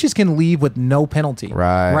like coaches can leave with no penalty.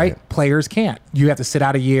 Right. Players can't. You have to sit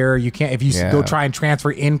out a year. You can't if you go try and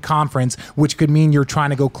transfer in conference, which could mean you're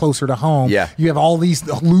trying to go closer to home. Yeah. You have all these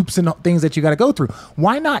loops and things that you got to go through.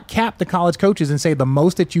 Why not cap the college coaches and say the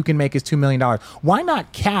most that you can make is $2 million? Why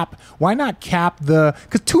not cap the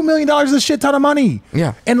because $2 million is a shit ton of money.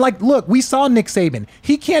 Yeah. And like, look, we saw Nick Saban.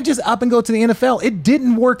 He can't just up and go to the NFL. It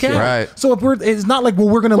didn't work out. Right. So it's not like, well,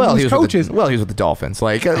 we're going to lose coaches. He was with the Dolphins.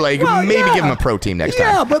 Like maybe give him a pro team next time.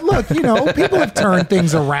 Yeah, but look, people have turned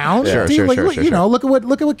things around. Sure. Look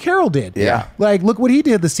at what Carroll did. Yeah. Like, look what he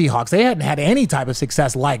did to the Seahawks. They hadn't had any type of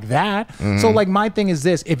success like that. So, like, my thing is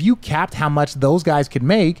this: if you capped how much those guys could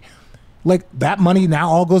make, like that money now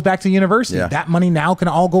all goes back to the university. Yeah. That money now can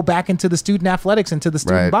all go back into the student athletics, into the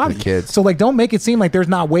student body. The kids. So like, don't make it seem like there's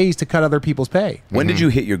not ways to cut other people's pay. When did you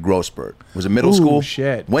hit your growth spurt? Was it middle school?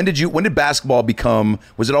 Shit. When did basketball become?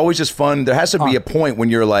 Was it always just fun? There has to be a point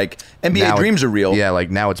when you're like, NBA dreams are real. Yeah,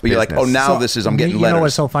 like now it's. But you're like, oh, now I'm getting letters. You know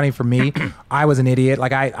what's so funny for me? I was an idiot.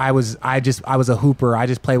 Like I was a hooper. I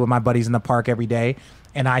just played with my buddies in the park every day.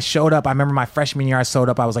 And I showed up. I remember my freshman year, I showed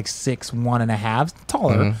up. I was like 6'1.5",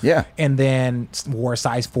 taller. Yeah. And then wore a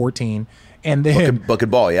size 14. And then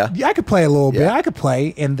bucket ball, yeah. Yeah, I could play a little bit. I could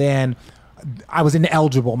play. And then I was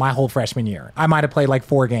ineligible my whole freshman year. I might have played like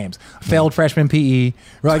 4 games. Failed freshman PE.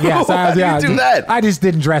 Like, yeah, so How did you do that? I just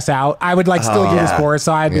didn't dress out. I would like still get a score,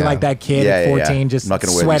 so I'd be like that kid at 14, just not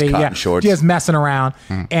gonna sweaty, wear these cotton shorts. just messing around.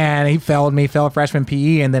 And he failed freshman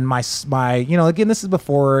PE, and then my again, this is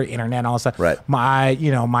before internet and all that stuff. Right.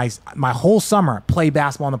 My whole summer play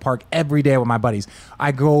basketball in the park every day with my buddies.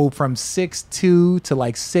 I go from 6'2" to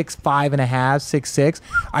like 6'5.5", 6'6".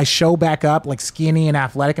 I show back up like skinny and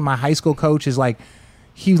athletic, and my high school coach is like,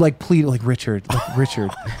 he like pleaded like, Richard,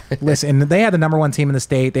 listen. And they had the number 1 team in the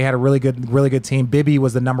state. They had a really good team. Bibby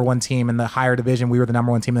was the number 1 team in the higher division. We were the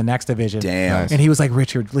number 1 team in the next division. Damn. And he was like,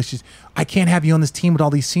 Richard, I can't have you on this team with all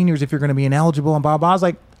these seniors if you're going to be ineligible and blah blah. I was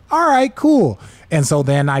like, all right, cool. And so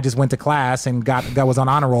then I just went to class and was on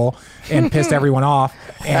honor roll and pissed everyone off.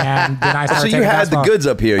 And then I started. So you had the goods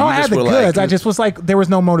up here. I had the goods. I just was like, there was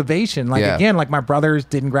no motivation. Like again, like my brothers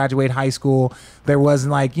didn't graduate high school. There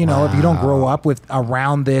wasn't like, if you don't grow up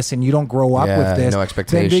around this and you don't grow up with this, no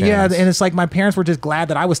expectations. And it's like my parents were just glad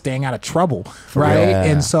that I was staying out of trouble, right? Yeah.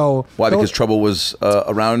 And so why? Because trouble was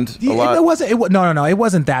around a lot. It wasn't. No. It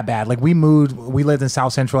wasn't that bad. Like we lived in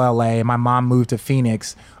South Central LA. And my mom moved to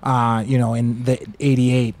Phoenix, in the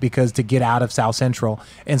 '88 because to get out of South Central,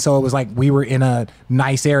 and so it was like we were in a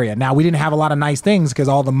nice area. Now we didn't have a lot of nice things because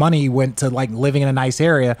all the money went to like living in a nice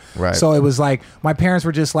area. Right. So it was like my parents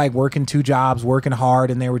were just like working 2 jobs, working hard,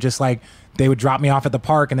 and they were just like, they would drop me off at the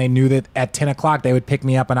park and they knew that at 10 o'clock they would pick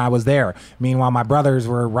me up and I was there. Meanwhile, my brothers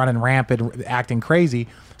were running rampant, acting crazy.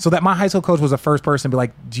 So that my high school coach was the first person to be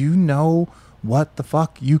like, do you know what the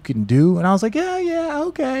fuck you can do? And I was like, yeah,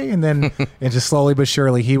 okay. And then and just slowly but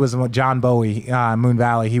surely, he was John Bowie, Moon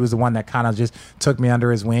Valley. He was the one that kind of just took me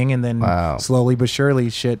under his wing. And then slowly but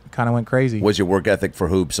surely, shit kind of went crazy. Was your work ethic for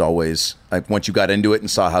hoops always like once you got into it and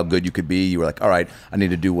saw how good you could be, you were like, all right, I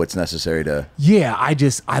need to do what's necessary to. Yeah,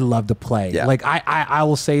 I love to play. Yeah. Like I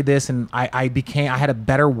will say this, and I had a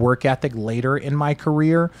better work ethic later in my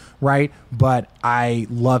career, right? But I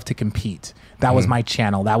love to compete. That was my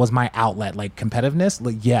channel. That was my outlet. Like competitiveness,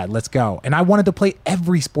 like, yeah, let's go. And I wanted to play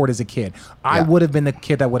every sport as a kid. I would have been the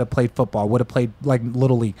kid that would have played football, would have played like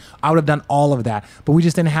Little League. I would have done all of that. But we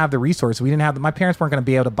just didn't have the resources. We didn't have my parents weren't going to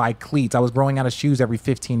be able to buy cleats. I was growing out of shoes every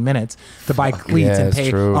 15 minutes to buy cleats and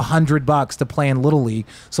pay $100 to play in Little League.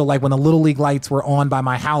 So like when the Little League lights were on by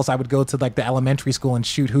my house, I would go to like the elementary school and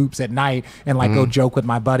shoot hoops at night and like go joke with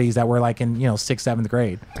my buddies that were like in 6th, 7th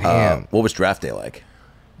grade. What was draft day like?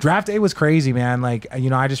 Draft day was crazy, man. Like,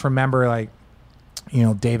 I just remember like,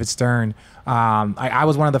 David Stern. I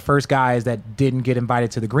was one of the first guys that didn't get invited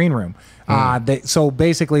to the green room. So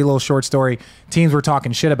basically, a little short story, teams were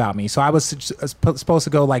talking shit about me. So I was supposed to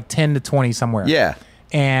go like 10 to 20 somewhere. Yeah.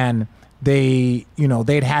 And they'd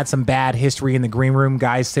had some bad history in the green room,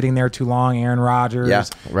 guys sitting there too long, Aaron Rodgers. Yeah.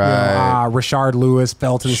 Right. Rashard Lewis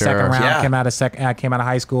fell to the second round, Yeah. came out of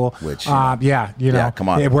high school. Which, come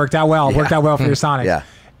on. It worked out well. It worked out well for your Sonics. Yeah.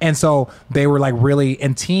 And so they were like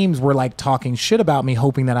and teams were like talking shit about me,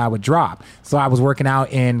 hoping that I would drop. So I was working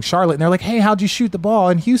out in Charlotte and they're like, hey, how'd you shoot the ball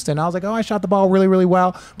in Houston? I was like, oh, I shot the ball really, really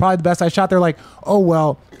well. Probably the best I shot. They're like, oh,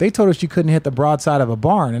 well, they told us you couldn't hit the broadside of a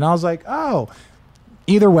barn. And I was like, oh,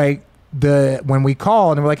 either way, when we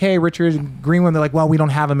called and we're like, hey, Richard Greenwood, they're like, well, we don't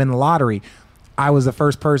have him in the lottery. I was the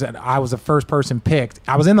first person picked.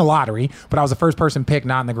 I was in the lottery, but I was the first person picked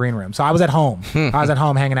not in the green room. So I was at home. I was at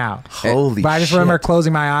home hanging out. Holy But I just shit. remember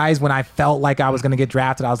closing my eyes when I felt like I was going to get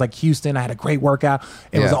drafted. I was like, Houston, I had a great workout.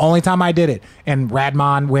 It was the only time I did it. And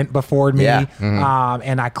Radmon went before me. Yeah.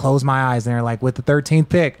 And I closed my eyes and they're like, with the 13th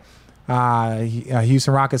pick,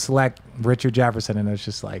 Houston Rockets select Richard Jefferson. And it was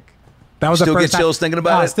just like, that was Still the get first time. chills thinking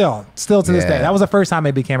about it? Still to this Yeah. day. That was the first time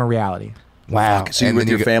it became a reality. Wow. So you And with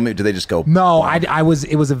then your you family? Do they just go? No, I was.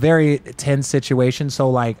 It was a very tense situation. So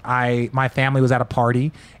like, my family was at a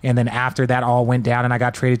party, and then after that all went down, and I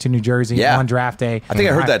got traded to New Jersey Yeah. on draft day. I think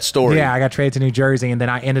I heard that story. Yeah, I got traded to New Jersey, and then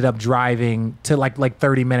I ended up driving to like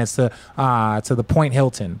 30 minutes to the Point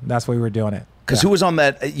Hilton. That's where we were doing it. Because who was on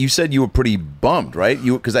that? You said you were pretty bummed, right?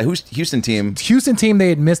 Because that Houston team. Houston team, they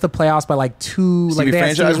had missed the playoffs by like two. Stevie Like they had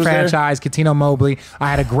Franchise Stevie was there? Franchise, Katino Mobley. I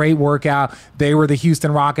had a great workout. They were the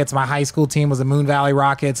Houston Rockets. My high school team was the Moon Valley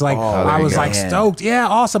Rockets. Like I was like stoked. Yeah,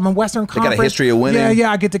 awesome. In Western got Conference. a history of winning.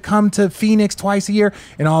 Yeah. I get to come to Phoenix twice a year,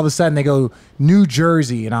 and all of a sudden they go New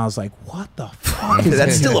Jersey, and I was like, what the fuck is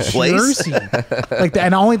That's New still a place? Jersey? Like,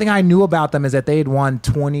 and the only thing I knew about them is that they had won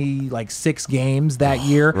 26 games that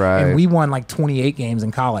year, Right. and we won like 28 games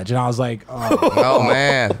in college, and I was like, oh. Oh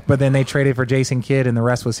man. But then they traded for Jason Kidd, and the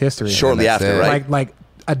rest was history. Shortly that's after, it. right? Like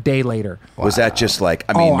a day later. Was that just like?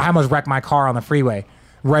 I mean, I almost wrecked my car on the freeway,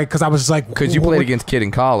 right? Because I was just like, Because you played against Kid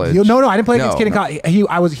in college. No, I didn't play against No. Kid in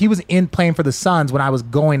college. He was in playing for the Suns when I was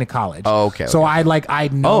going to college. Oh, okay, So okay.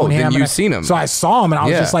 I'd known then him. you've and seen him. So I saw him, and I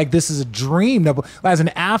was Yeah. just like, this is a dream. As an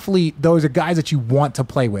athlete, those are guys that you want to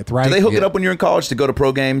play with, right? do they hook it up when you're in college to go to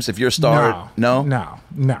pro games if you're a star? No. No.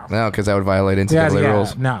 No, because that would violate NCAA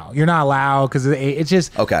rules. No, you're not allowed because it's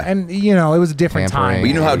just Okay. And it was a different Tampering. time. But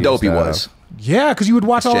you know how Yeah, dope he stuff. was. Yeah, because you would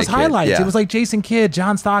watch all his Jay Kidd, highlights. yeah. It was like Jason Kidd,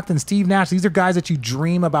 John Stockton, Steve Nash. These are guys that you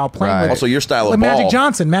dream about playing Right. with. Also, your style of like Magic ball.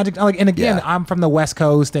 Johnson, and again, Yeah. I'm from the West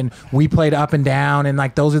Coast, and we played up and down, and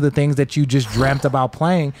like those are the things that you just dreamt about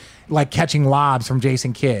playing, like catching lobs from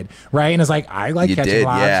Jason Kidd, right? And it's like I like You catching did,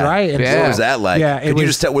 lobs, yeah. right? And Yeah. What was that like? Yeah, it Could you was-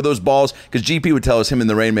 just tell were those balls? Because GP would tell us him in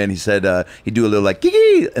the Rain Man. He said he'd do a little like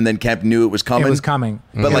gee, and then Kemp knew it was coming. It was coming.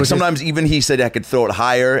 But It like was just- sometimes even he said I could throw it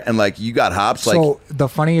higher, and like you got hops. Like So the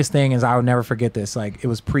funniest thing is I would never forget this. Like it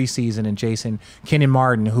was preseason and Kenyon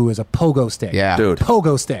Martin, who is a pogo stick. Yeah. Dude.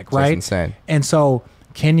 Pogo stick, right? insane. And so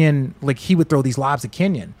Kenyon, like he would throw these lobs at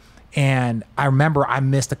Kenyon. And I remember I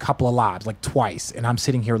missed a couple of lobs, like twice, and I'm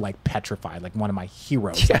sitting here like petrified, like one of my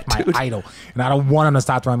heroes, like my idol. And I don't want him to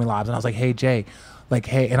stop throwing me lobs. And I was like, hey, Jay, like,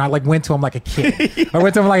 hey, and I like went to him like a kid. I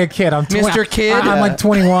went to him like a kid. I'm Mr. Kidd? I'm like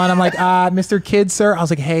 21. I'm like, Mr. Kidd, sir. I was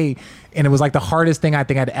like, hey, and it was like the hardest thing I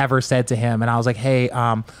think I'd ever said to him. And I was like, hey,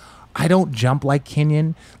 I don't jump like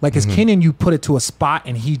Kenyon. Like as Kenyon, you put it to a spot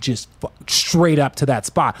and he just straight up to that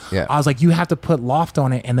spot. Yeah. I was like, you have to put loft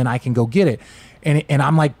on it and then I can go get it. And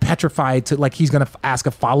I'm like petrified to like he's gonna ask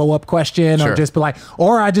a follow-up question Sure. or just be like,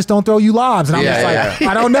 or I just don't throw you lobs. And I'm Yeah, just like,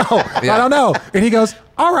 I don't know. Yeah. I don't know. And he goes,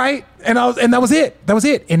 all right. And that was it. That was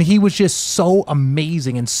it. And he was just so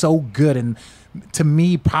amazing and so good. And to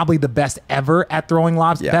me, probably the best ever at throwing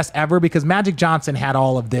lobs, Yeah. best ever, because Magic Johnson had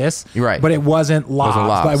all of this, You're right. but it wasn't lobs.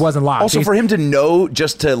 lobs. But it wasn't lobs. also for him to know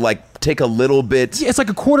just to like take a little bit. It's like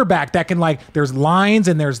a quarterback that can like. There's lines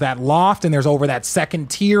and there's that loft and there's over that second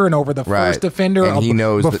tier and over the Right. first defender. And he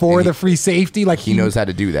knows that- before and the free safety. Like he knows how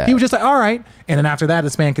to do that. He was just like, all right. And then after that,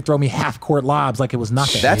 this man could throw me half court lobs like it was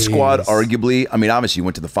nothing. That squad, arguably, I mean, obviously you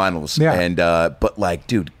went to the finals, Yeah. and but like,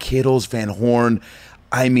 dude, Kittles, Van Horn.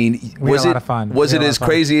 I mean, We was had a it lot of fun. was We it had a lot as of fun.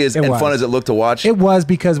 crazy as It and was. fun as it looked to watch? It was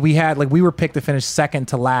because we were picked to finish second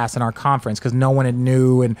to last in our conference because no one had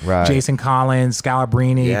knew and Right. Jason Collins,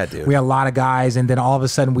 Scalabrini. Yeah, dude. We had a lot of guys, and then all of a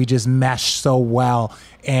sudden we just meshed so well,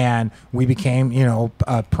 and we became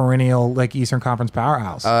a perennial like Eastern Conference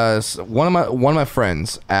powerhouse. So one of my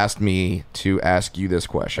friends asked me to ask you this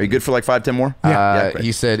question. Are you good for like 5-10 more? Yeah. great.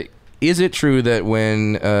 He said, is it true that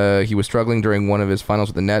when he was struggling during one of his finals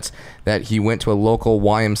with the Nets that he went to a local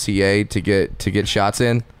YMCA to get shots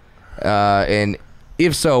in? And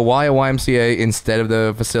if so, why a YMCA instead of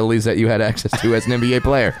the facilities that you had access to as an NBA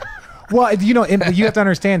player? Well, and you have to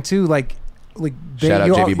understand too, like Shout out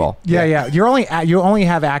you JV Ball. Yeah. You only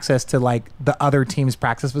have access to like the other team's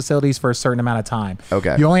practice facilities for a certain amount of time.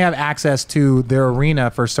 Okay. You only have access to their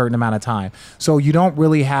arena for a certain amount of time. So you don't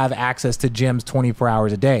really have access to gyms 24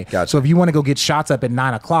 hours a day. Gotcha. So if you want to go get shots up at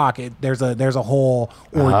 9:00, there's a whole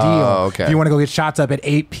ordeal. Oh, okay. If you want to go get shots up at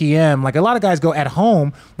 8 p.m., like a lot of guys go at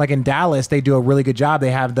home, like in Dallas, they do a really good job.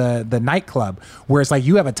 They have the nightclub where it's like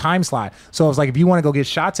you have a time slot. So it's like if you want to go get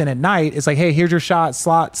shots in at night, it's like, hey, here's your shot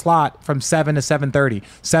slot from 7 7 to 7:30,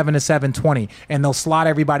 7 to 7:20, and they'll slot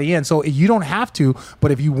everybody in. So you don't have to,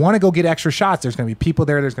 but if you want to go get extra shots, there's going to be people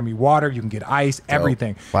there. There's going to be water. You can get ice,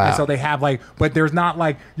 everything. Wow. And so they have but there's not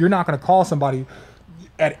you're not going to call somebody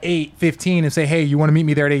at 8:15 and say, hey, you want to meet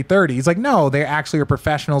me there at 8:30? It's like, no, they actually are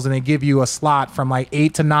professionals and they give you a slot from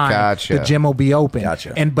 8 to 9. Gotcha. The gym will be open.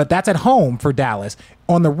 Gotcha. But that's at home for Dallas.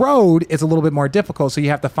 On the road, it's a little bit more difficult, so you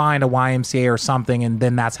have to find a YMCA or something, and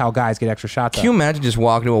then that's how guys get extra shots. Can you imagine just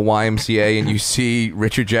walking to a YMCA and you see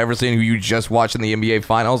Richard Jefferson, who you just watched in the NBA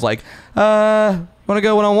Finals, want to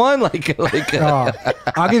go one-on-one?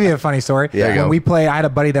 I'll give you a funny story. Yeah, when we played, I had a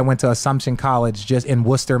buddy that went to Assumption College just in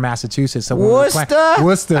Worcester, Massachusetts. So Worcester.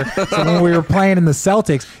 So when we were playing in the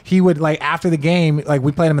Celtics, he would after the game,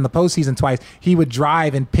 we played him in the postseason twice. He would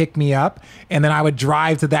drive and pick me up, and then I would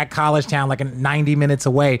drive to that college town 90 minutes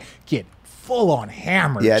away, get full on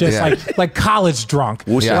hammered, like college drunk,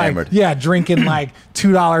 hammered. Drinking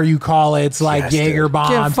 $2 you call it's Jaeger bombs.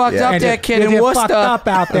 Get fucked up, that kid in Worcester. Fucked up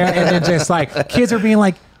out there, and then just kids are being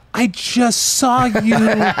like, I just saw you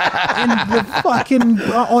in the fucking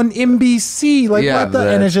on NBC. What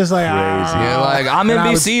the? And it's just crazy. I'm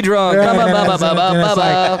NBC drunk.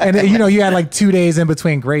 And you had 2 days in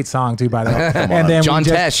between. Great song too, by the way. And then John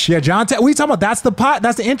Tesh. Yeah, John Tesh. We talking about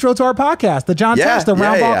that's the intro to our podcast. The John Tesh, the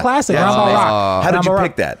Round Ball Classic, Round Ball Rock. How did you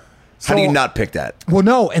pick that? How do you not pick that? Well,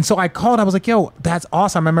 no. And so I called. I was like, yo, that's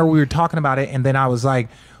awesome. I remember we were talking about it, and then I was like,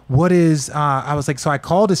 what is I was like, so I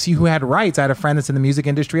called to see who had rights. I had a friend that's in the music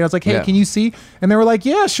industry. I was like, hey, can you see? And they were like,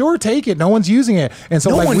 yeah, sure, take it. No one's using it. And so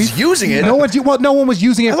no one's using it. No one was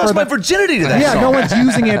using it. I lost my virginity to that. Yeah, song. No one's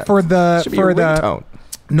using it for the ringtone.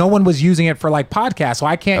 No one was using it for podcasts, so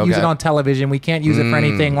I can't use it on television. We can't use it for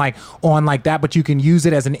anything on that, but you can use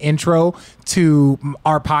it as an intro to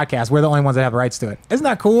our podcast. We're the only ones that have the rights to it. Isn't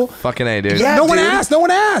that cool? Fucking A, dude. Yeah, no one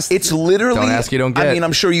asked. It's literally. Don't ask, you don't get. I mean,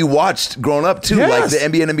 I'm sure you watched growing up too. Yes. The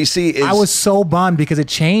NBA and NBC is. I was so bummed because it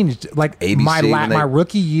changed. ABC, my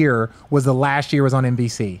rookie year was the last year was on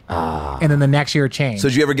NBC, and then the next year it changed. So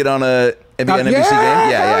did you ever get on a NBA and NBC game?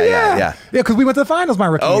 Yeah. Yeah, because we went to the finals my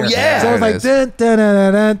rookie year. Oh, yeah. So it was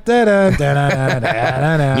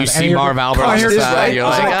You see Marv Albert on the side. You're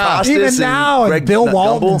like, even now, and Bill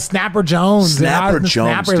Walton, and Snapper Jones.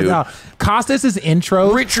 Dude. Costas'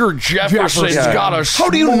 intro. Richard Jefferson's got a How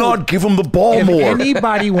do you not give him the ball if more?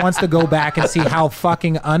 anybody wants to go back and see how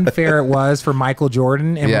fucking unfair it was for Michael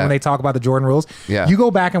Jordan, and when they talk about the Jordan rules, you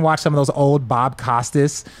go back and watch some of those old Bob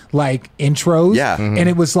Costas intros, and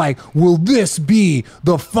it was will this be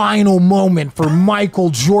the final moment for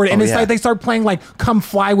Michael Jordan? And it's they start playing Come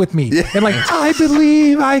Fly With Me, and I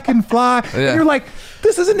believe I can fly, and you're like,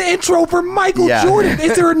 this is an intro for Michael Jordan.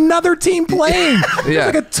 Is there another team playing?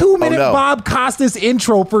 It's a 2-minute Bob Costas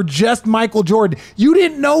intro for just Michael Jordan. You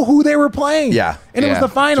didn't know who they were playing. Yeah. And it was the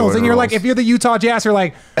finals. Jordan and you're rules. if you're the Utah Jazz,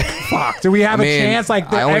 you're fuck, do we have a chance? I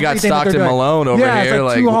only got Stockton Malone over here.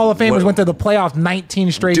 It's 2 Hall of Famers went to the playoffs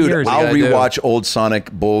 19 straight years. I'll rewatch old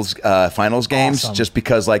Sonic Bulls finals games just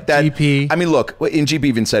because that. GP. I mean, look, and GP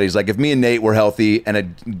even said, he's if me and Nate were healthy and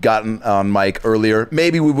had gotten on Mike earlier,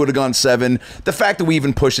 maybe we would have gone 7. The fact that we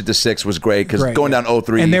even pushed it to 6 was great because going down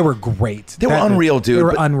 0-3. And they were great. They were unreal, dude. They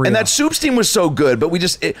were unreal. And that Soups team was so good, but we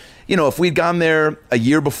just, if we'd gone there a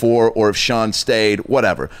year before or if Sean stayed,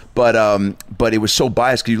 whatever. But it was so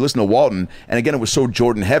biased because you listen to Walton, and again, it was so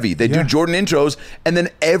Jordan heavy. They do Jordan intros, and then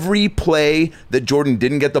every play that Jordan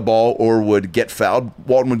didn't get the ball or would get fouled,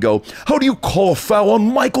 Walton would go, how do you call a foul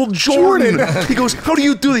on Michael Jordan? He goes, how do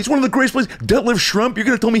you do this? He's one of the greatest plays. Detlef Schrempf, you're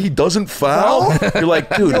going to tell me he doesn't foul? You're like,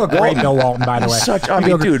 dude, you look great, Bill Walton, by the way.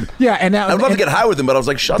 Dude. Yeah, and I'd love to get high with him, but I was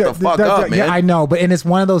like, shut the fuck up, man. Yeah, I know, and it's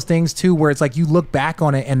one of those things too where it's you look back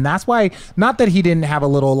on it, and that's why, not that he didn't have a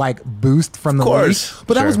little boost from the league,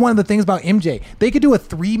 but that was one of the things about MJ. They could do a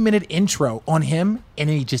 3-minute intro on him, and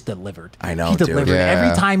then he just delivered. I know, he delivered dude.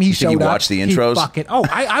 every time he showed up. You watch the intros?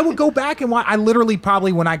 I would go back and watch. I literally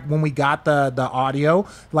probably when we got the audio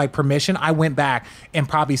permission, I went back and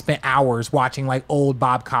probably spent hours watching old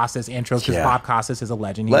Bob Costas intros because Bob Costas is a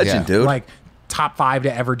legend. Legend, dude. Top 5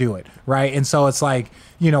 to ever do it, right? And so it's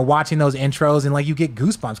watching those intros and you get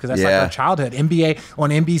goosebumps because that's our childhood. NBA on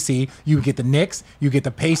NBC, you would get the Knicks, you get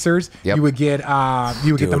the Pacers, you would get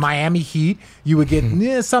get the Miami Heat, you would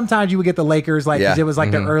get sometimes you would get the Lakers, because it was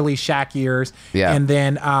the early Shaq years, and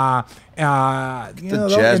then the Jazz,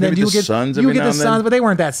 and then maybe the Suns. You would get the Suns, but they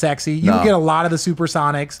weren't that sexy. You would get a lot of the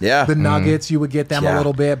Supersonics, the Nuggets. You would get them a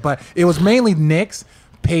little bit, but it was mainly Knicks,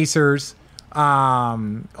 Pacers. Who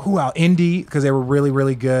else? Indy, because they were really,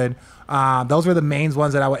 really good. Those were the main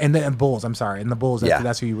ones that and then Bulls. I'm sorry, and the Bulls.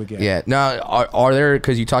 That's who you would get. Yeah. Now, are there?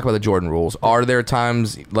 Because you talk about the Jordan rules. Are there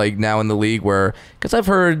times now in the league where? Because I've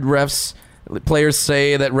heard refs players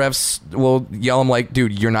say that refs will yell them like,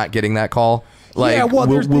 "Dude, you're not getting that call." Like, Yeah, well,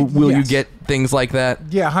 will you yes. get things like that?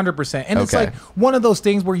 Yeah, 100%. And it's Okay. like one of those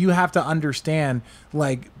things where you have to understand,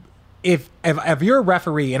 like, if you're a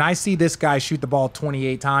referee and I see this guy shoot the ball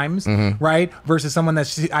 28 times, right, versus someone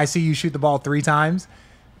I see you shoot the ball 3 times,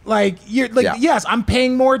 like you're like, yes, I'm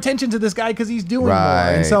paying more attention to this guy because he's doing more.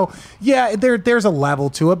 And so, yeah, there's a level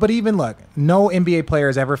to it. But even look, no NBA player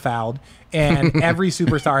has ever fouled, and every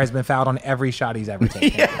superstar has been fouled on every shot he's ever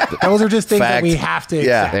taken. Those are just things that we have to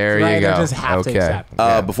accept. There you right? go. They just have to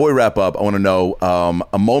accept. Before we wrap up, I want to know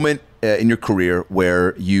a moment in your career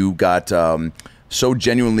where you got so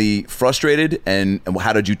genuinely frustrated, and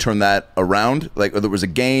how did you turn that around? Like, whether it was a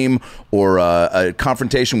game or a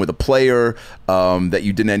confrontation with a player that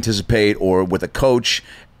you didn't anticipate, or with a coach,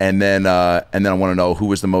 and then I want to know who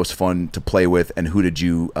was the most fun to play with, and who did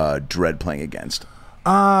you dread playing against?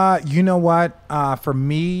 You know what? For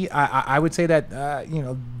me, I would say that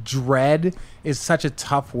dread is such a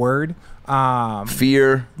tough word.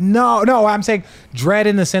 Fear? No, I'm saying dread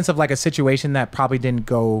in the sense of like a situation that probably didn't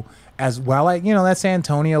go as well. Like, that San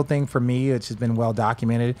Antonio thing for me, which has been well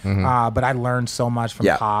documented. But I learned so much from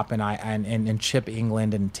Pop and Chip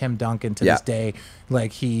England and Tim Duncan to this day.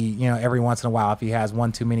 Like, he, every once in a while, if he has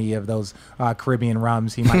one too many of those Caribbean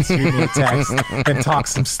rums, he might shoot me a text and talk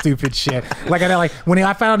some stupid shit. Like, when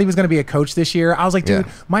I found out he was going to be a coach this year, I was like, dude,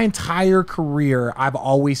 my entire career, I've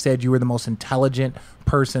always said you were the most intelligent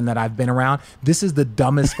person that I've been around. This is the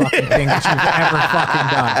dumbest fucking thing that you've ever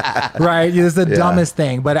fucking done, right? It's the dumbest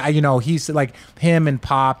thing. But he's like, him and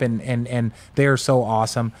Pop and they're so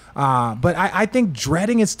awesome. But I think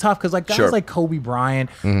dreading is tough because like guys like Kobe Bryant,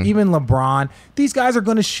 even LeBron, these guys are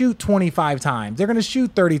going to shoot 25 times. They're going to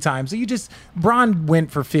shoot 30 times. So Bron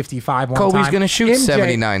went for 55 one time. Kobe's going to shoot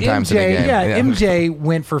 79 times in a game. Yeah, MJ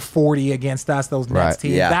went for 40 against us, those Nets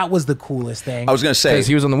teams. Yeah. That was the coolest thing. I was going to say, because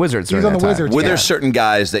he was on the Wizards. He was on the Wizards. Were there certain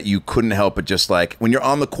guys that you couldn't help but just like, when you're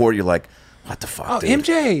on the court, you're like, what the fuck, dude?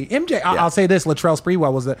 MJ. I'll say this: Latrell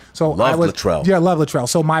Sprewell was the. So Latrell. Yeah, love Latrell.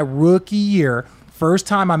 So my rookie year, first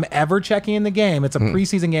time I'm ever checking in the game. It's a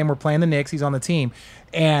preseason game. We're playing the Knicks. He's on the team,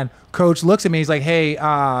 and coach looks at me. He's like, "Hey,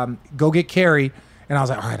 go get Carey." And I was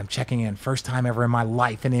like, all right, I'm checking in. First time ever in my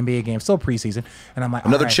life in an NBA game. Still preseason. And I'm like,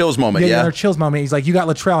 another chills moment. Yeah, another chills moment. He's like, you got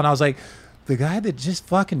Latrell, and I was like, the guy that just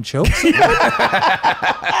fucking chokes. Welcome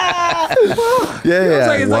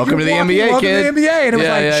to the NBA, kid. Welcome to the NBA, and it was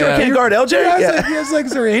like, sure, can't guard LJ. I was like,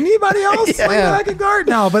 is there anybody else that I can guard?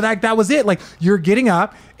 No, but like that was it. Like you're getting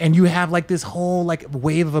up and you have like this whole like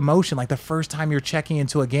wave of emotion. Like the first time you're checking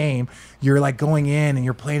into a game, you're like going in and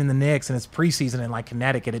you're playing in the Knicks, and it's preseason in like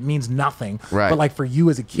Connecticut. It means nothing. Right. But like for you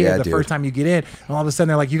as a kid, first time you get in, and all of a sudden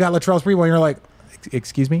they're like, you got Latrell Sprewell, and you're like,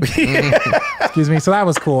 excuse me? Excuse me. So that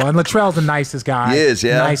was cool. And Latrell's the nicest guy. He is,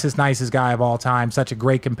 yeah. Nicest guy of all time. Such a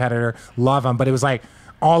great competitor. Love him. But it was like,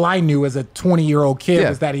 all I knew as a 20-year-old kid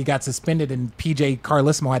was that he got suspended and PJ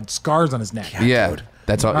Carlesimo had scars on his neck. Yeah.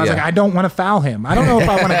 That's all. I was like, I don't want to foul him. I don't know if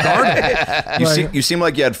I want to guard him. You seem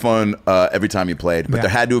like you had fun every time you played, but there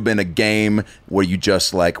had to have been a game where you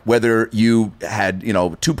just like, whether you had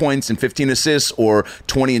 2 points and 15 assists or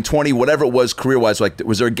 20 and 20, whatever it was career wise. Like,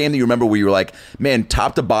 was there a game that you remember where you were like, man,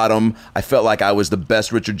 top to bottom, I felt like I was the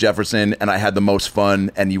best Richard Jefferson and I had the most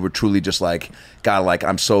fun, and you were truly just like, God, like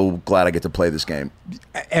I'm so glad I get to play this game.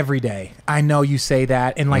 Every day. I know you say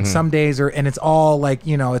that, and like some days and it's all like,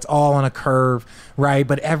 it's all on a curve, right?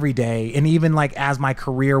 But every day, and even like as my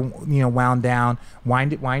career, wound down,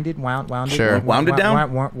 wound it down,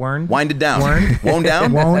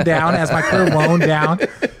 wound down as my career wound down.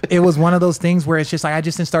 It was one of those things where it's just like I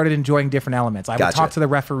just started enjoying different elements. I would talk to the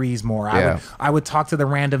referees more. I would talk to the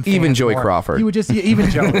random fans even Joey more. Crawford. He would just even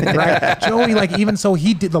Joey, right? Joey, like even so,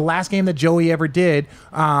 he did the last game that Joey ever did.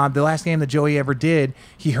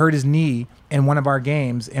 He hurt his knee in one of our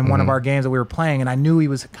games, one of our games that we were playing, and I knew he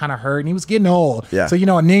was kind of hurt and he was getting old. Yeah. So,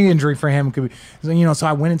 a knee injury for him could be, so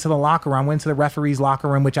I went into the locker room, went to the referee's locker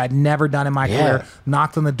room, which I'd never done in my career,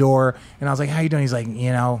 knocked on the door, and I was like, how you doing? He's like,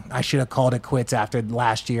 I should have called it quits after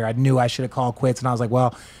last year. I knew I should have called quits. And I was like,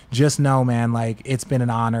 well, just know, man, like it's been an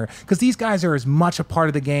honor. Because these guys are as much a part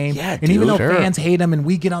of the game. Yeah, and even though sure. fans hate them and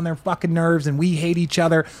we get on their fucking nerves and we hate each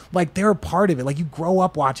other, like they're a part of it. Like you grow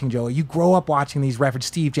up watching Joey, you grow up watching these referees,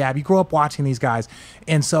 Steve Jabb, you grow up watching these guys.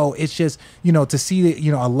 And so it's just, to see,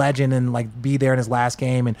 a legend and like be there in his last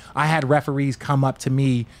game. And I had referees come up to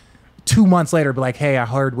me 2 months later, be like, hey, I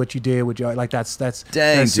heard what you did with Joey. Like that's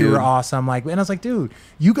super dude. awesome. Like, and I was like, dude,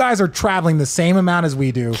 you guys are traveling the same amount as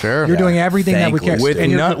we do. Sure. You're doing everything that we can.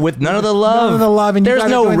 Thankless, with none of the love. None of the love. And you there's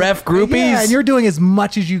guys are no doing- ref groupies. Yeah, and you're doing as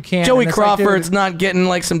much as you can. Joey And it's like, dude, Crawford's not getting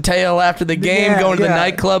like some tail after the game, Yeah, going to the yeah.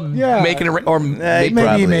 nightclub, Yeah. making a or He Maybe,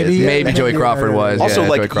 probably maybe, is, yeah. maybe Joey Crawford was. Also, yeah,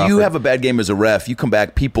 Joey like Crawford. you have a bad game as a ref, you come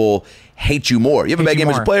back, people hate you more. You have a Hate bad you game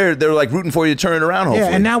as a more. player, they're like rooting for you to turn it around. Hopefully,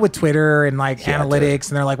 Yeah, and now with Twitter and like analytics,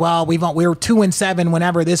 and they're like, "Well, we were 2-7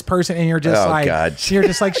 whenever this person," and you're just Oh, like, God. "You're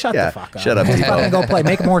just like, shut Yeah, the fuck up, shut up, Just T-Bone. fucking go play,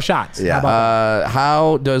 make more shots." Yeah. How about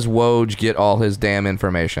How does Woj get all his damn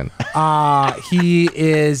information? he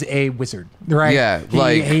is a wizard, right? Yeah, he,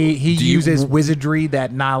 like, he do you- uses wizardry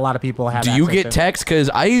that not a lot of people have. Do you access get to. texts? Because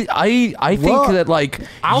I think Well, that like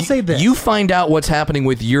I'll say this. you find out what's happening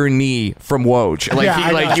with your knee from Woj. Like Yeah, I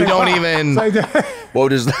know. like you It's don't like, even. it's like- What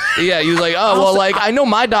does Yeah, you was like, oh well, like I know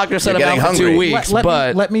my doctor said You're I'm out getting for 2 hungry. weeks, let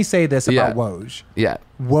but me say this Yeah. about Woj. yeah,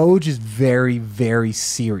 Woj is very, very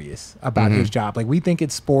serious about his job. Like, we think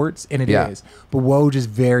it's sports, and it is. Yeah. But Woj is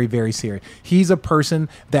very, very serious. He's a person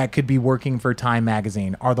that could be working for Time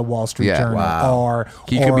Magazine or the Wall Street Yeah. Journal Wow. or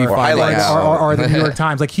He could be finding out. or the New York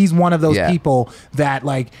Times. Like, he's one of those Yeah. people that,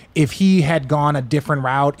 like, if he had gone a different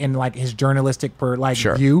route in like his journalistic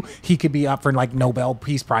Sure. view, he could be up for like Nobel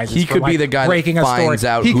Peace Prizes. He for, could be like, the guy that breaking a story. finds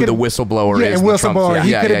out He who could- the whistleblower yeah, is and in the Trump- whistleblower. yeah.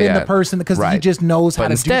 He Yeah, could have yeah, been yeah. the person because he Right. just knows how But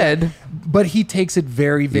to instead- do that. But he takes it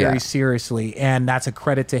very, very Yeah. seriously, and that's a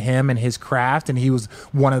credit to him and his craft. And he was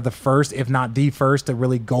one of the first, if not the first, to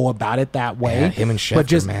really go about it that way. Yeah, him and but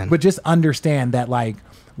Schefter, man. But just understand that, like,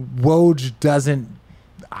 Woj doesn't.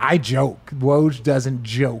 I joke. Woj doesn't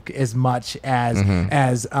joke as much as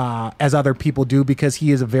as other people do because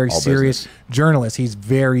he is a very serious journalist. He's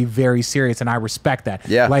very, very serious, and I respect that.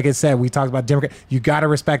 Yeah. Like I said, we talked about Democrat. You got to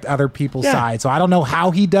respect other people's Yeah. side. So I don't know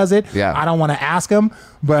how he does it. Yeah. I don't want to ask him,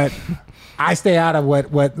 but I stay out of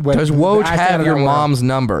what. Does Woj I stay out have of your that world. mom's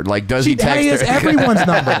number? Like, does he He text has her? everyone's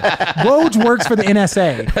number. Woj works for the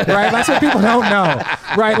NSA, right? That's what people don't know,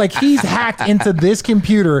 right? Like, he's hacked into this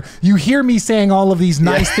computer. You hear me saying all of these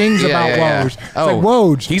nice things Yeah, about yeah, yeah. Woj. It's Oh, like,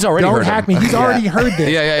 Woj, he's already don't heard hack him. me. He's already heard this.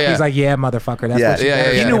 Yeah, yeah, yeah. He's like, yeah, motherfucker. That's Yeah, what you yeah, better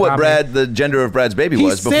yeah. He say knew what about me. the gender of Brad's baby He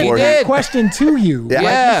was sent before. that did. question to you. Yeah. Like,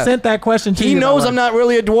 Yeah. he sent that question to He you. knows Like, I'm not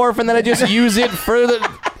really a dwarf, and then I just use it for the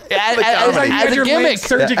as It's like you had a your gimmick. legs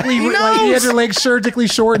surgically, He like, you had knows. your legs surgically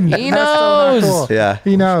shortened. He That's so not knows. cool. Yeah.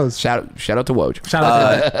 He knows. Shout out to Woj. Shout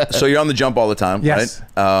out to him. So you're on the jump all the time, Yes.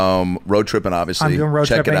 right? Road tripping, obviously. I'm doing road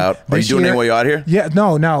Check tripping. it out. Are you This doing year- it while you're out here? Yeah,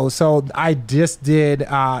 no. So I just did.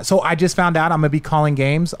 So I just found out I'm gonna be calling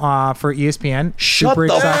games for ESPN. Shut Super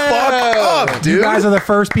the excited. fuck up, dude. You guys are the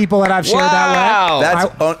first people that I've shared Wow. that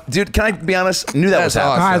with. That's dude. Can I be honest? Knew that was That's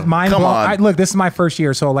happening. awesome. Mind Come blown. on. Look, this is my first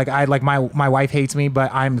year, so like my wife hates me,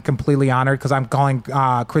 but I'm completely honored because I'm calling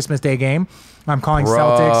Christmas Day game. I'm calling Bro.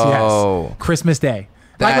 Celtics. Yes, Christmas Day.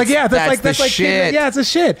 That's That's the like shit. yeah, it's a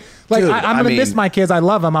shit. Like, Dude, I'm gonna I miss mean- my kids. I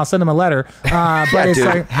love them. I'll send them a letter. But Yeah, it's dude.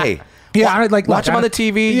 like, Hey. yeah, I like Watch him on the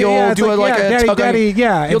TV. Yeah, You'll it's do like a daddy, tug daddy, on.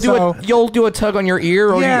 yeah. You'll and do so, you'll do a tug on your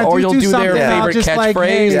ear, or yeah, you'll do their something. I'll favorite just like, catchphrase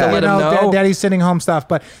hey, to let them know. Daddy's sitting home stuff.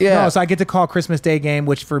 But Yeah. no, so I get to call Christmas Day game,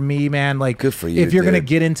 which for me, man, like, Good for you, if you're gonna dude.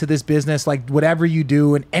 get into this business, like whatever you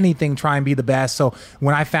do and anything, try and be the best. So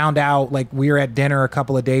when I found out, like, we were at dinner a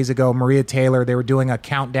couple of days ago, Maria Taylor, they were doing a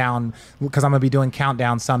countdown because I'm gonna be doing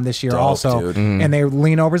countdown some this year Dope, also, dude. and they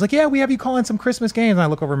lean over, it's like, yeah, we have you calling some Christmas games. And I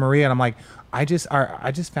look over at Maria and I'm like, I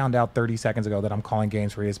just found out 30 seconds ago that I'm calling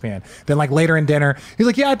games for ESPN. Then like later in dinner, he's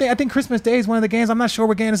like, yeah, I think Christmas Day is one of the games. I'm not sure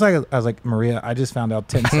what game it's like. I was like, Maria, I just found out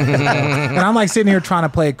 10 seconds ago. And I'm like sitting here trying to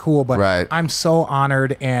play it cool, but Right. I'm so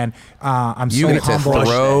honored and I'm You so get to humbled.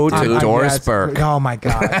 throw to Doris yes. Burke. Oh my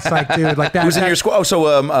God. It's like, dude, like that. Who's in that- your squad? Oh, so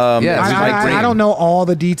Yeah, is it Mike Green? I don't know all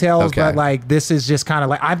the details, Okay. but like this is just kind of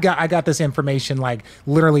like I got this information like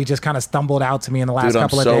literally just kind of stumbled out to me in the last Dude, I'm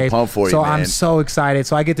couple of so days. pumped for you, so man. I'm so excited.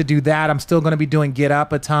 So I get to do that. I'm still going to be doing Get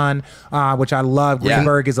Up a ton, which I love. Yeah.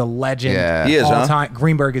 Greenberg is a legend. Yeah. He is, all huh? time.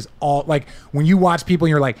 Greenberg is all like when you watch people, and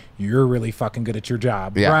you're like, you're really fucking good at your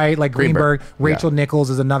job, Yeah. right? Like Greenberg. Greenberg. Rachel Nichols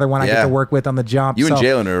is another one I get Yeah. to work with on the jump. You and So,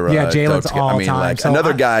 Jalen are yeah, Jalen's dope. all I mean, time. like So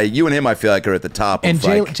another I- guy. You and him, I feel like, are at the top. and of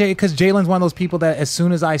like, because Jalen's one of those people that as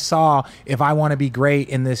soon as I saw, if I want to be great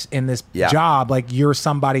in this Yeah. job, like you're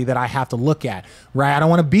somebody that I have to look at, right? I don't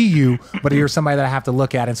want to be you, but you're somebody that I have to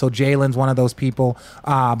look at. And so Jalen's one of those people.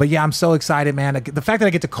 But yeah, I'm so excited, man. The fact that I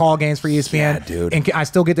get to call games for ESPN. Yeah, dude. And I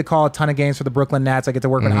still get to call a ton of games for the Brooklyn Nets. I get to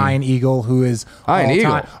work with Ian Eagle, who is Ian all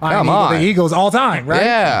Eagle. time. Come on. The Eagles all time, right?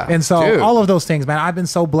 Yeah, And so dude. all of those things, man, I've been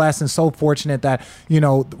so blessed and so fortunate that,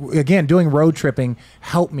 again, doing road tripping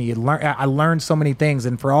helped me. I learned so many things.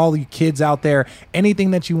 And for all you kids out there,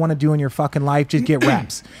 anything that you want to do in your fucking life, just get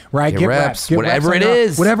reps, right? Get reps. Get Whatever reps it on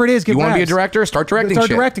is. Whatever it is, get You reps. want to be a director? Start directing Start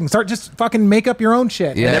shit. directing. Start just fucking make up your own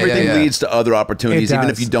shit. Yeah. And everything leads to other opportunities, It even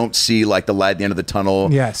does. if you don't see like the light at the end of the tunnel.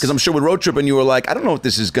 Yes. Because I'm sure with road tripping, you were like, I don't know if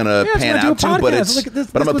this is gonna Yeah, I just pan wanna do a out to, but podcast. Look at this-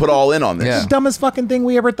 I'm this gonna was put the- all in on this. Yeah. It's the dumbest fucking thing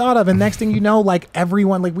we ever thought of. And next thing you know, like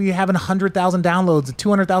everyone, like we having 100,000 downloads,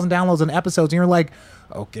 200,000 downloads on episodes, and you're like,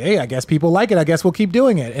 okay, I guess people like it. I guess we'll keep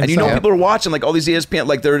doing it. And you know, people are watching like all these ESPN,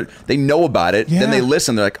 like they know about it. Yeah. Then they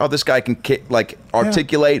listen. They're like, oh, this guy can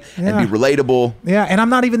articulate and Yeah. be relatable. Yeah, and I'm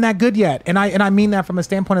not even that good yet. And I mean that from a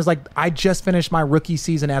standpoint is like I just finished my rookie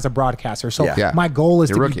season as a broadcaster. So Yeah. my goal is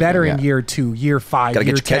You're to rookie, be better yeah. in year 2, year 5, Gotta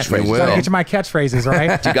year get your 10. catchphrases. Gotta Will. get you my catchphrases,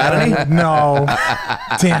 right? You got any? No.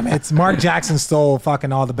 Damn it. Mark Jackson stole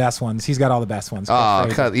fucking all the best ones. He's got all the best ones. Oh,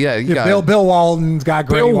 Catchphrases. yeah, you got Bill Walton's got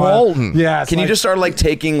great Bill ones. Walton. Yeah. Can you just start like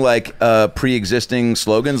taking like pre-existing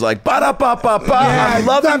slogans like ba da ba ba ba? Yeah, I'm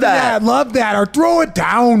loving that. Love that. Or throw it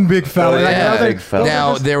down, big fella. Oh, Like, yeah, those are- big fella. those are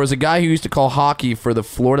Now, just- there was a guy who used to call hockey for the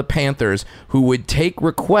Florida Panthers who would take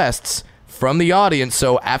requests from the audience.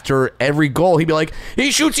 So after every goal, he'd be like, he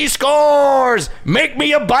shoots, he scores. Make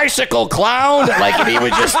me a bicycle, clown. Like, and he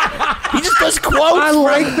just does quotes. I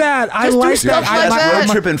like that. I Just do like stuff that. like I might- that.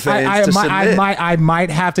 Road tripping fans I to submit. I might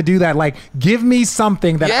have to do that. Like, give me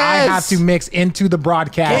something that I Yes. have to mix into the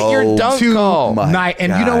broadcast. Get your dunk call. my Tonight.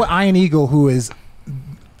 And you know God. what? Ian Eagle, who is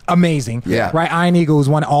amazing. Yeah. Right? Ian Eagle has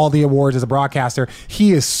won all the awards as a broadcaster.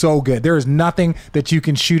 He is so good. There is nothing that you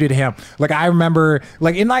can shoot at him. Like I remember,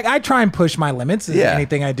 I try and push my limits in Yeah.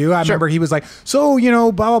 anything I do. I remember he was like, so,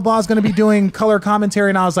 blah, blah, blah is going to be doing color commentary.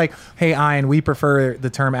 And I was like, hey, Ian, we prefer the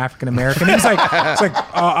term African-American. He's like,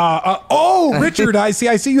 oh, Richard, I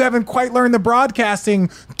see you haven't quite learned the broadcasting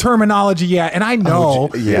terminology yet. And I know,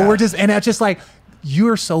 yeah. but and it's just like,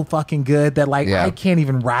 you're so fucking good that Yeah. I can't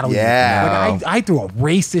even rattle Yeah. you. Like, I threw a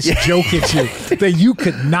racist joke at you that you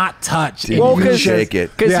could not touch. Dude, And you you shake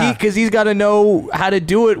it. Because he's got to know how to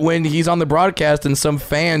do it when he's on the broadcast and some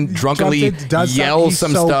fan drunkenly does yells he's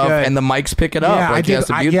some so stuff good. and the mics pick it up. Yeah, Like, he has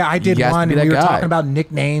to be- I did he has to one. be And that we were guy. talking about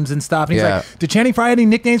nicknames and stuff. And he's Yeah. like, "Did Channing Frye have any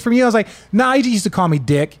nicknames for me?" I was like, "Nah, he just used to call me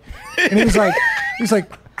Dick." And he was like,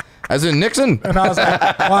 As in Nixon. and I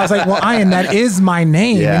was like, well, Ian, that is my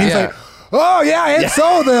name. Yeah. And he's Yeah. like, oh yeah, and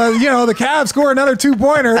so the Cavs score another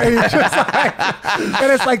 2-pointer, and it's just like,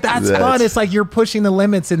 and it's like that's fun. It's like you're pushing the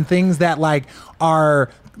limits in things that like are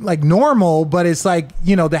like normal, but it's like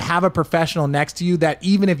to have a professional next to you that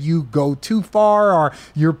even if you go too far or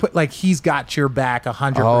you're put like he's got your back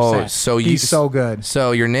 100%. Oh, so he's so good.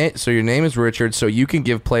 So your name is Richard. So you can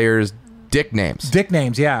give players dick names. Dick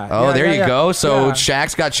names, yeah. Oh, Yeah, there yeah, you yeah. go. So Yeah.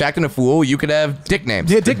 Shaq's got Shaq'd in a Fool. You could have dick names.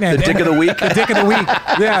 Yeah, dick names. The dick of the week. The dick of the week.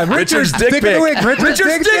 Yeah, Richard's dick dick of the pic. week.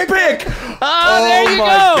 Richard's dick pic. Oh, there you my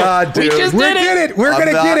go. God, We dude. just We did did it. it. We're I'm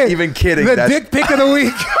gonna not get it. even kidding. The That's- dick pic of the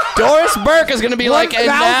week. Doris Burke is going to be like, and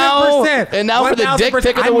now 1000%. for the dick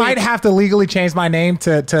pic of the I week. might have to legally change my name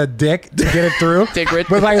to Dick to get it through. Dick Rich-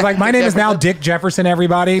 But like my name is now Jefferson. Dick Jefferson.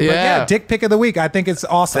 Everybody. But Yeah. yeah, dick pic of the week. I think it's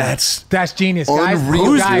awesome. That's genius, guys.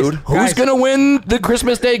 unreal, Guys, dude. Who's guys. going to win the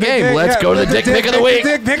Christmas Day game? Let's go to the dick pic of the week.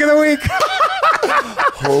 Dick pic of the week.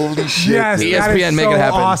 Holy shit. Yes, dude. that ESPN, is make so it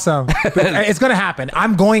happen. awesome. It's going to happen.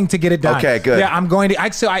 I'm going to get it done. Okay, good. Yeah, I'm going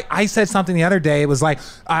to. So I said something the other day. It was like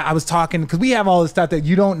I was talking because we have all this stuff that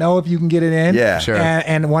you don't know if you can get it in. Yeah. Sure.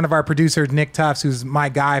 And one of our producers, Nick Tufts, who's my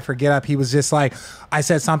guy for Get Up, he was just like, I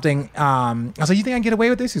said something. I was like, "You think I can get away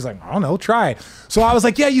with this?" He's like, "I don't know, try it." So I was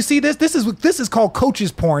like, "Yeah, you see this? This is called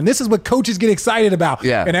coaches porn. This is what coaches get excited about."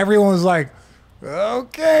 Yeah. And everyone was like,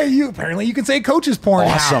 okay, you can say coaches porn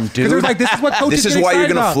now. Awesome, 'Cause dude. they're like, this is what coaches This is get why you're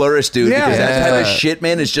excited gonna about. flourish, dude. Yeah, because that kind of yeah. shit,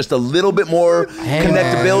 man, is just a little bit more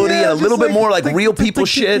connectability and a just little bit more like real people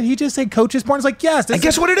shit. Did he just say coaches porn? It's like, yes. And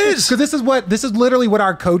guess what it is? Because this is literally what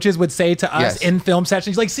our coaches would say to us Yes. in film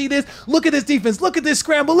sessions. Like, see this? Look at this defense. Look at this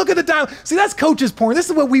scramble. Look at the dial. See, that's coaches porn. This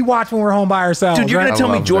is what we watch when we're home by ourselves. Dude, you're right? gonna tell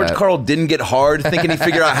me love George that. Karl didn't get hard thinking he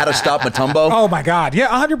figured out how to stop Mutombo? Oh my God. Yeah,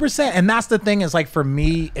 100%. And that's the thing is like for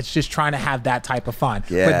me, it's just trying to have that type of fun.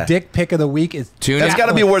 Yeah. But dick pic of the week is That's got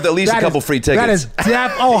to be worth at least a couple free tickets. That is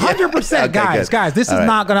 100%, Okay, guys. This is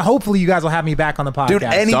not gonna. Hopefully, you guys will have me back on the podcast. Dude,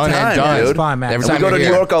 anytime, dude. It's fun, man. Every And we time go to you're New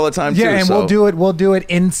here. York all the time too. Yeah, and so. we'll do it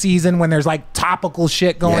in season when there's like topical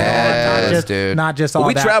shit going Yes, on. dude. Not just But all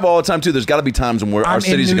we that. travel all the time too. There's got to be times when our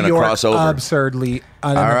cities are going to cross over. Absurdly.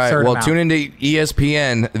 All right, well, tune into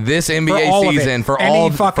ESPN this For all NBA of it. season for Any all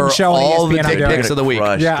fucking for show on all the ESPN I'm dick doing. pics of the week.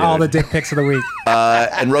 Crush, Yeah, all the dude. dick pics of the week.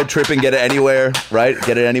 And road tripping, get it anywhere, right?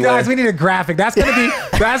 Get it anywhere. Guys, we need a graphic. That's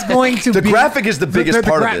going to The be graphic is the biggest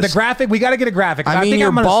part of this. The graphic, we got to get a graphic. I mean, think you're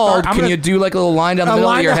I'm gonna bald. start- Can you do like a little line down the A middle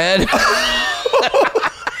of line your down- head?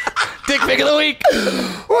 Dick pic of the week.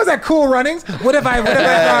 What was that? Cool Runnings? What if I draw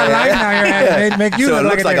a line down your head and make you So look it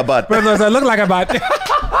looks like a butt. But it look like a butt.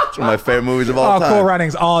 It's one of my favorite movies of all Oh, time. Cool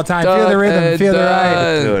Runnings all the time. Feel the rhythm. Feel the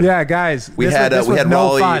ride. Dude. Yeah, guys. We this had was, this was no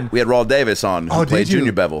Raleigh, fun. we had Raul Davis on who Oh, played did you?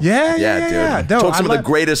 Junior Bevel. Yeah, dude. No, Told some I of the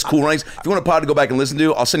greatest Cool Runnings. If you want a pod to go back and listen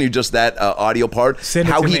to, I'll send you just that audio part. Send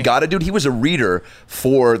it How to he me. got it, dude. He was a reader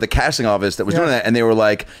for the casting office that was doing that, and they were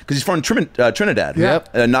like, because he's from Trinidad,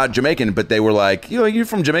 Yep. not Jamaican, but they were like, you're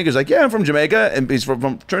from Jamaica. He's like, yeah, I'm from Jamaica, and he's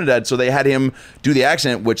from Trinidad. So they had him do the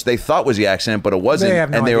accent, which they thought was the accent, but it wasn't. They have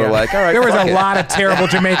no and they idea. were like, all right, there was fuck a it. lot of terrible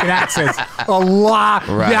Jamaican accents. A lot.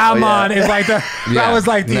 Right. Yeah, Oh, yeah. man. It's like that was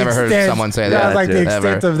like the Never extent. heard someone say That that. was like the dude. extent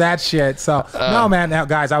Ever. of that shit. So no, man, now,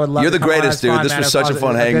 guys, I would love. You're to the come on. greatest, It was dude. fun, This man. was It such a it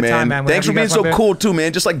fun was hang, good man. time, Thanks Whenever for you being guys so want to- cool too,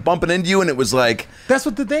 man. Just like bumping into you, and it was like, That's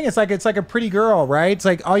what the thing. It's like a pretty girl, right? It's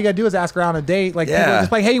like all you gotta do is ask her out on a date. Like people Yeah. are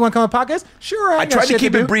just like, hey, you want to come on a podcast? Sure. I got tried to shit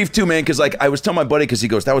keep do. it brief too, man, because like I was telling my buddy, because he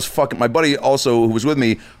goes, that was fucking. My buddy also, who was with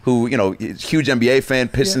me, who is huge NBA fan,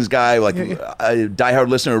 Pistons guy, like a diehard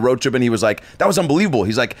listener of Road Trip, and he was like, that was unbelievable.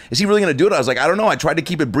 He's like, is he really gonna do it? I was like, I don't know. I tried to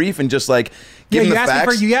keep it brief and just like give him the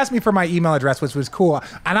facts. You asked me for my email address, which was cool.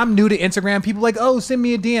 And I'm new to Instagram. People are like, oh, send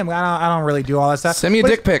me a DM. I don't really do all that stuff. Send me a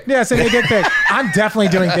dick pic. Yeah, send me a dick pic. I'm definitely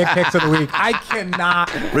doing dick pics of the week. I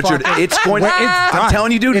cannot. Richard, fucking- it's going. Well, it's done. I'm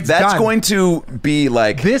telling you, dude, It's that's done. going to be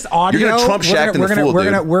like This audio. You're gonna Trump Shaq in the fool,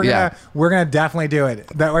 dude. We're gonna definitely do it.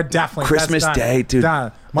 We're definitely Christmas that's done. Day, dude.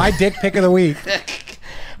 Done. My dick pic of the week.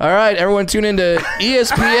 All right, everyone, tune into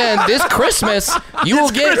ESPN this Christmas. You will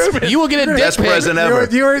get a dick Best pic. present ever.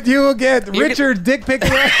 You will get Richard dick pic.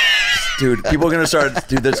 Dude, people are gonna start.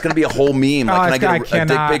 Dude, there's gonna be a whole meme. Like, can I get a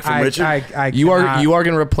dick pic from Richard? You are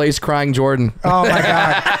going to replace crying Jordan. Oh my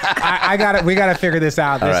god, I got it. We got to figure this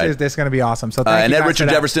out. This is going to be awesome. So thank and you then guys Richard for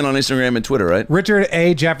that. Jefferson on Instagram and Twitter, right? Richard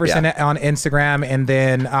A. Jefferson Yeah. on Instagram, and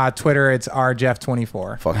then Twitter it's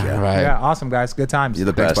rjeff24. Fuck yeah. Right. Yeah, awesome guys, good times. You're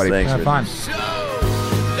the Thanks, best. buddy. Thanks, Have Richard. fun.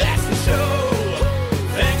 That's the show.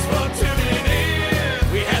 Thanks for tuning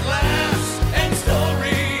in. We had laughs and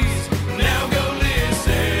stories. Now go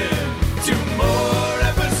listen to more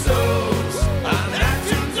episodes on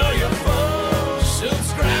iTunes or your phone.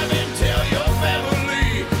 Subscribe and tell your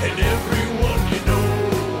family and everyone you know.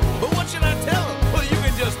 But what should I tell them? Well, you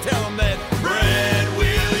can just tell them that Brad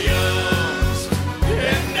Williams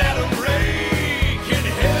and Adam Ray can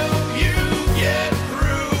help you get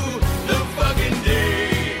through the fucking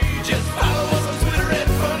day. Just follow us on Twitter at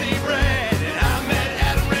Funny Brad, and I'm at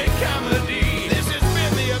Adam Ray Comedy. This has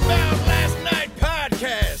been the About Last Night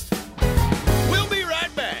podcast. We'll be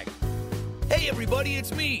right back. Hey everybody,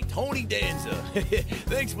 it's me, Tony Danza.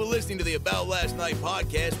 Thanks for listening to the About Last Night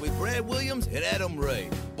podcast with Brad Williams and Adam Ray.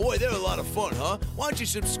 Boy, they're a lot of fun, huh? Why don't you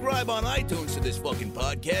subscribe on iTunes to this fucking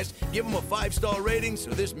podcast? Give them a 5-star rating so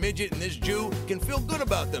this midget and this Jew can feel good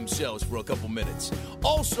about themselves for a couple minutes.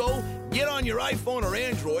 Also, get on your iPhone or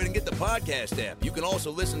Android and get the podcast app. You can also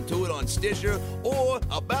listen to it on Stitcher or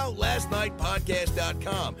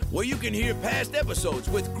AboutLastNightPodcast.com, where you can hear past episodes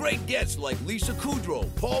with great guests like Lisa Kudrow,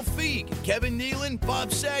 Paul Feig, Kevin Nealon,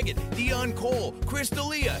 Bob Saget, Dion Cole, Chris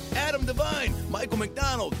D'Elia, Adam Devine, Michael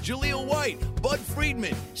McDonald, Jaleel White, Bud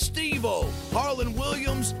Friedman, Steve-O, Harlan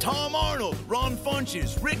Williams, Tom Arnold, Ron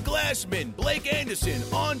Funches, Rick Glassman, Blake Anderson,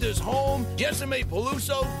 Anders Holm, Jessime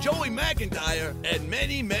Peluso, Joey McIntyre, and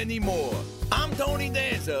many, many more. I'm Tony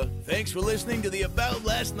Danza. Thanks for listening to the About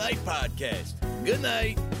Last Night podcast. Good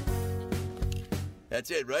night.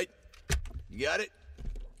 That's it, right? You got it?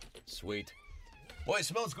 Sweet. Boy, it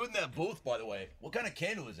smells good in that booth, by the way. What kind of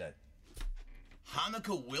candle is that?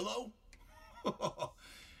 Hanukkah willow?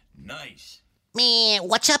 Nice. Man,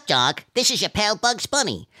 what's up, dog? This is your pal Bugs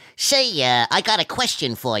Bunny. Say, I got a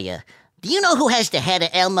question for you. Do you know who has the head of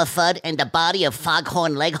Elmer Fudd and the body of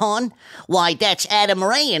Foghorn Leghorn? Why, that's Adam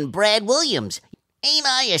Ray and Brad Williams. Ain't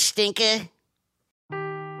I a stinker?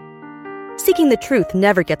 Seeking the truth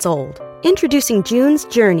never gets old. Introducing June's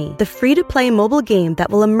Journey, the free-to-play mobile game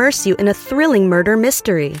that will immerse you in a thrilling murder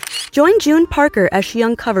mystery. Join June Parker as she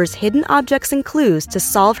uncovers hidden objects and clues to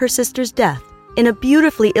solve her sister's death, in a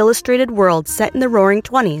beautifully illustrated world set in the Roaring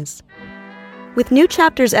 '20s. With new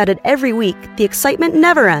chapters added every week, the excitement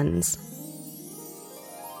never ends.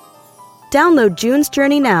 Download June's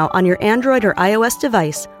Journey now on your Android or iOS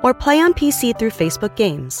device, or play on PC through Facebook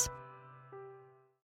Games.